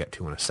revolt that we'll get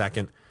to in a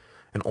second,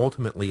 and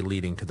ultimately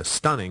leading to the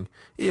stunning,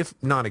 if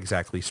not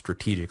exactly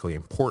strategically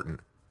important,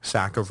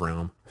 sack of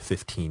Rome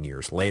 15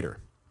 years later.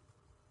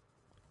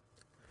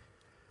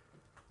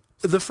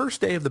 The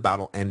first day of the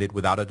battle ended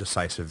without a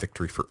decisive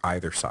victory for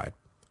either side,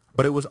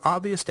 but it was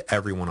obvious to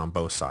everyone on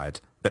both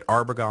sides that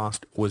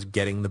Arbogast was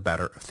getting the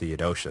better of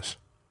Theodosius.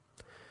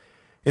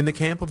 In the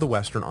camp of the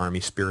Western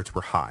army, spirits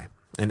were high,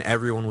 and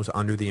everyone was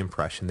under the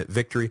impression that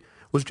victory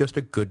was just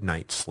a good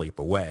night's sleep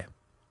away.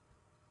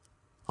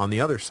 On the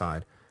other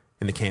side,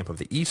 in the camp of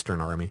the Eastern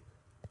army,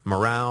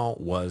 morale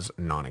was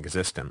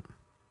non-existent.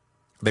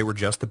 They were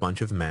just a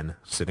bunch of men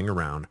sitting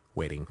around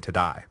waiting to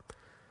die.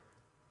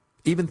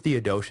 Even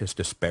Theodosius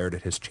despaired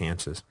at his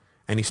chances,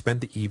 and he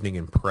spent the evening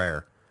in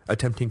prayer,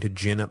 attempting to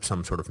gin up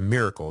some sort of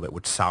miracle that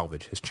would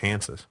salvage his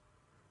chances.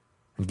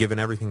 And given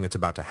everything that's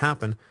about to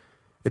happen,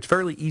 it's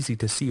fairly easy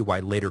to see why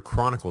later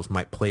chronicles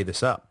might play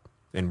this up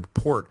and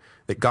report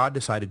that God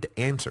decided to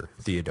answer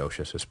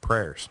Theodosius'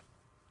 prayers.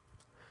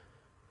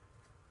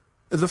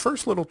 The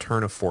first little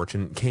turn of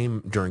fortune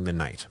came during the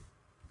night.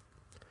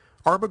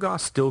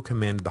 Arbogast still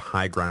commanded the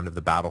high ground of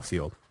the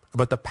battlefield,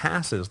 but the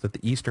passes that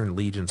the eastern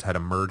legions had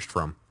emerged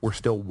from were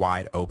still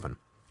wide open,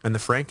 and the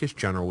Frankish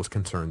general was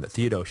concerned that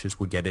Theodosius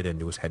would get it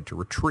into his head to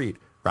retreat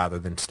rather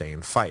than stay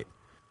and fight.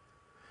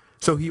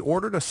 So he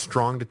ordered a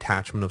strong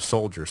detachment of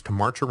soldiers to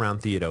march around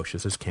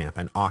Theodosius' camp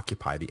and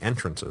occupy the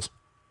entrances.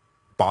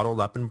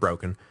 Bottled up and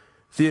broken,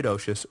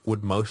 Theodosius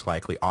would most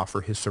likely offer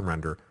his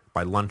surrender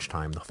by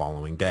lunchtime the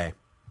following day.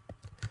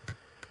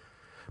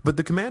 But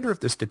the commander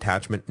of this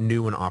detachment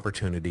knew an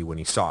opportunity when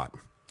he saw it,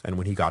 and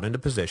when he got into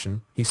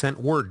position, he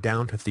sent word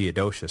down to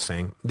Theodosius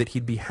saying that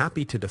he'd be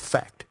happy to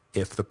defect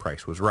if the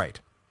price was right.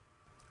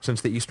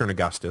 Since the Eastern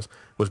Augustus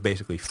was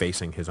basically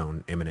facing his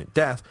own imminent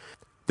death,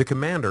 the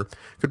commander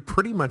could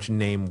pretty much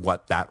name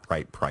what that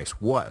right price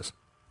was,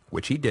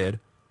 which he did,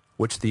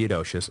 which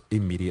Theodosius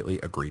immediately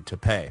agreed to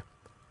pay.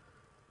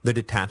 The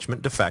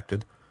detachment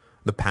defected,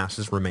 the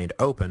passes remained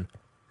open,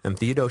 and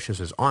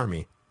Theodosius'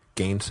 army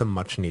gained some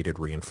much-needed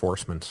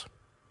reinforcements.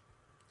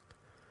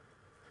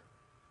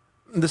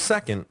 The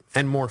second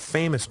and more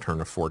famous turn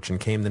of fortune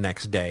came the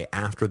next day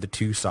after the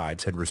two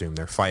sides had resumed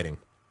their fighting.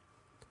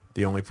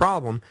 The only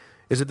problem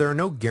is that there are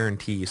no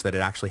guarantees that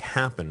it actually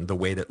happened the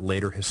way that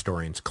later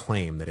historians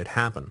claim that it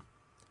happened.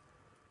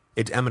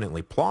 It's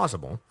eminently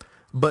plausible,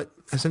 but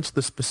since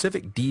the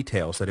specific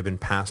details that have been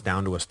passed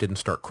down to us didn't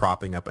start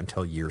cropping up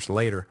until years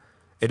later,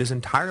 it is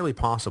entirely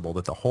possible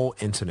that the whole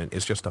incident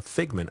is just a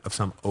figment of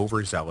some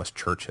overzealous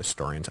church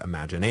historian's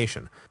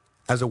imagination,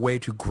 as a way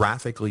to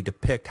graphically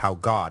depict how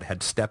God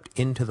had stepped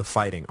into the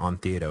fighting on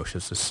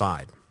Theodosius'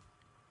 side.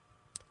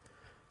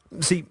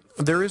 See,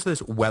 there is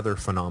this weather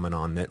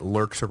phenomenon that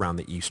lurks around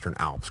the eastern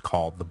Alps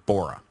called the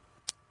Bora,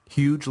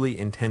 hugely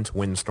intense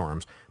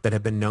windstorms that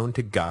have been known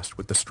to gust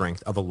with the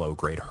strength of a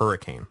low-grade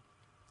hurricane.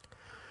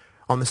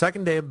 On the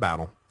second day of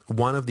battle,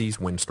 one of these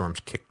windstorms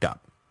kicked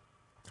up,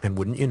 and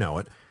wouldn't you know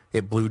it,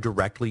 it blew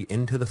directly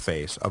into the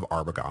face of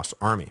Arbogast's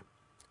army.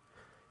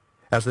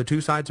 As the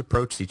two sides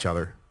approached each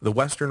other, the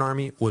Western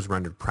army was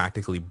rendered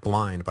practically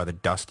blind by the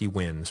dusty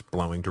winds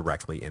blowing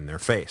directly in their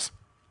face.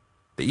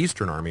 The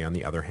Eastern army, on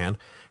the other hand,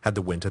 had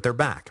the winds at their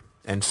back,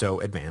 and so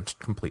advanced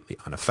completely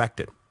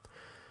unaffected.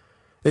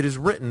 It is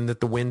written that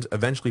the winds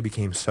eventually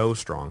became so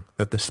strong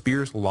that the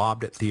spears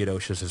lobbed at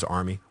Theodosius'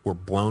 army were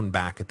blown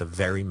back at the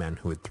very men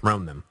who had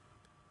thrown them,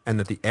 and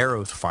that the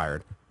arrows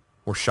fired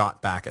were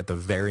shot back at the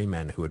very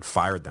men who had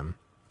fired them.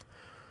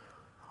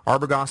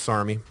 Arbogast's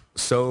army,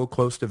 so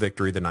close to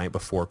victory the night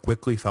before,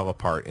 quickly fell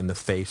apart in the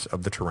face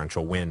of the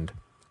torrential wind.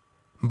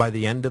 By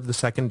the end of the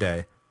second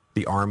day,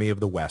 the army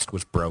of the West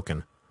was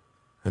broken,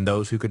 and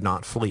those who could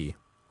not flee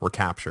were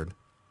captured.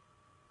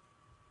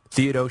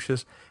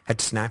 Theodosius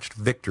had snatched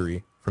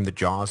victory from the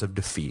jaws of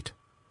defeat.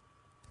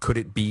 Could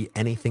it be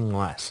anything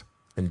less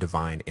than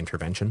divine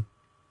intervention?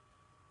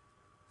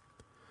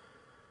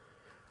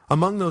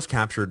 Among those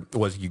captured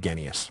was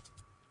Eugenius.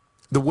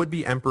 The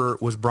would-be emperor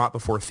was brought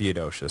before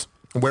Theodosius,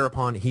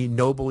 whereupon he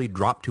nobly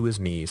dropped to his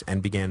knees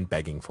and began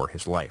begging for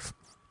his life.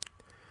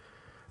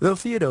 Though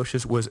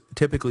Theodosius was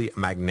typically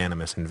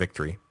magnanimous in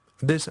victory,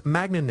 this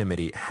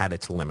magnanimity had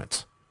its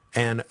limits,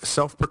 and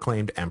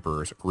self-proclaimed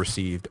emperors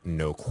received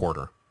no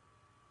quarter.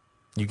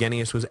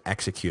 Eugenius was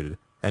executed,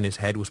 and his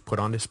head was put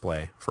on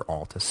display for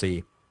all to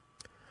see.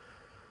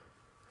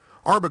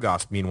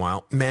 Arbogast,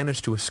 meanwhile,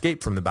 managed to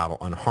escape from the battle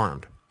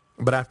unharmed,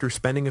 but after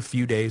spending a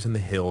few days in the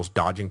hills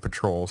dodging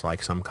patrols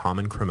like some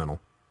common criminal,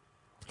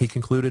 he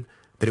concluded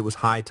that it was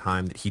high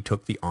time that he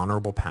took the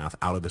honorable path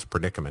out of his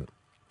predicament,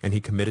 and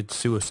he committed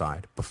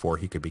suicide before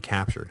he could be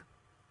captured.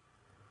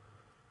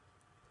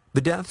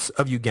 The deaths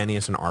of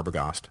Eugenius and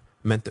Arbogast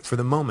meant that for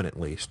the moment at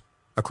least,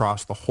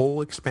 across the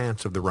whole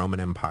expanse of the Roman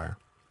Empire,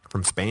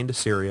 from Spain to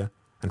Syria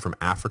and from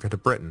Africa to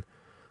Britain,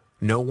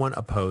 no one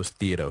opposed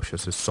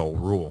Theodosius' sole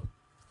rule.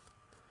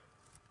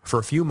 For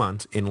a few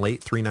months in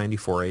late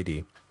 394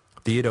 AD,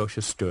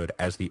 Theodosius stood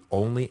as the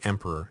only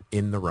emperor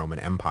in the Roman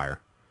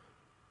Empire.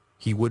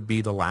 He would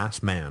be the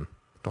last man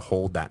to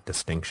hold that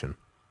distinction.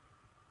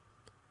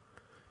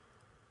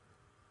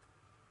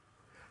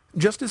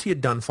 Just as he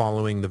had done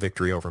following the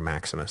victory over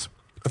Maximus,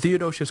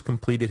 Theodosius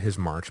completed his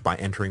march by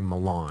entering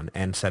Milan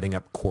and setting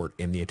up court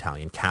in the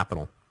Italian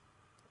capital.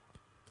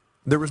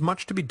 There was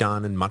much to be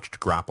done and much to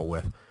grapple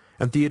with,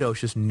 and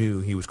Theodosius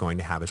knew he was going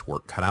to have his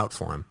work cut out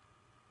for him.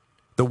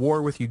 The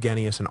war with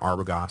Eugenius and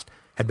Arbogast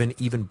had been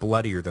even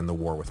bloodier than the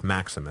war with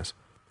Maximus,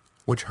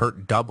 which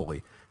hurt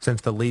doubly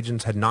since the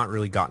legions had not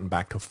really gotten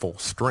back to full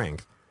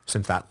strength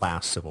since that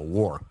last civil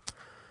war.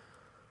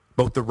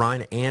 Both the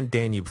Rhine and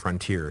Danube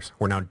frontiers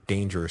were now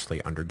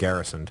dangerously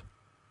under-garrisoned.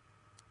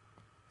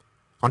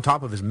 On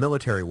top of his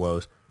military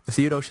woes,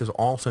 Theodosius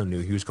also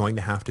knew he was going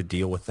to have to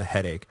deal with the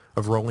headache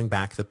of rolling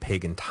back the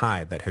pagan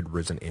tide that had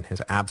risen in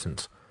his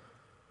absence.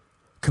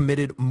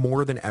 Committed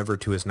more than ever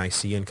to his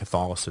Nicene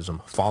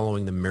Catholicism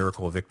following the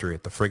miracle victory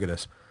at the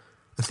Frigidus,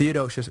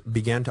 Theodosius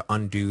began to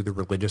undo the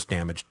religious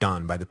damage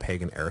done by the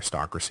pagan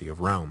aristocracy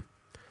of Rome.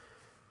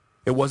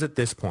 It was at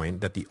this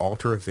point that the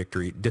altar of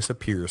victory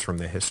disappears from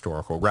the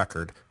historical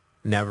record,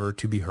 never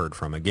to be heard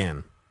from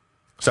again.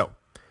 So,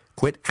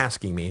 quit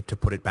asking me to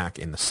put it back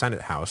in the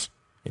Senate House.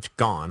 It's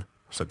gone,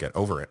 so get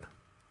over it.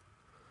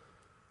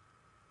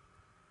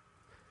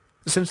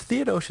 Since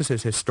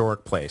Theodosius'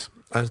 historic place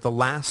as the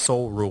last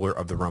sole ruler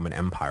of the Roman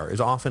Empire is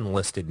often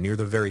listed near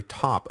the very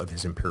top of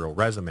his imperial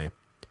resume,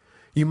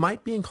 you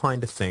might be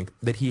inclined to think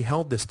that he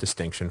held this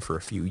distinction for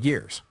a few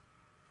years.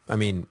 I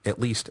mean, at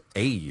least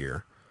a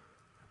year.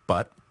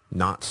 But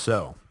not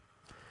so.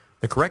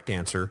 The correct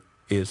answer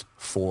is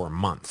 4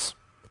 months.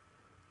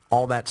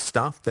 All that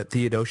stuff that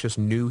Theodosius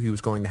knew he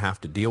was going to have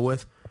to deal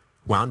with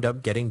wound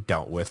up getting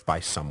dealt with by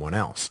someone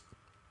else.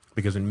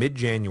 Because in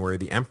mid-January,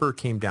 the emperor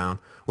came down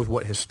with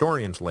what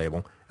historians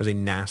label as a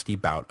nasty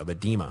bout of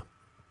edema.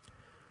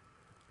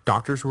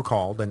 Doctors were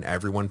called and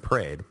everyone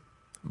prayed,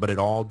 but it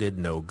all did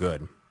no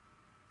good.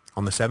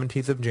 On the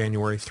 17th of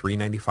January,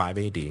 395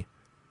 AD,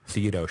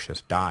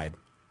 Theodosius died.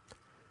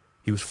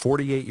 He was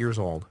 48 years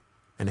old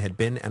and had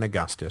been an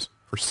Augustus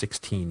for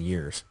 16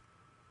 years.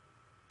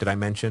 Did I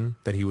mention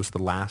that he was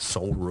the last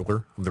sole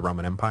ruler of the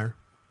Roman Empire?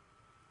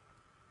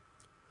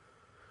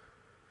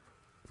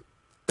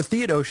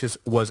 Theodosius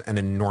was an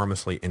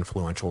enormously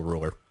influential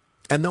ruler,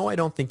 and though I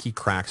don't think he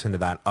cracks into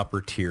that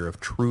upper tier of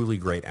truly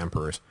great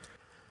emperors,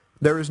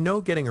 there is no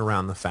getting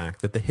around the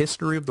fact that the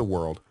history of the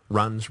world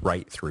runs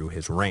right through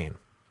his reign.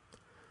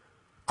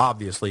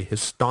 Obviously,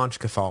 his staunch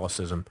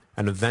Catholicism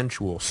and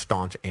eventual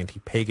staunch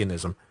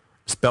anti-paganism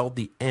spelled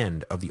the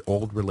end of the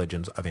old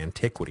religions of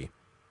antiquity.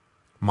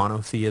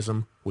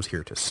 Monotheism was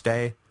here to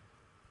stay.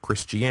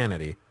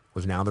 Christianity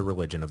was now the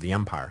religion of the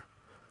empire.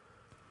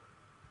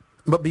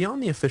 But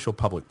beyond the official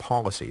public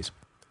policies,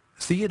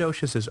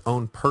 Theodosius'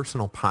 own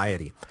personal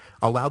piety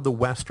allowed the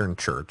Western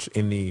Church,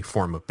 in the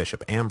form of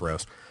Bishop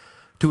Ambrose,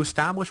 to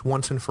establish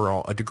once and for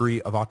all a degree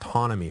of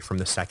autonomy from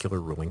the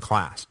secular ruling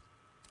class,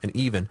 and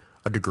even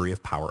a degree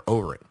of power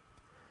over it.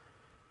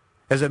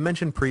 As I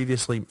mentioned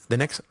previously, the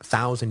next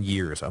 1,000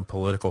 years of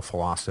political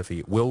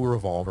philosophy will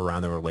revolve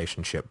around the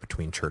relationship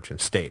between church and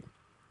state,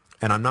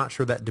 and I'm not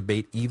sure that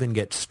debate even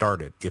gets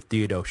started if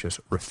Theodosius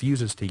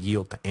refuses to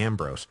yield to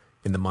Ambrose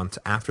in the months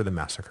after the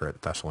massacre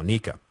at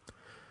Thessalonica.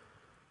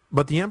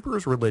 But the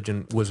emperor's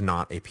religion was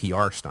not a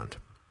PR stunt.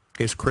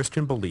 His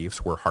Christian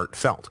beliefs were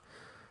heartfelt,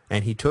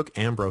 and he took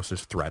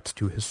Ambrose's threats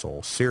to his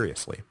soul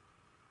seriously.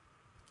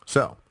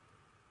 So,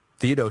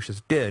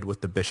 Theodosius did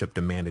what the bishop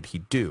demanded he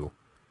do,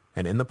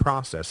 and in the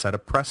process set a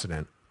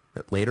precedent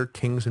that later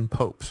kings and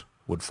popes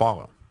would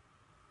follow.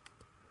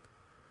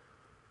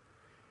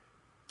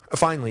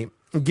 Finally,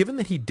 given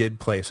that he did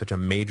play such a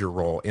major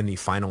role in the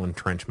final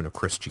entrenchment of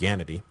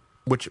Christianity,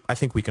 which I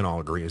think we can all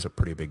agree is a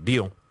pretty big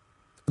deal,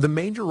 the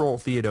major role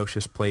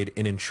Theodosius played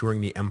in ensuring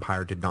the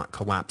empire did not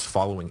collapse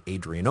following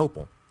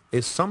Adrianople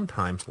is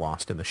sometimes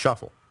lost in the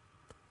shuffle.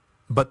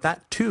 But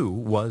that too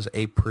was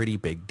a pretty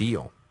big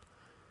deal.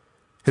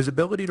 His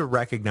ability to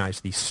recognize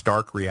the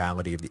stark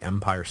reality of the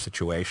empire's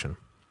situation,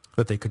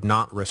 that they could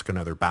not risk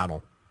another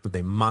battle, that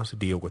they must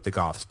deal with the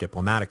Goths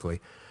diplomatically,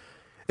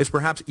 is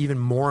perhaps even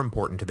more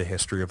important to the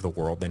history of the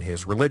world than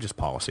his religious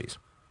policies.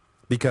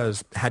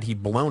 Because had he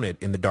blown it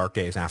in the dark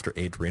days after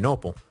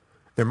Adrianople,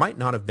 there might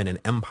not have been an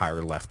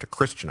empire left to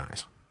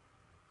Christianize.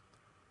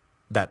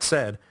 That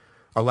said,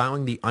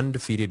 allowing the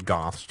undefeated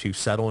Goths to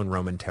settle in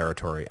Roman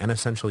territory and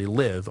essentially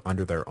live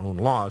under their own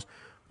laws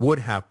would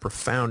have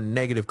profound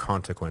negative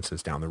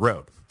consequences down the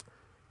road.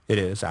 It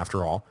is,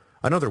 after all,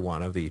 another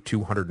one of the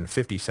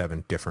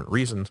 257 different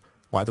reasons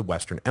why the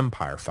Western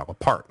Empire fell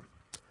apart.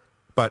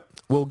 But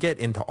we'll get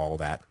into all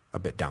that a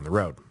bit down the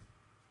road.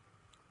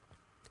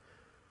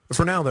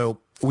 For now, though,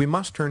 we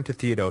must turn to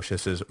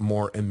Theodosius'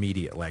 more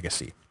immediate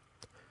legacy.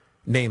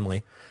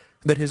 Namely,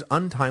 that his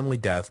untimely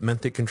death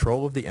meant that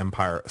control of the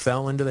empire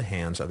fell into the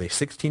hands of a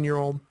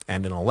 16-year-old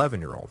and an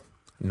 11-year-old,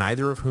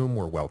 neither of whom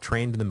were well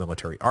trained in the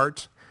military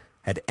arts,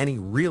 had any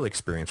real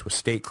experience with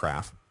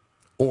statecraft,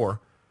 or,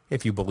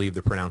 if you believe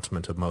the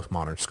pronouncements of most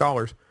modern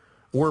scholars,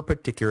 were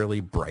particularly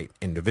bright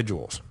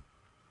individuals.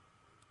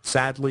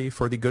 Sadly,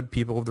 for the good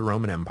people of the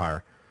Roman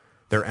Empire,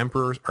 their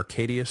emperors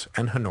Arcadius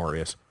and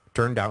Honorius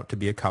turned out to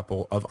be a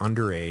couple of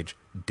underage,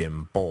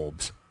 dim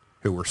bulbs,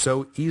 who were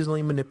so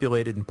easily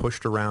manipulated and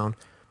pushed around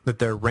that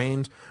their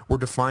reigns were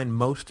defined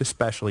most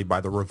especially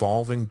by the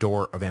revolving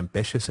door of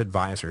ambitious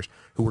advisors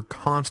who were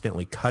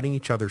constantly cutting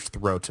each other's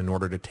throats in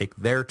order to take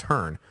their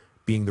turn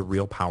being the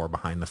real power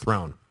behind the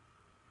throne.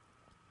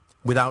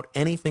 Without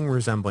anything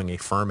resembling a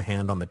firm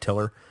hand on the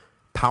tiller,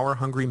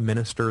 power-hungry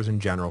ministers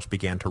and generals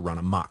began to run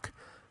amok,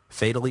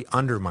 fatally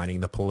undermining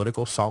the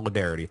political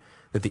solidarity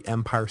that the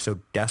empire so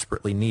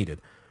desperately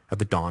needed at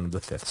the dawn of the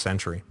 5th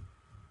century.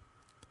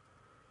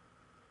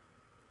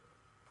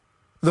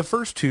 The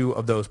first two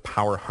of those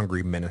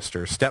power-hungry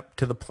ministers stepped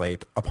to the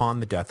plate upon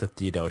the death of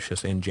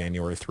Theodosius in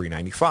January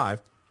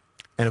 395,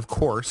 And of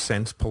course,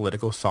 since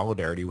political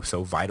solidarity was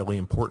so vitally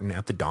important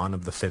at the dawn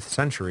of the 5th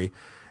century,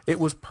 it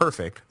was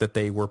perfect that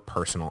they were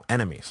personal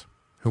enemies,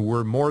 who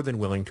were more than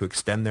willing to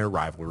extend their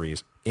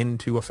rivalries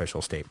into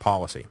official state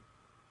policy.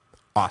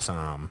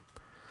 Awesome.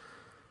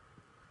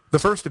 The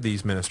first of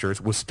these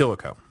ministers was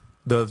Stilicho,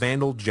 the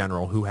Vandal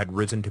general who had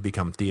risen to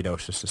become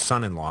Theodosius'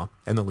 son-in-law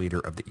and the leader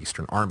of the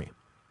Eastern army.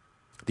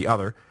 The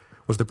other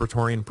was the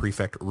Praetorian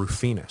prefect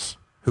Rufinus,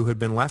 who had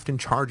been left in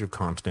charge of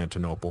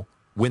Constantinople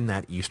when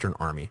that Eastern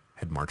army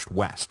had marched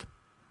west.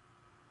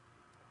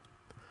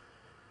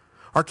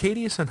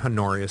 Arcadius and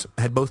Honorius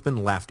had both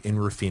been left in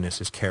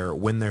Rufinus' care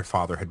when their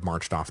father had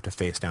marched off to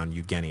face down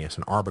Eugenius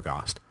and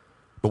Arbogast,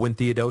 but when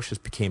Theodosius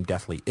became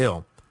deathly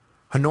ill,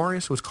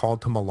 Honorius was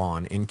called to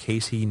Milan in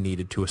case he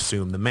needed to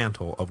assume the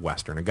mantle of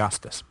Western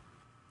Augustus.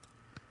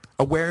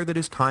 Aware that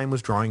his time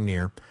was drawing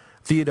near,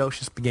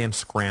 Theodosius began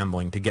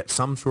scrambling to get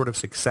some sort of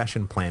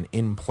succession plan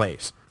in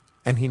place,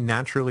 and he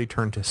naturally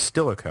turned to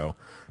Stilicho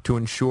to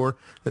ensure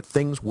that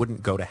things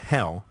wouldn't go to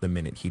hell the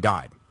minute he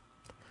died.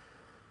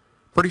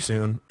 Pretty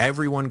soon,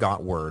 everyone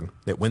got word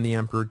that when the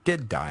emperor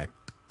did die,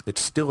 that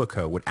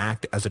Stilicho would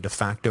act as a de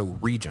facto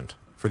regent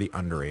for the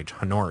underage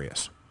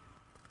Honorius.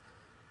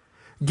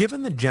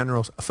 Given the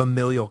general's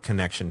familial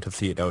connection to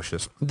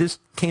Theodosius, this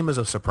came as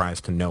a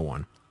surprise to no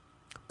one.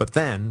 But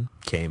then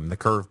came the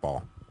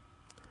curveball.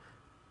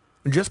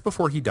 Just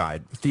before he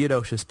died,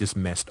 Theodosius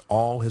dismissed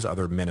all his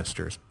other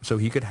ministers so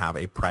he could have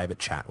a private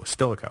chat with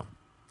Stilicho.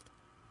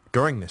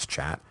 During this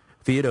chat,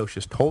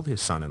 Theodosius told his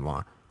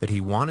son-in-law that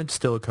he wanted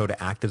Stilicho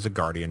to act as a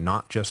guardian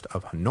not just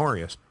of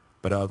Honorius,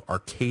 but of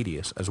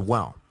Arcadius as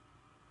well.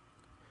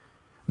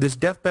 This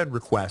deathbed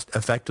request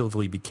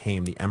effectively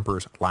became the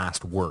emperor's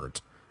last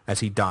words, as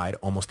he died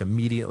almost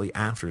immediately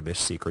after this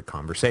secret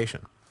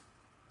conversation.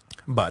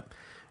 But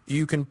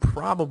you can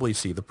probably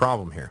see the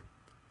problem here.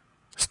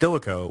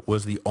 Stilicho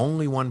was the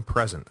only one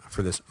present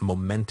for this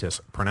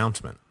momentous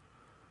pronouncement.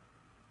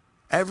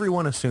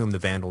 Everyone assumed the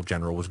Vandal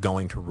general was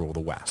going to rule the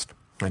West,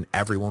 and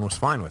everyone was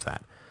fine with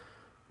that.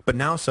 But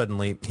now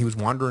suddenly he was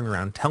wandering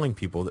around telling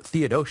people that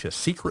Theodosius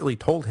secretly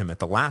told him at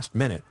the last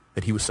minute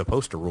that he was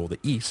supposed to rule the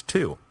East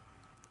too.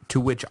 To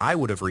which I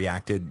would have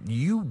reacted,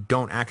 you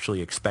don't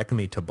actually expect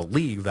me to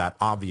believe that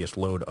obvious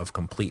load of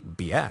complete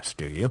BS,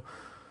 do you?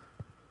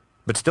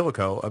 But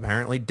Stilicho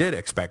apparently did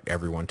expect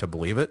everyone to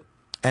believe it,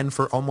 and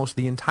for almost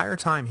the entire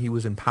time he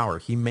was in power,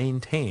 he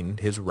maintained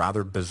his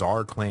rather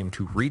bizarre claim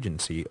to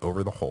regency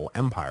over the whole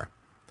empire.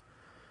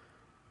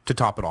 To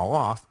top it all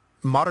off,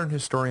 modern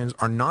historians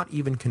are not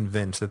even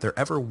convinced that there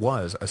ever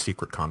was a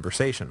secret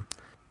conversation,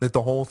 that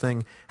the whole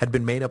thing had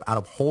been made up out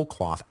of whole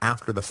cloth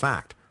after the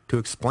fact, to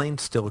explain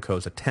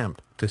Stilicho's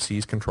attempt to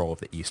seize control of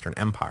the Eastern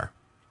Empire.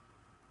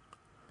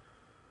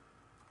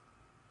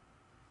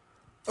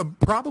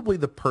 Probably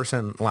the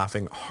person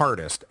laughing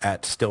hardest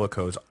at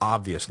Stilicho's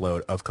obvious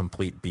load of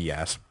complete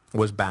BS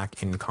was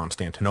back in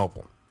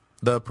Constantinople,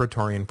 the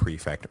Praetorian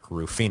prefect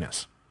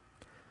Rufinus.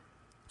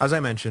 As I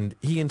mentioned,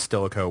 he and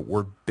Stilicho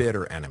were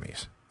bitter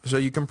enemies, so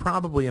you can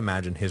probably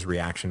imagine his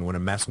reaction when a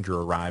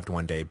messenger arrived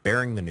one day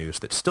bearing the news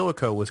that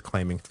Stilicho was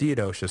claiming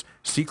Theodosius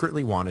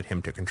secretly wanted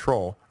him to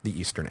control the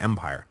Eastern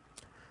Empire.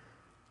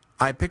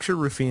 I picture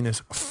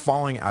Rufinus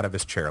falling out of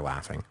his chair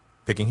laughing,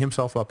 picking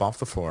himself up off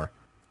the floor,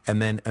 and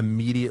then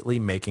immediately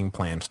making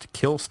plans to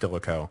kill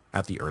Stilicho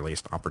at the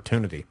earliest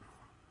opportunity.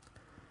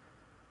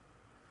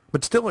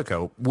 But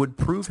Stilicho would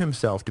prove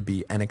himself to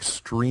be an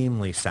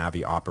extremely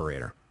savvy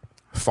operator.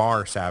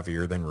 Far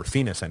savvier than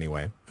Rufinus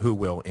anyway, who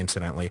will,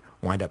 incidentally,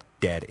 wind up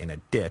dead in a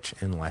ditch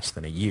in less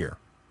than a year.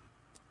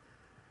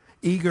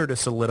 Eager to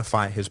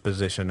solidify his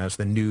position as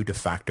the new de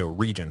facto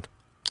regent,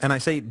 and I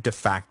say de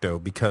facto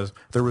because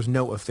there was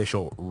no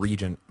official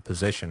regent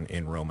position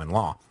in Roman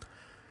law,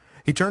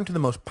 he turned to the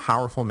most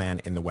powerful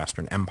man in the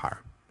Western Empire,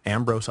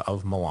 Ambrose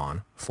of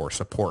Milan, for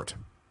support.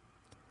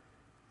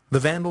 The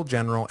Vandal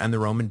general and the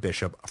Roman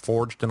bishop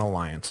forged an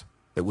alliance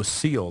that was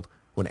sealed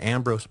when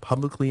Ambrose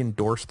publicly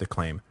endorsed the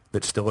claim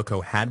that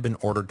Stilicho had been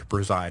ordered to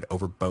preside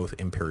over both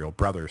imperial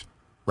brothers,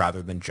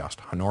 rather than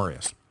just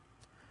Honorius.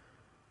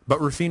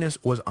 But Rufinus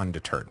was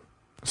undeterred.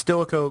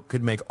 Stilicho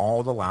could make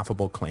all the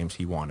laughable claims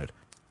he wanted.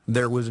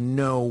 There was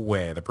no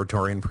way the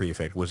Praetorian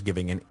prefect was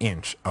giving an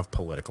inch of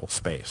political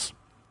space.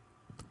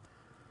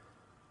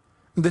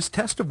 This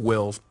test of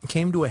wills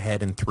came to a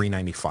head in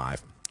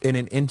 395, in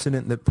an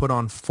incident that put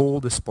on full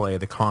display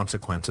the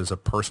consequences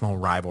of personal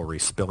rivalry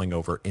spilling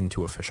over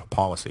into official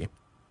policy.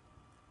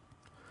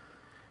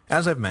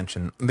 As I've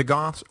mentioned, the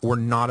Goths were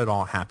not at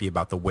all happy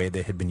about the way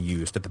they had been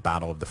used at the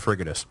Battle of the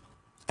Frigidus,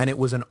 and it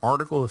was an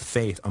article of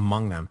faith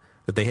among them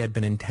that they had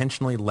been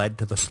intentionally led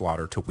to the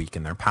slaughter to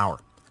weaken their power.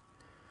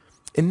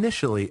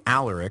 Initially,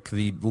 Alaric,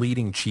 the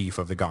leading chief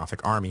of the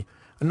Gothic army,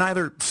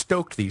 neither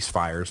stoked these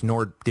fires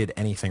nor did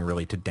anything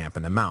really to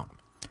dampen them out.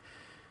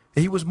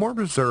 He was more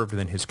reserved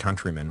than his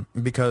countrymen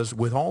because,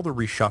 with all the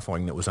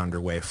reshuffling that was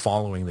underway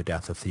following the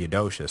death of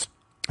Theodosius,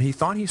 he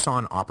thought he saw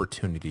an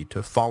opportunity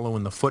to follow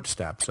in the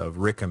footsteps of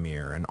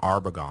Ricamere and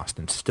Arbogast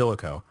and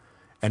Stilicho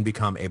and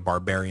become a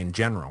barbarian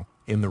general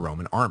in the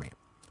Roman army.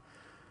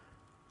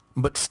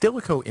 But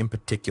Stilicho in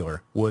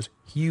particular was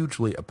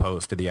hugely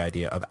opposed to the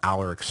idea of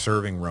Alaric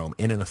serving Rome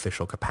in an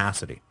official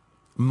capacity,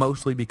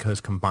 mostly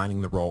because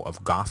combining the role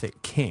of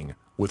Gothic king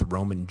with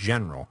Roman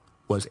general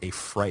was a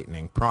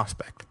frightening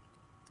prospect.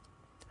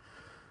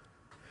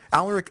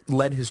 Alaric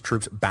led his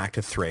troops back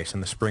to Thrace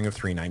in the spring of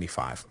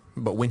 395,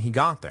 but when he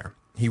got there,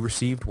 he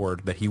received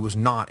word that he was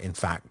not, in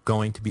fact,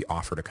 going to be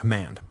offered a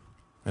command.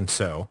 And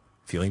so,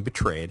 feeling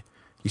betrayed,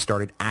 he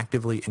started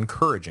actively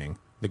encouraging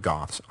the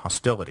Goths'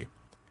 hostility.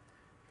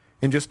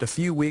 In just a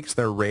few weeks,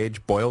 their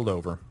rage boiled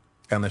over,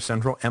 and the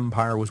Central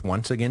Empire was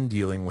once again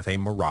dealing with a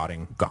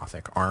marauding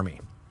Gothic army.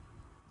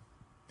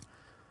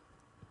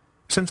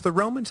 Since the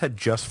Romans had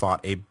just fought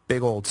a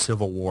big old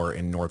civil war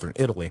in northern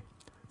Italy,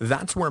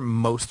 that's where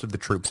most of the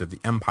troops of the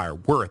empire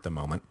were at the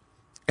moment,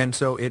 and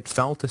so it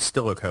fell to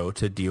Stilicho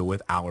to deal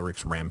with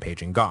Alaric's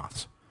rampaging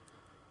Goths.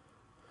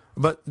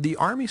 But the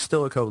army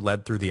Stilicho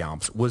led through the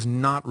Alps was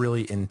not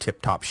really in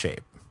tip-top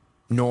shape,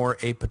 nor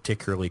a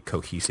particularly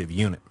cohesive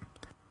unit.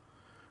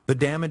 The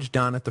damage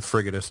done at the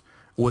Frigatus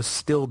was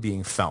still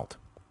being felt,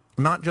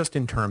 not just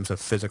in terms of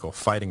physical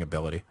fighting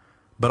ability,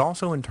 but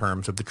also in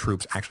terms of the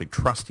troops actually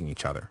trusting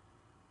each other.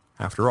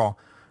 After all,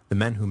 the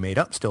men who made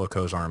up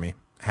Stilicho's army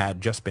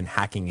had just been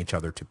hacking each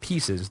other to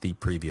pieces the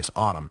previous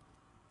autumn.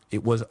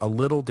 It was a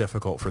little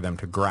difficult for them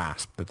to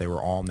grasp that they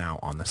were all now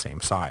on the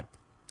same side.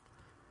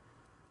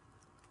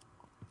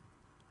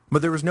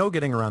 But there was no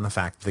getting around the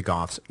fact that the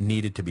Goths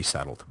needed to be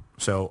settled,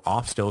 so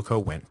off Stilicho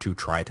went to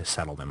try to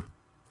settle them.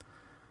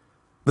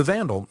 The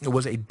Vandal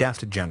was a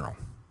deft general,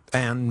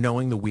 and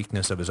knowing the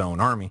weakness of his own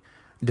army,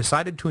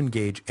 decided to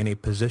engage in a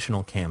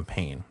positional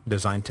campaign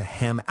designed to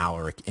hem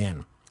Alaric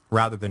in,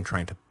 rather than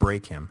trying to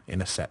break him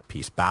in a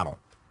set-piece battle.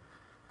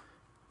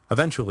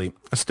 Eventually,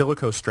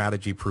 Stilicho's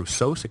strategy proved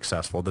so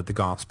successful that the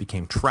Goths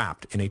became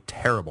trapped in a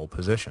terrible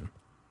position.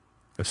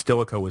 If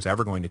Stilicho was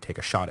ever going to take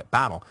a shot at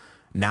battle,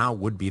 now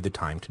would be the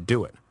time to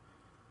do it.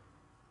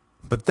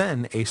 But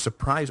then a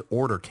surprise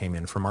order came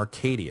in from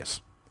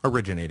Arcadius,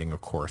 originating,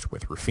 of course,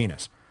 with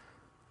Rufinus,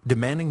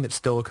 demanding that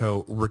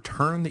Stilicho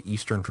return the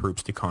eastern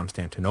troops to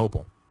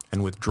Constantinople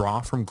and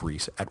withdraw from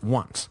Greece at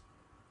once.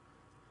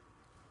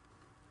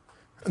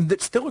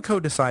 That Stilicho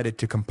decided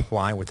to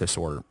comply with this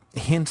order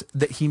hints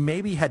that he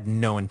maybe had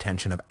no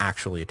intention of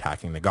actually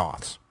attacking the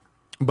Goths,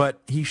 but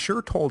he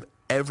sure told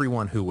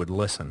everyone who would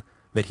listen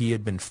that he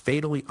had been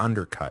fatally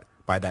undercut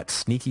by that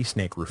sneaky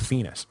snake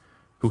Rufinus,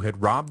 who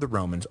had robbed the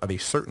Romans of a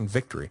certain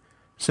victory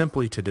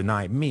simply to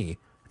deny me,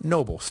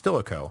 noble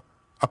Stilicho,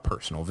 a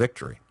personal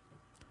victory.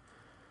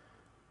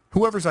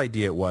 Whoever's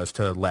idea it was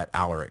to let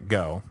Alaric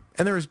go,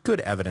 and there is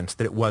good evidence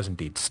that it was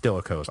indeed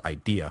Stilicho's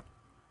idea,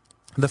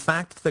 the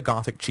fact that the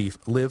Gothic chief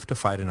lived to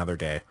fight another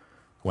day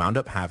wound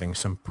up having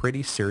some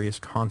pretty serious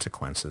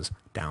consequences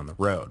down the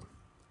road.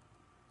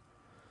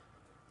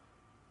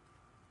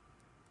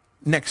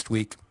 Next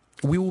week,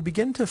 we will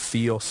begin to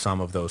feel some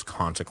of those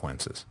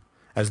consequences,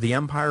 as the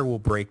empire will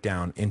break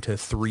down into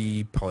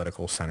three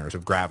political centers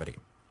of gravity: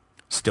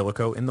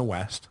 Stilicho in the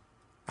west,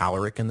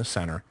 Alaric in the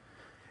center,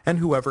 and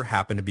whoever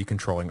happened to be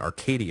controlling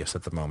Arcadius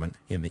at the moment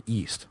in the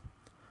east.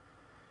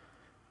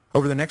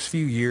 Over the next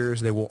few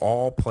years, they will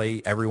all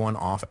play everyone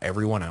off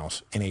everyone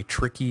else in a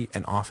tricky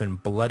and often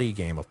bloody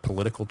game of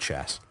political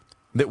chess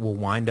that will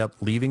wind up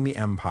leaving the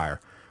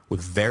empire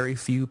with very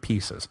few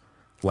pieces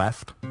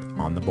left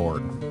on the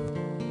board.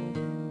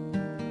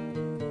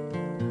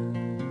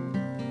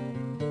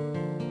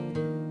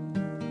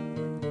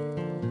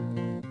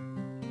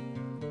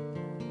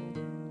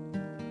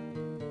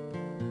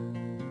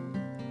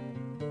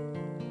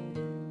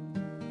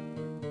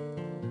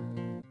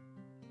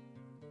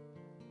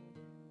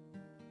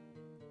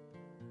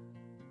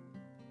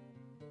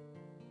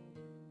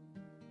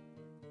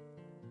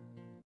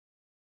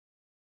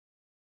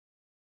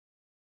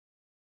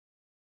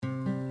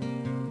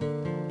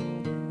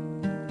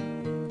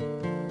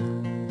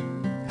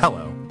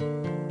 Hello,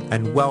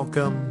 and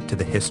welcome to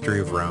the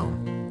History of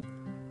Rome,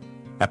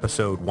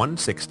 Episode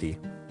 160,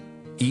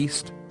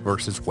 East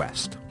versus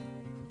West.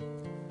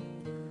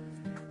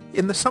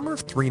 In the summer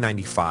of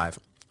 395,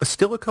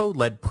 Stilicho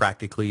led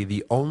practically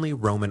the only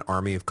Roman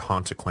army of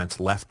consequence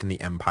left in the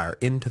empire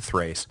into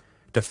Thrace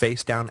to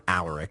face down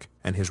Alaric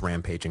and his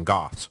rampaging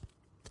Goths.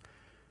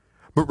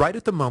 But right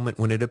at the moment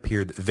when it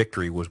appeared that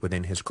victory was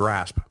within his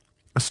grasp,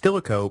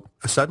 Stilicho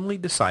suddenly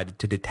decided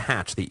to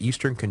detach the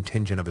eastern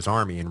contingent of his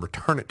army and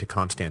return it to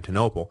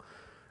Constantinople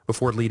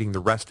before leading the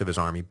rest of his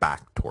army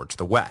back towards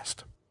the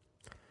west.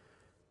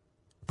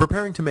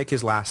 Preparing to make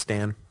his last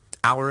stand,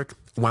 Alaric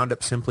wound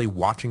up simply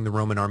watching the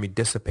Roman army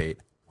dissipate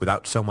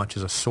without so much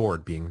as a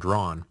sword being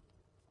drawn.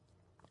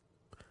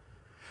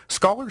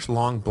 Scholars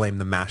long blamed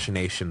the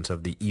machinations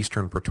of the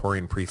eastern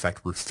Praetorian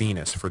prefect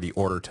Rufinus for the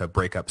order to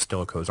break up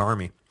Stilicho's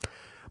army,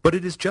 but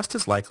it is just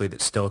as likely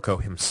that Stilicho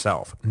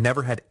himself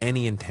never had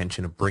any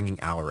intention of bringing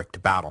Alaric to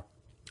battle,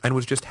 and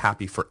was just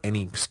happy for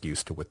any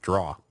excuse to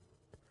withdraw.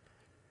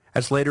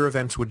 As later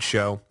events would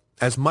show,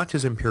 as much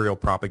as imperial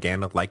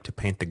propaganda liked to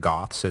paint the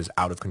Goths as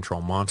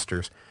out-of-control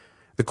monsters,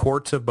 the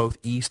courts of both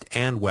East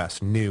and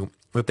West knew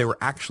that they were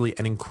actually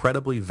an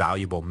incredibly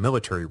valuable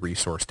military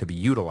resource to be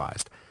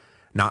utilized,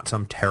 not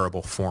some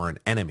terrible foreign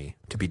enemy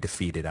to be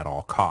defeated at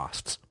all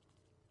costs.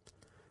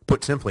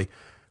 Put simply,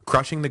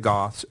 crushing the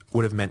Goths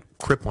would have meant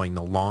crippling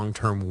the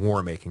long-term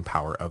war-making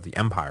power of the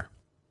empire.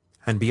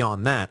 And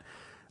beyond that,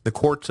 the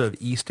courts of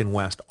East and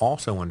West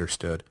also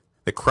understood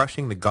that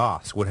crushing the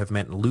Goths would have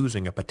meant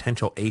losing a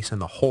potential ace in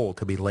the hole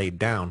to be laid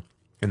down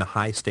in the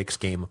high-stakes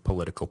game of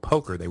political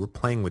poker they were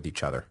playing with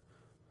each other.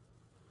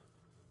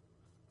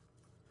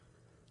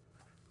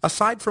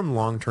 Aside from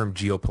long-term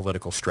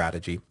geopolitical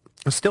strategy,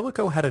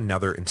 Stilicho had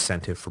another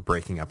incentive for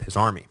breaking up his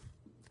army.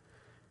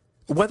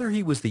 Whether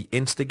he was the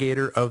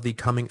instigator of the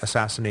coming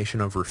assassination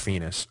of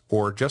Rufinus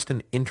or just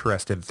an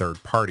interested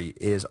third party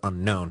is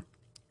unknown,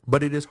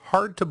 but it is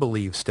hard to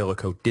believe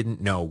Stilicho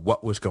didn't know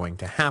what was going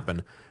to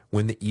happen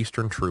when the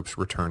eastern troops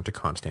returned to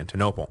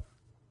Constantinople.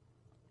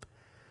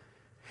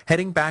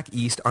 Heading back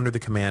east under the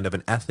command of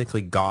an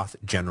ethnically Goth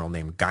general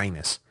named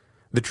Gaius,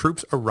 the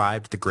troops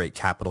arrived at the great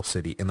capital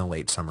city in the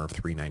late summer of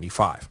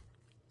 395.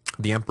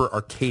 The Emperor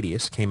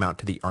Arcadius came out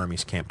to the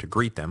army's camp to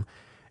greet them,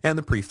 and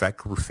the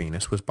prefect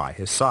Rufinus was by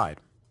his side.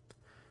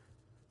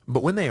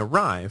 But when they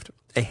arrived,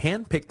 a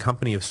hand-picked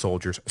company of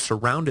soldiers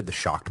surrounded the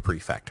shocked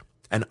prefect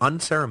and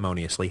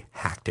unceremoniously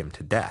hacked him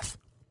to death.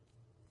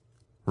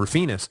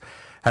 Rufinus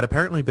had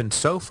apparently been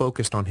so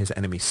focused on his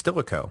enemy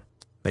Stilicho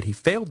that he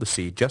failed to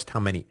see just how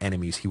many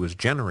enemies he was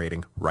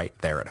generating right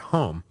there at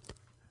home,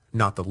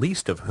 not the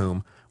least of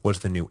whom was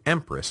the new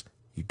empress,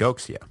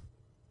 Eudoxia.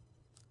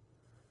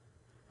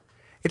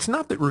 It's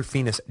not that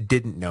Rufinus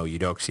didn't know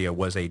Eudoxia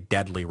was a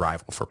deadly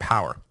rival for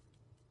power.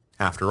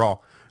 After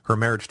all, her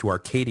marriage to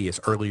Arcadius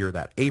earlier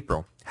that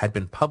April had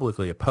been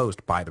publicly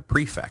opposed by the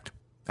prefect,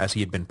 as he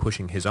had been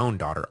pushing his own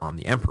daughter on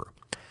the emperor.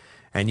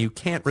 And you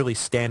can't really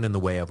stand in the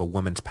way of a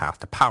woman's path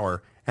to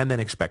power and then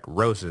expect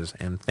roses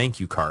and thank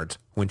you cards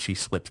when she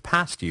slips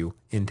past you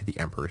into the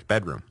emperor's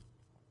bedroom.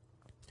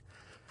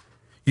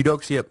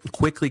 Eudoxia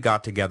quickly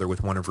got together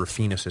with one of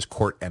Rufinus's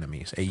court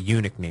enemies, a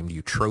eunuch named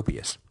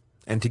Eutropius,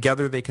 and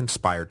together they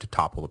conspired to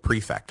topple the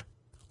prefect,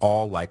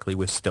 all likely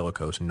with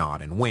Stilicho's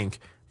nod and wink,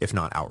 if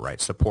not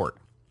outright support.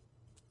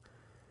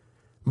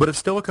 But if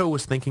Stilicho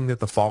was thinking that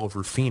the fall of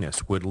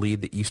Rufinus would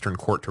lead the Eastern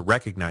court to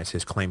recognize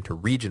his claim to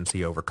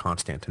regency over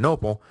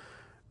Constantinople,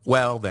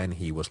 well, then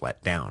he was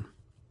let down.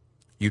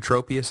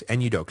 Eutropius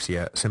and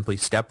Eudoxia simply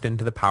stepped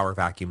into the power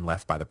vacuum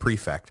left by the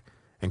prefect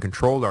and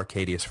controlled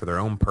Arcadius for their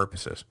own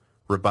purposes,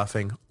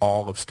 rebuffing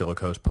all of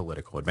Stilicho's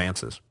political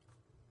advances.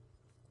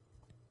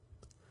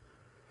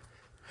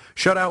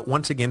 Shut out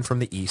once again from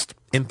the east,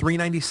 in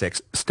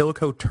 396,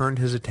 Stilicho turned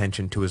his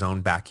attention to his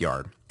own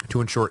backyard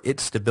to ensure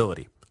its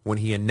stability when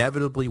he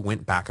inevitably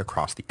went back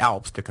across the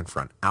Alps to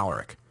confront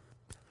Alaric.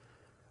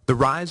 The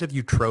rise of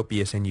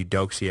Eutropius and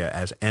Eudoxia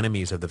as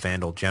enemies of the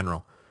Vandal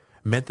general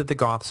meant that the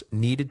Goths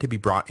needed to be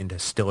brought into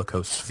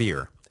Stilicho's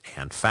sphere,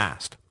 and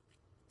fast.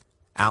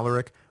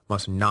 Alaric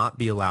must not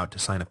be allowed to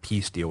sign a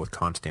peace deal with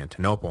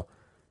Constantinople.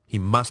 He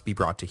must be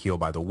brought to heel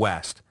by the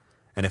West,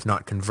 and if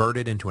not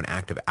converted into an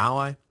active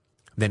ally,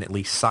 then at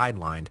least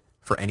sidelined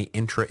for any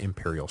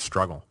intra-imperial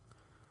struggle.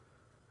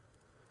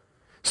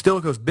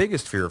 Stilicho's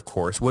biggest fear, of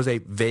course, was a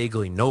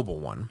vaguely noble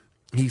one.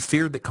 He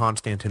feared that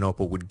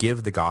Constantinople would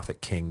give the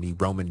Gothic king the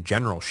Roman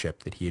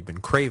generalship that he had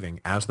been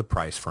craving as the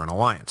price for an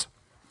alliance,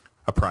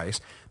 a price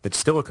that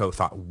Stilicho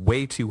thought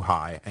way too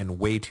high and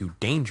way too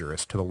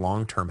dangerous to the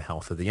long-term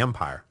health of the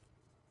empire.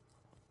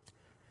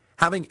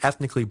 Having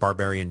ethnically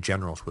barbarian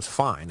generals was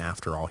fine,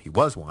 after all he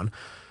was one,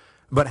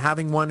 but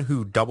having one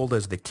who doubled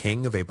as the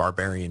king of a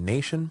barbarian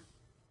nation,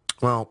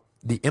 well,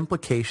 the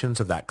implications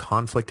of that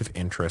conflict of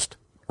interest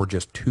were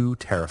just too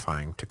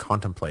terrifying to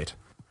contemplate.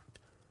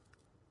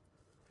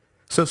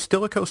 So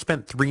Stilicho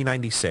spent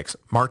 396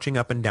 marching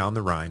up and down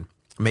the Rhine,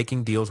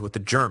 making deals with the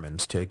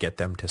Germans to get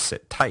them to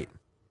sit tight,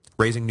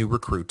 raising new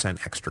recruits and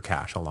extra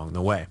cash along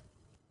the way.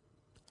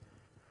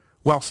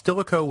 While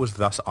Stilicho was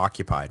thus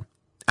occupied,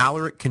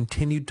 Alaric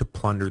continued to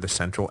plunder the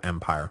Central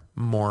Empire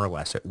more or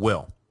less at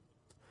will.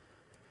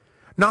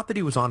 Not that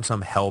he was on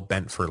some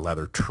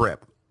hell-bent-for-leather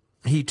trip.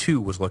 He too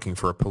was looking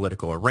for a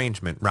political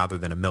arrangement rather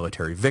than a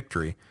military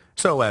victory,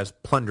 so as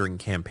plundering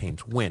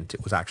campaigns went,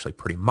 it was actually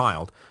pretty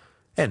mild,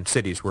 and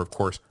cities were of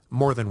course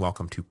more than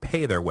welcome to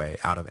pay their way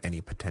out of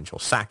any potential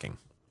sacking.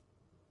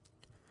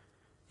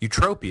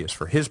 Eutropius,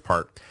 for his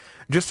part,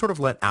 just sort of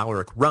let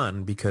Alaric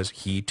run because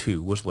he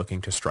too was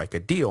looking to strike a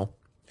deal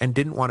and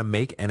didn't want to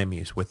make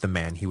enemies with the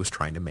man he was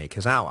trying to make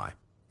his ally.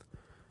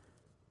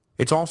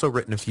 It's also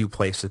written a few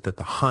places that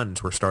the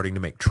Huns were starting to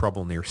make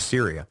trouble near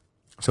Syria,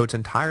 so it's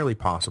entirely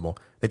possible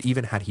that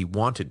even had he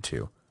wanted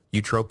to,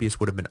 Eutropius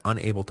would have been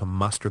unable to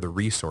muster the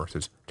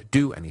resources to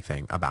do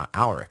anything about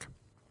Alaric.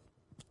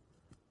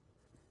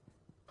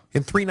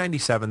 In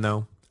 397,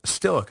 though,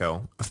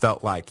 Stilicho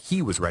felt like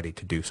he was ready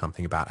to do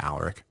something about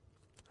Alaric.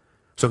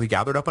 So he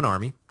gathered up an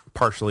army,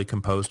 partially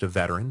composed of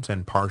veterans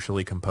and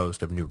partially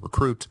composed of new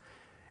recruits,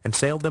 and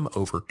sailed them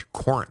over to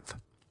Corinth.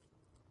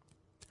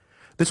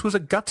 This was a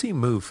gutsy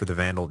move for the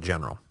Vandal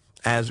general,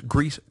 as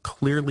Greece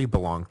clearly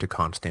belonged to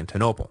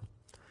Constantinople.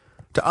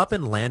 To up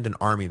and land an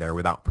army there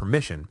without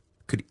permission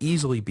could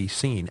easily be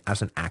seen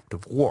as an act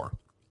of war.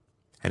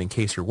 And in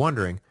case you're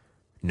wondering,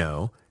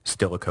 no,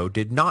 Stilicho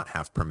did not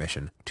have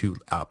permission to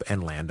up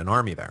and land an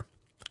army there.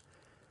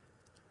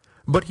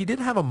 But he did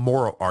have a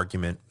moral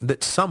argument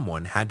that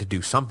someone had to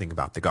do something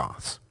about the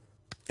Goths.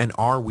 And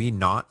are we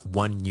not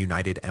one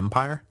united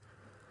empire?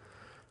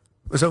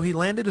 So he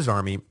landed his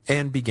army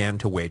and began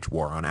to wage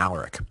war on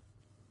Alaric.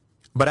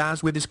 But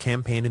as with his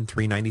campaign in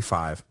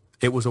 395,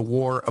 it was a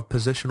war of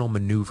positional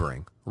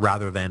maneuvering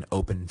rather than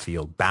open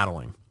field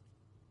battling.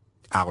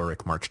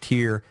 Alaric marched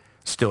here,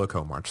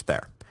 Stilicho marched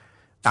there.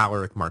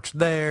 Alaric marched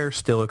there,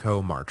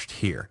 Stilicho marched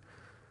here.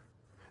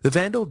 The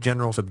Vandal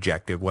general's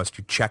objective was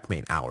to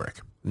checkmate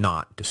Alaric,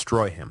 not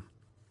destroy him.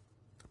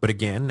 But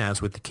again,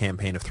 as with the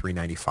campaign of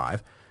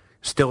 395,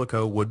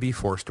 Stilicho would be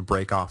forced to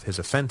break off his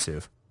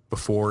offensive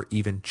before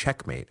even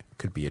checkmate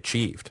could be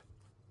achieved.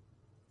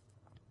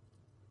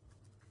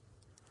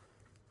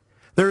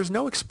 There is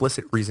no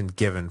explicit reason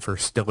given for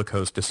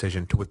Stilicho's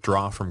decision to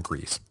withdraw from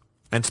Greece,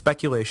 and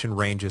speculation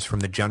ranges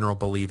from the general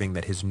believing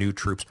that his new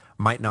troops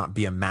might not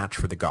be a match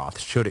for the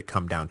Goths should it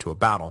come down to a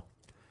battle,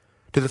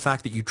 to the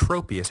fact that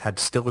Eutropius had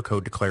Stilicho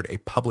declared a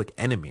public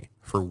enemy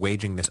for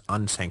waging this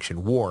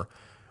unsanctioned war,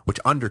 which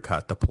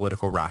undercut the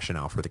political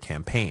rationale for the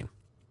campaign.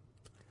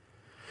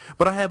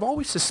 But I have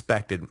always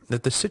suspected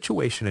that the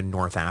situation in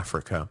North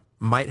Africa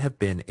might have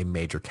been a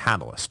major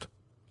catalyst.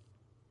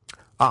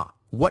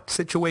 What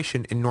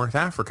situation in North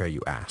Africa,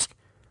 you ask?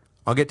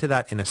 I'll get to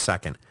that in a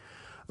second.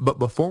 But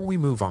before we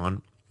move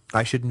on,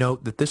 I should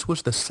note that this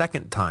was the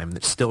second time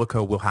that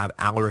Stilicho will have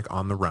Alaric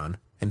on the run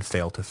and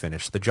fail to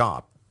finish the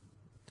job.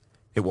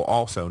 It will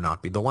also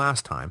not be the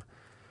last time.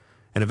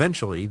 And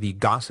eventually, the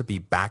gossipy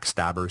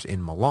backstabbers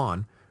in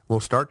Milan will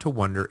start to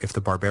wonder if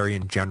the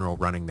barbarian general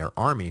running their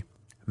army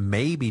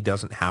maybe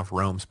doesn't have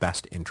Rome's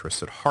best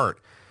interests at heart,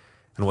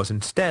 and was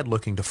instead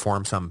looking to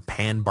form some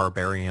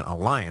pan-barbarian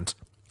alliance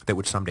that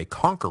would someday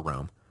conquer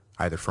Rome,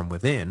 either from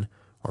within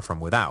or from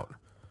without.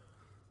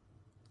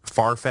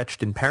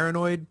 Far-fetched and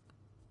paranoid?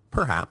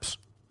 Perhaps.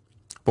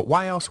 But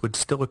why else would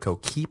Stilicho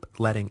keep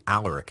letting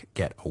Alaric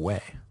get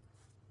away?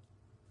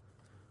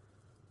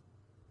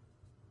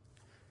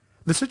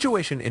 The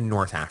situation in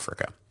North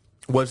Africa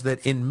was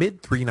that in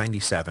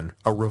mid-397,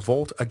 a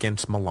revolt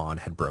against Milan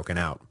had broken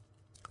out,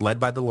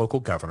 led by the local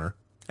governor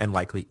and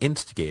likely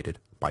instigated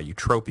by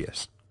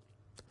Eutropius.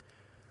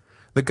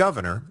 The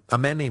governor, a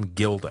man named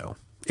Gildo,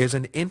 is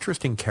an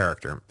interesting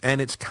character, and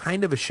it's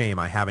kind of a shame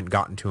I haven't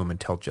gotten to him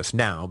until just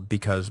now,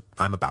 because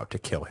I'm about to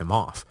kill him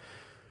off.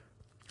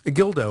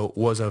 Gildo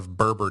was of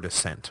Berber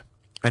descent,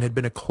 and had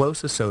been a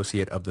close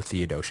associate of the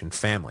Theodosian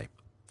family,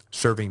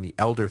 serving the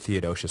elder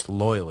Theodosius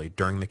loyally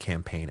during the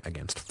campaign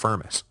against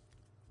Firmus.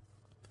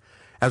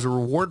 As a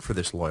reward for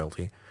this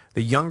loyalty,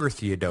 the younger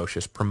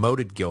Theodosius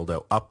promoted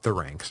Gildo up the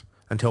ranks,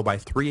 until by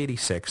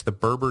 386 the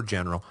Berber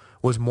general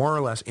was more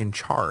or less in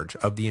charge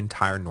of the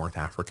entire North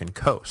African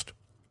coast,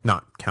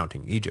 not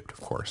counting Egypt,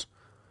 of course.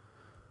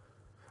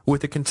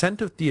 With the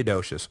consent of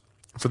Theodosius,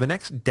 for the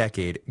next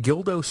decade,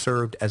 Gildo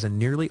served as a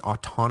nearly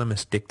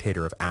autonomous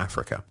dictator of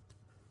Africa,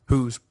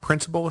 whose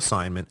principal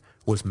assignment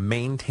was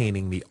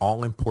maintaining the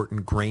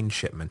all-important grain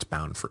shipments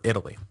bound for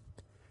Italy.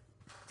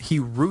 He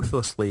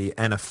ruthlessly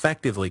and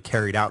effectively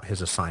carried out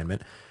his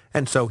assignment,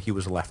 and so he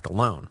was left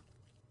alone.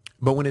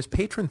 But when his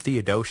patron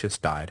Theodosius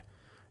died,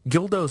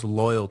 Gildo's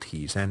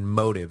loyalties and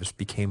motives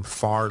became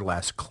far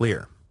less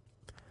clear.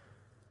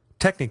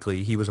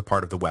 Technically, he was a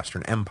part of the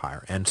Western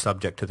Empire and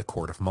subject to the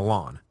court of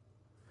Milan.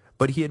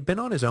 But he had been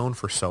on his own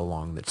for so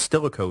long that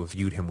Stilicho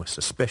viewed him with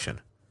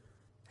suspicion,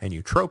 and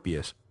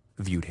Eutropius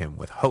viewed him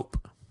with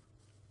hope.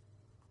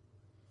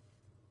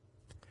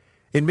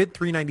 In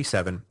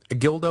mid-397,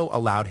 Gildo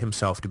allowed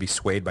himself to be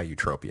swayed by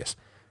Eutropius,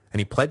 and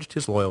he pledged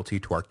his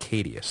loyalty to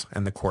Arcadius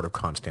and the court of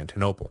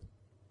Constantinople.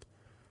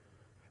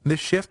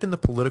 This shift in the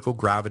political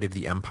gravity of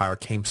the empire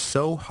came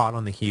so hot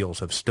on the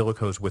heels of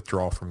Stilicho's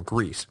withdrawal from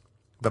Greece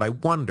that I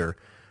wonder,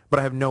 but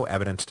I have no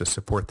evidence to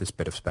support this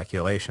bit of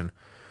speculation,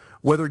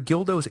 whether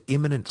Gildo's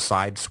imminent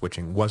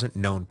side-switching wasn't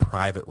known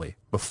privately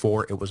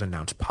before it was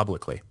announced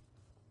publicly.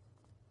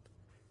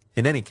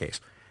 In any case,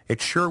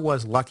 it sure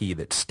was lucky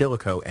that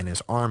Stilicho and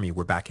his army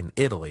were back in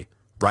Italy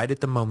right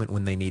at the moment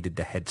when they needed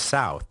to head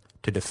south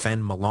to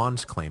defend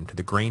Milan's claim to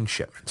the grain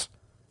shipments,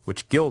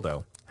 which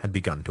Gildo had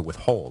begun to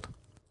withhold.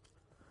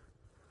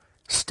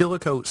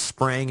 Stilicho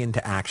sprang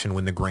into action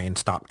when the grain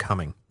stopped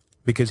coming,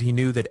 because he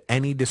knew that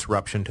any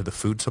disruption to the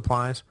food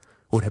supplies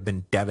would have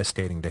been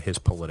devastating to his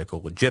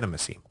political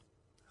legitimacy,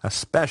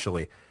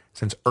 especially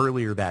since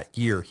earlier that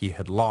year he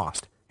had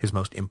lost his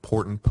most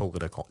important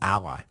political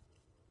ally.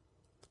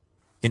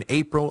 In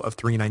April of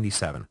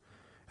 397,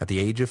 at the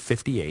age of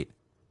 58,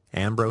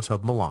 Ambrose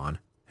of Milan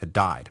had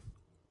died.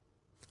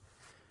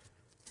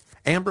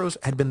 Ambrose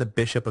had been the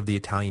bishop of the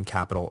Italian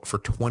capital for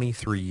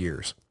 23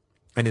 years,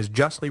 and is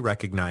justly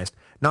recognized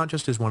not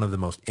just as one of the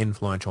most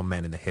influential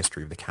men in the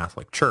history of the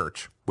Catholic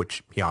Church,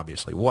 which he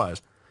obviously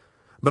was,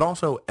 but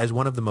also as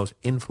one of the most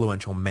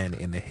influential men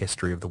in the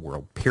history of the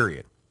world,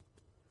 period.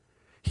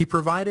 He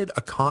provided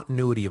a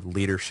continuity of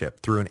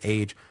leadership through an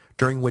age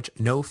during which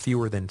no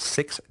fewer than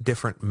 6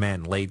 different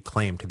men laid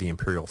claim to the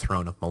imperial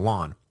throne of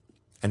Milan,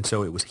 and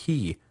so it was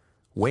he,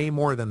 way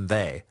more than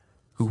they,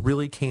 who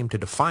really came to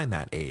define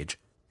that age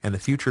and the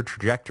future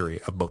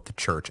trajectory of both the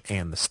church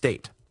and the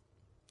state.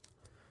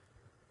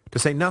 To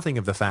say nothing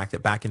of the fact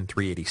that back in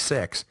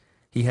 386,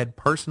 he had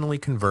personally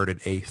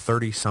converted a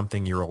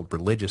 30-something-year-old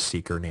religious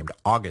seeker named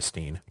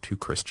Augustine to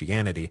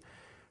Christianity,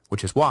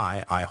 which is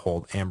why I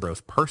hold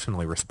Ambrose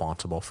personally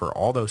responsible for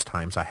all those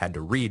times I had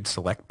to read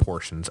select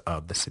portions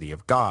of The City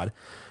of God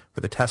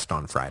for the test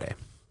on Friday.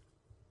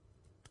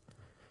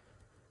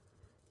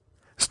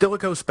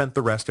 Stilicho spent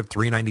the rest of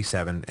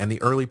 397 and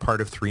the early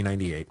part of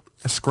 398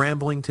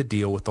 scrambling to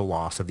deal with the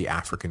loss of the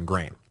African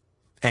grain,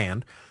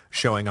 and,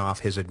 showing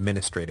off his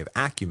administrative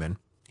acumen,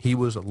 he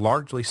was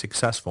largely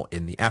successful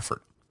in the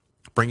effort,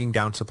 bringing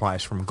down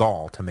supplies from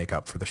Gaul to make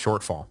up for the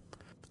shortfall.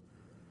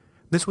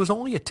 This was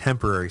only a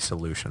temporary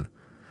solution,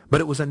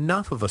 but it was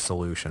enough of a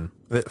solution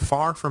that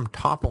far from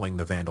toppling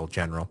the Vandal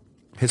general,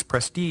 his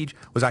prestige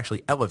was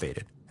actually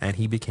elevated, and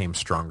he became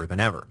stronger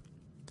than ever.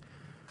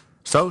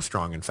 So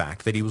strong, in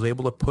fact, that he was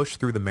able to push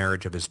through the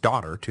marriage of his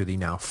daughter to the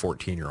now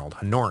 14-year-old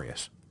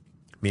Honorius,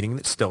 meaning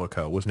that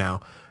Stilicho was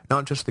now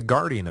not just the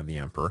guardian of the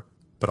emperor,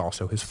 but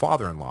also his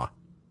father-in-law,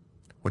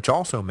 which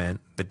also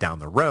meant that down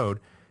the road,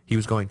 he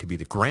was going to be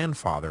the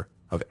grandfather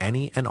of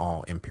any and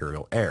all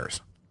imperial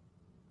heirs.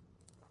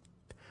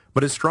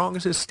 But as strong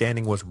as his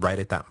standing was right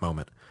at that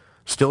moment,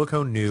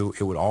 Stilicho knew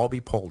it would all be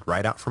pulled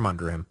right out from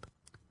under him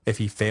if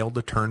he failed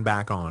to turn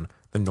back on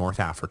the North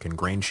African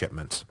grain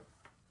shipments.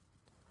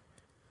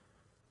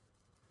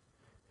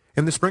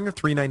 In the spring of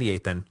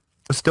 398, then,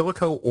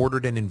 Stilicho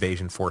ordered an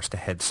invasion force to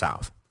head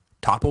south,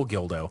 topple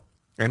Gildo,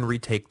 and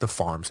retake the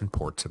farms and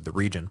ports of the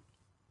region.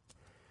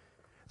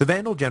 The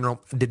Vandal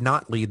general did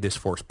not lead this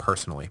force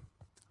personally,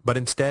 but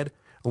instead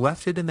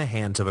left it in the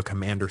hands of a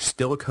commander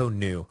Stilicho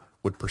knew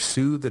would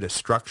pursue the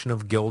destruction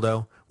of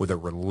Gildo with a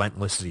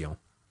relentless zeal,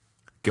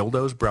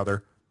 Gildo's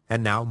brother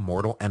and now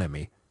mortal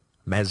enemy,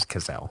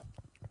 Mezcazel.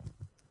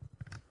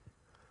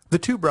 The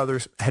two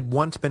brothers had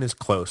once been as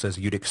close as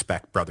you'd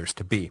expect brothers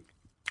to be,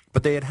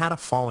 but they had had a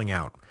falling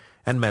out,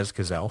 and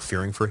Mezcazel,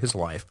 fearing for his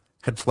life,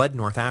 had fled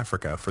North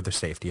Africa for the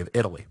safety of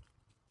Italy.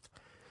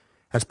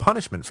 As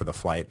punishment for the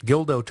flight,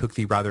 Gildo took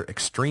the rather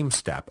extreme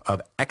step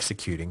of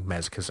executing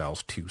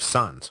Mezcazel's 2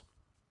 sons.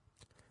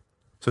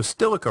 So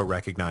Stilicho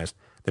recognized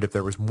that if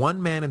there was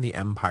one man in the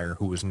empire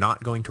who was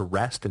not going to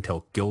rest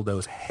until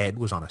Gildo's head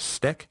was on a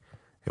stick,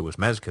 it was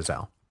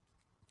Mezcazel.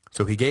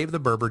 So he gave the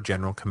Berber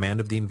general command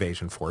of the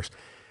invasion force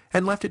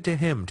and left it to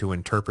him to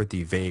interpret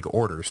the vague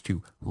orders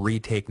to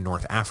retake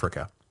North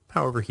Africa,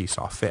 however he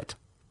saw fit.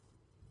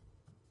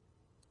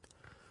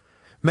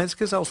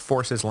 Mezcazel's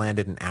forces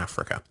landed in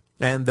Africa,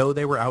 and though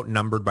they were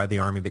outnumbered by the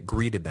army that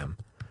greeted them,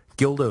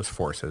 Gildo's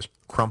forces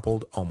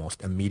crumpled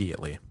almost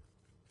immediately.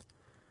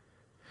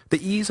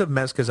 The ease of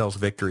Mezcazel's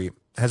victory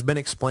has been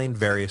explained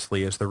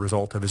variously as the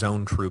result of his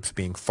own troops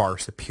being far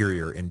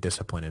superior in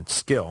discipline and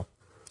skill.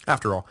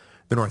 After all,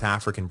 the North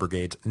African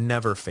brigades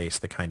never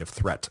faced the kind of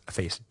threats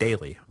faced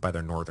daily by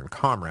their northern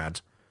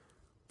comrades,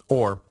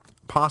 or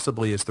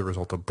possibly as the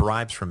result of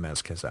bribes from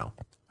Mezcazel,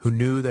 who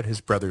knew that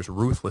his brother's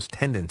ruthless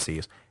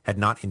tendencies had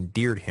not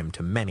endeared him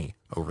to many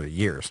over the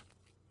years.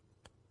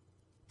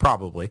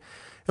 Probably,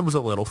 it was a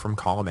little from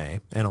column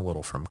A and a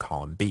little from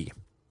column B.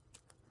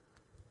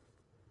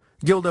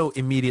 Gildo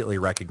immediately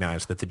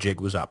recognized that the jig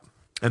was up,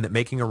 and that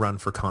making a run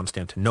for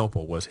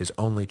Constantinople was his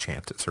only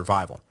chance at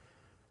survival.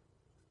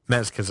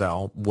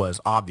 Mezcazel was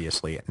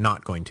obviously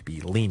not going to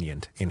be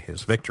lenient in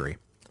his victory.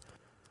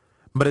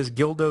 But as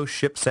Gildo's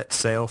ship set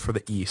sail for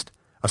the east,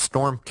 a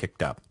storm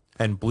kicked up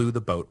and blew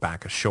the boat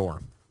back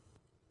ashore.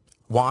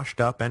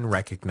 Washed up and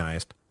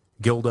recognized,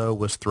 Gildo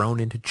was thrown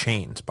into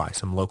chains by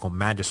some local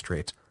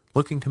magistrates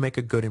looking to make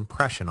a good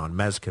impression on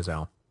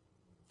Mezcazel.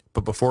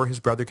 But before his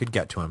brother could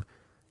get to him,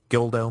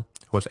 Gildo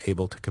was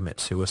able to commit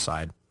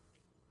suicide.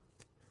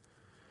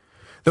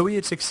 Though he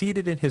had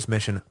succeeded in his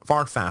mission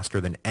far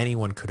faster than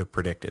anyone could have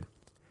predicted,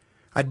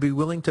 I'd be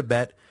willing to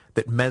bet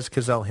that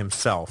Mezcazel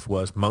himself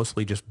was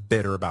mostly just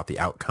bitter about the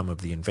outcome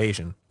of the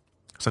invasion,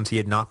 since he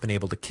had not been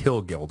able to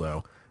kill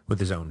Gildo with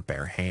his own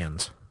bare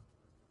hands.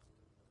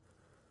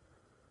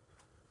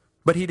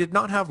 But he did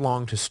not have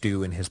long to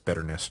stew in his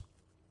bitterness.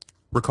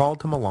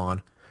 Recalled to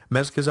Milan,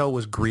 Mezcazel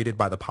was greeted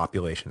by the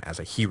population as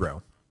a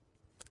hero.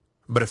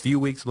 But a few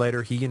weeks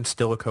later, he and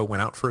Stilicho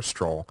went out for a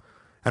stroll,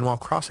 and while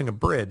crossing a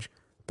bridge,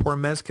 poor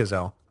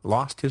Mezcazel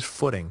lost his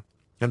footing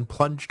and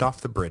plunged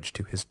off the bridge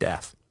to his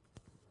death.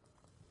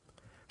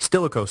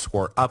 Stilicho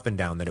swore up and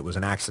down that it was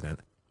an accident,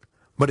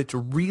 but it's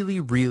really,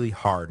 really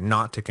hard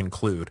not to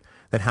conclude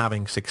that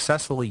having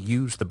successfully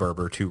used the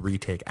Berber to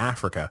retake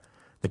Africa,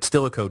 that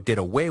Stilicho did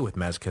away with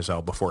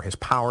Mezcazel before his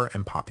power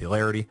and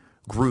popularity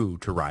grew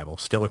to rival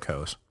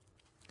Stilicho's.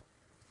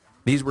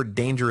 These were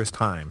dangerous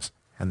times,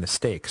 and the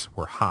stakes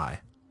were high.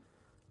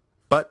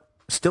 But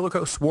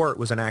Stilicho swore it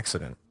was an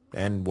accident,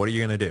 and what are you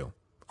going to do?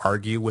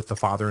 Argue with the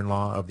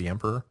father-in-law of the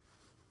emperor?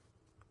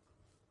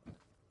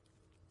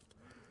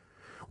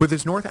 With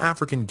his North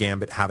African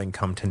gambit having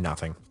come to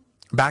nothing,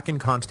 back in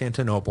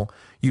Constantinople,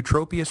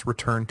 Eutropius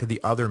returned to the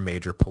other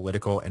major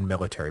political and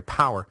military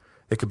power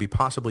that could be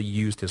possibly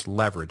used as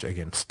leverage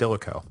against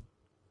Stilicho,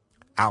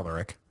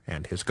 Alaric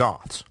and his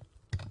Goths.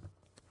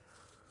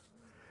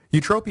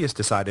 Eutropius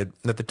decided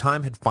that the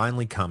time had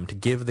finally come to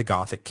give the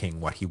Gothic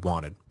king what he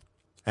wanted,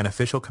 an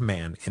official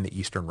command in the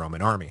Eastern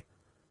Roman army,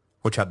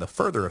 which had the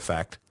further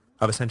effect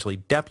of essentially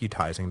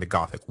deputizing the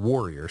Gothic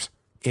warriors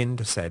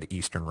into said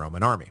Eastern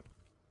Roman army,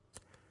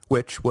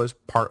 which was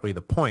partly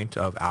the point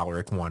of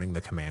Alaric wanting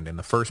the command in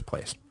the first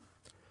place.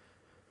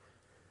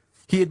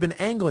 He had been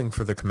angling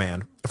for the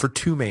command for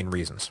two main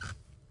reasons.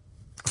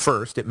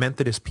 First, it meant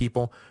that his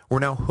people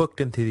were now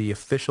hooked into the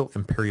official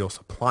imperial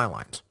supply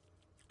lines.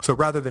 So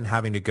rather than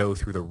having to go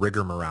through the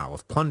rigmarole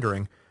of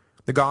plundering,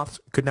 the Goths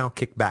could now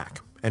kick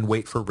back and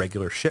wait for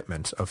regular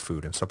shipments of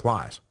food and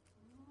supplies.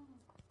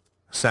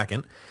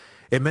 Second,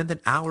 it meant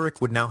that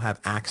Alaric would now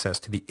have access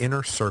to the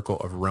inner circle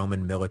of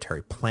Roman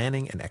military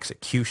planning and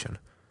execution,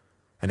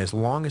 and as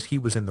long as he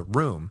was in the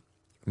room,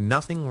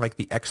 nothing like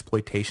the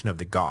exploitation of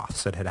the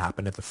Goths that had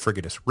happened at the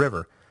Frigidus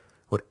River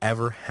would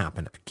ever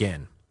happen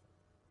again.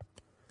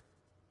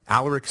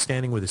 Alaric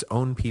standing with his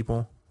own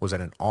people was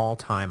at an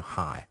all-time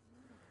high,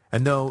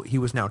 and though he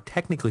was now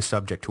technically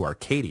subject to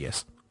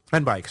Arcadius,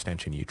 and by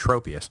extension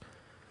Eutropius,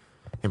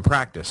 in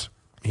practice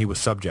he was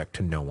subject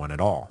to no one at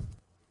all.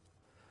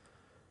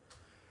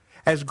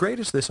 As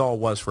great as this all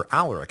was for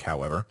Alaric,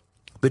 however,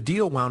 the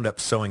deal wound up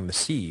sowing the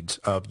seeds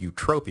of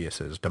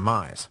Eutropius's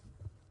demise.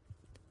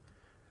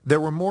 There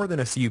were more than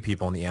a few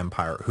people in the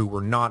empire who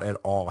were not at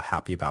all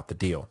happy about the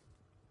deal,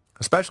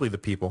 especially the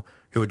people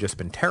who had just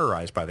been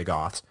terrorized by the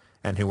Goths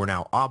and who were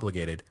now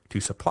obligated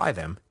to supply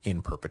them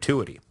in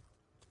perpetuity.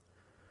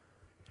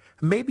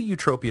 Maybe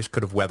Eutropius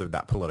could have weathered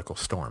that political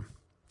storm,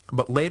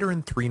 but later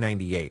in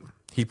 398,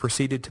 he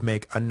proceeded to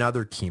make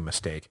another key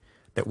mistake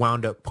that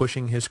wound up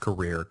pushing his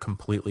career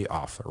completely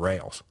off the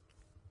rails.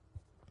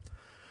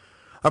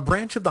 A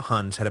branch of the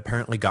Huns had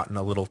apparently gotten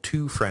a little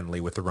too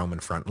friendly with the Roman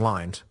front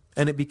lines,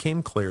 and it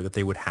became clear that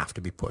they would have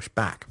to be pushed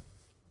back.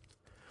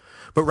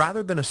 But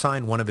rather than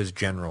assign one of his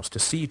generals to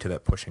see to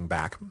that pushing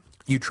back,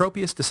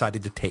 Eutropius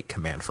decided to take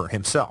command for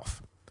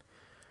himself.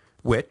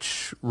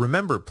 Which,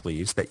 remember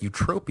please, that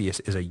Eutropius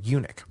is a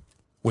eunuch,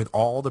 with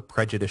all the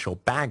prejudicial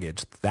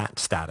baggage that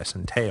status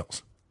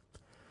entails.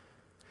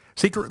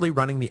 Secretly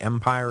running the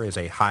empire as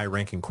a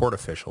high-ranking court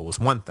official was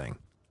one thing.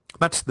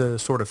 That's the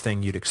sort of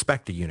thing you'd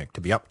expect a eunuch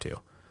to be up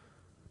to.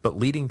 But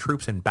leading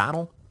troops in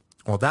battle?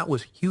 Well, that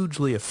was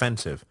hugely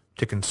offensive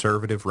to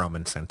conservative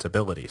Roman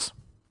sensibilities.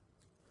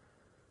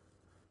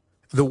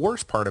 The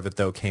worst part of it,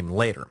 though, came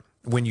later,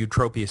 when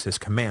Eutropius's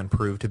command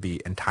proved to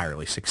be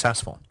entirely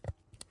successful.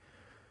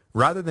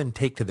 Rather than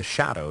take to the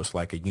shadows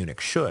like a eunuch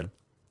should,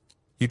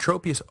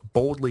 Eutropius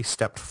boldly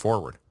stepped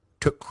forward,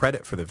 took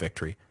credit for the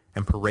victory,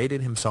 and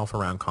paraded himself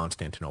around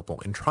Constantinople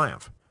in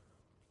triumph.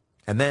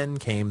 And then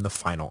came the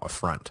final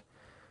affront.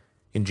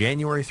 In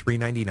January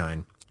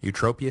 399,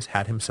 Eutropius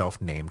had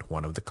himself named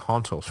one of the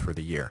consuls for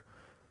the year.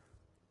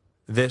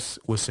 This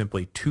was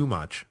simply too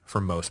much for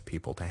most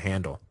people to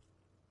handle.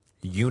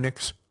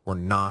 Eunuchs were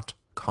not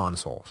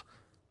consuls.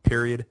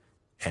 Period.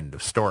 End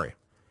of story.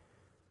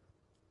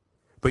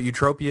 But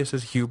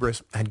Eutropius's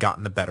hubris had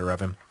gotten the better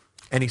of him,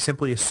 and he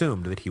simply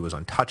assumed that he was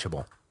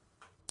untouchable.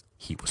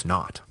 He was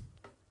not.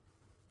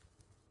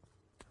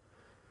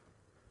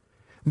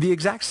 The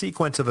exact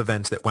sequence of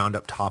events that wound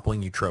up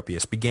toppling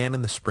Eutropius began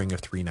in the spring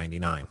of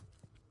 399.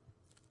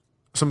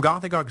 Some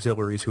Gothic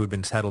auxiliaries who had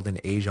been settled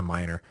in Asia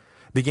Minor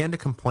began to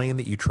complain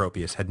that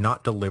Eutropius had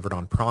not delivered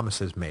on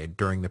promises made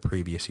during the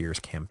previous year's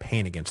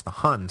campaign against the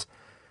Huns,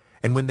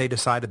 and when they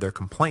decided their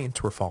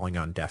complaints were falling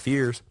on deaf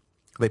ears,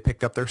 they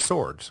picked up their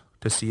swords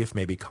to see if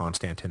maybe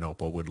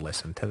Constantinople would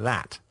listen to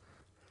that.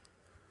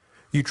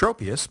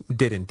 Eutropius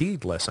did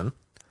indeed listen,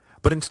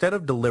 but instead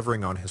of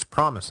delivering on his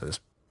promises,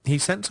 he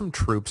sent some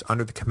troops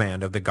under the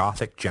command of the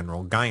Gothic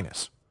general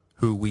Gaius,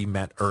 who we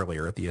met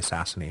earlier at the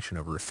assassination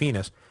of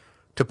Rufinus,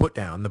 to put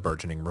down the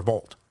burgeoning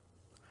revolt.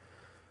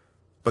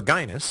 But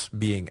Gaius,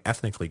 being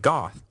ethnically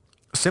Goth,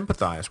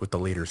 sympathized with the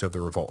leaders of the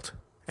revolt,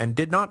 and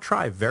did not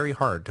try very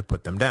hard to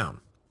put them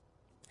down.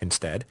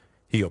 Instead,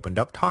 he opened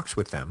up talks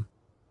with them,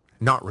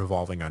 not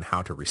revolving on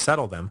how to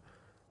resettle them,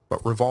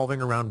 but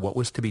revolving around what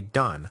was to be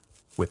done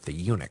with the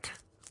eunuch.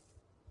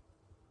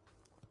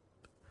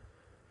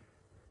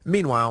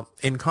 Meanwhile,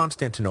 in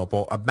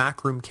Constantinople, a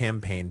backroom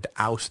campaign to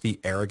oust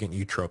the arrogant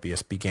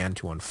Eutropius began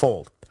to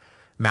unfold,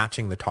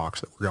 matching the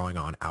talks that were going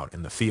on out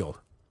in the field.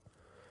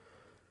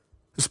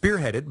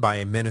 Spearheaded by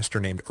a minister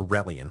named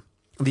Aurelian,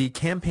 the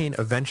campaign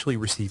eventually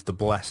received the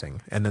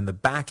blessing and then the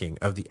backing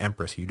of the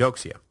Empress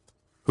Eudoxia,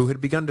 who had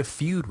begun to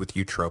feud with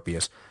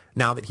Eutropius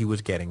now that he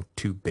was getting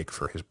too big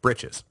for his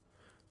britches.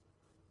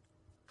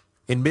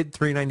 In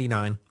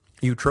mid-399,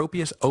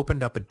 Eutropius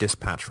opened up a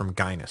dispatch from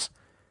Gaius,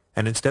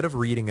 and instead of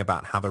reading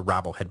about how the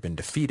rabble had been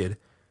defeated,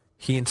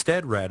 he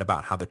instead read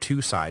about how the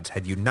two sides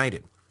had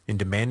united in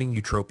demanding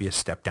Eutropius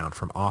step down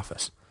from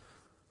office.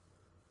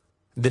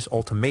 This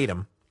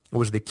ultimatum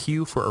was the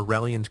cue for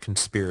Aurelian's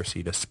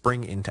conspiracy to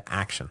spring into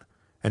action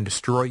and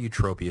destroy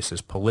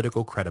Eutropius's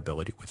political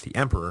credibility with the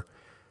emperor,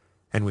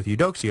 and with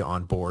Eudoxia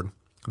on board,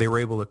 they were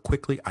able to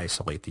quickly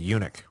isolate the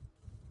eunuch.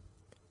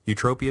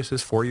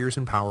 Eutropius's 4 years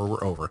in power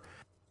were over,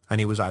 and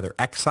he was either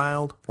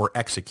exiled or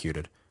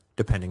executed,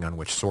 depending on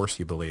which source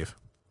you believe.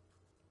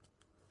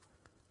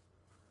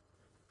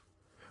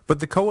 But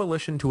the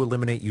coalition to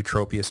eliminate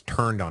Eutropius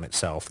turned on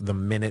itself the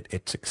minute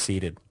it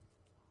succeeded.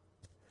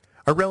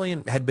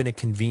 Aurelian had been a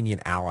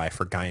convenient ally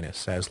for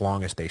Gaius as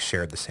long as they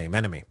shared the same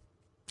enemy,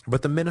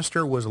 but the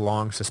minister was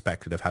long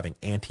suspected of having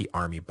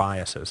anti-army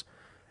biases,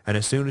 and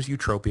as soon as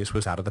Eutropius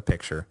was out of the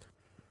picture,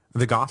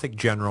 the Gothic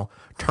general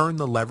turned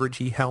the leverage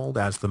he held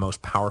as the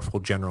most powerful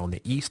general in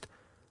the East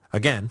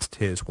against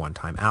his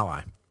one-time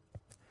ally,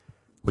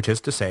 which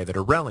is to say that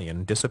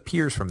Aurelian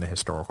disappears from the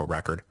historical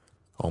record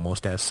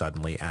almost as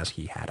suddenly as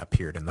he had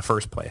appeared in the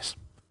first place.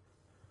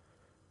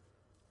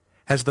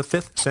 As the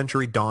 5th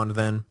century dawned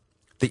then,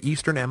 the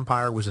Eastern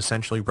Empire was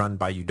essentially run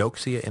by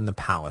Eudoxia in the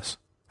palace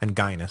and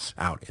Gaius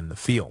out in the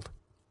field.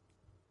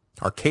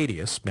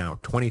 Arcadius, now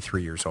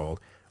 23 years old,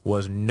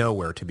 was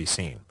nowhere to be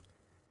seen,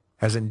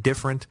 as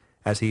indifferent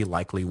as he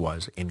likely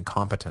was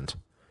incompetent.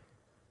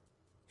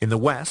 In the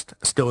west,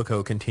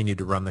 Stilicho continued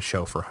to run the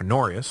show for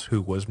Honorius,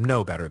 who was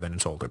no better than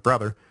his older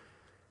brother,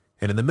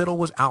 and in the middle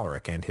was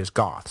Alaric and his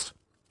Goths,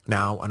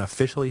 now an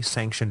officially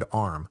sanctioned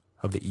arm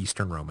of the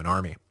Eastern Roman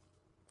army.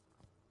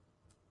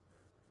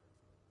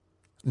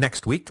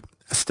 Next week,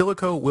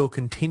 Stilicho will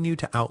continue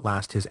to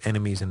outlast his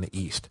enemies in the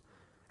east,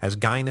 as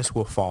Gaius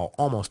will fall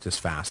almost as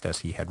fast as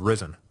he had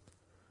risen.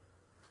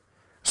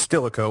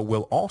 Stilicho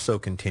will also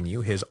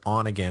continue his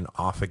on-again,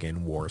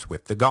 off-again wars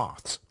with the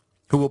Goths,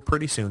 who will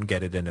pretty soon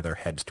get it into their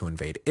heads to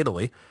invade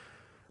Italy,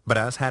 but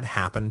as had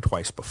happened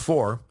twice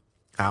before,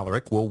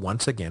 Alaric will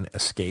once again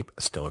escape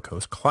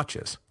Stilicho's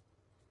clutches.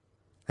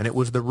 And it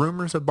was the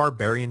rumors of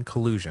barbarian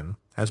collusion,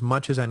 as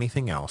much as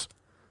anything else,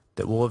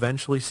 that will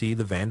eventually see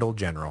the Vandal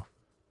general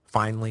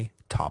finally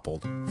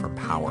toppled from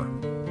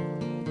power.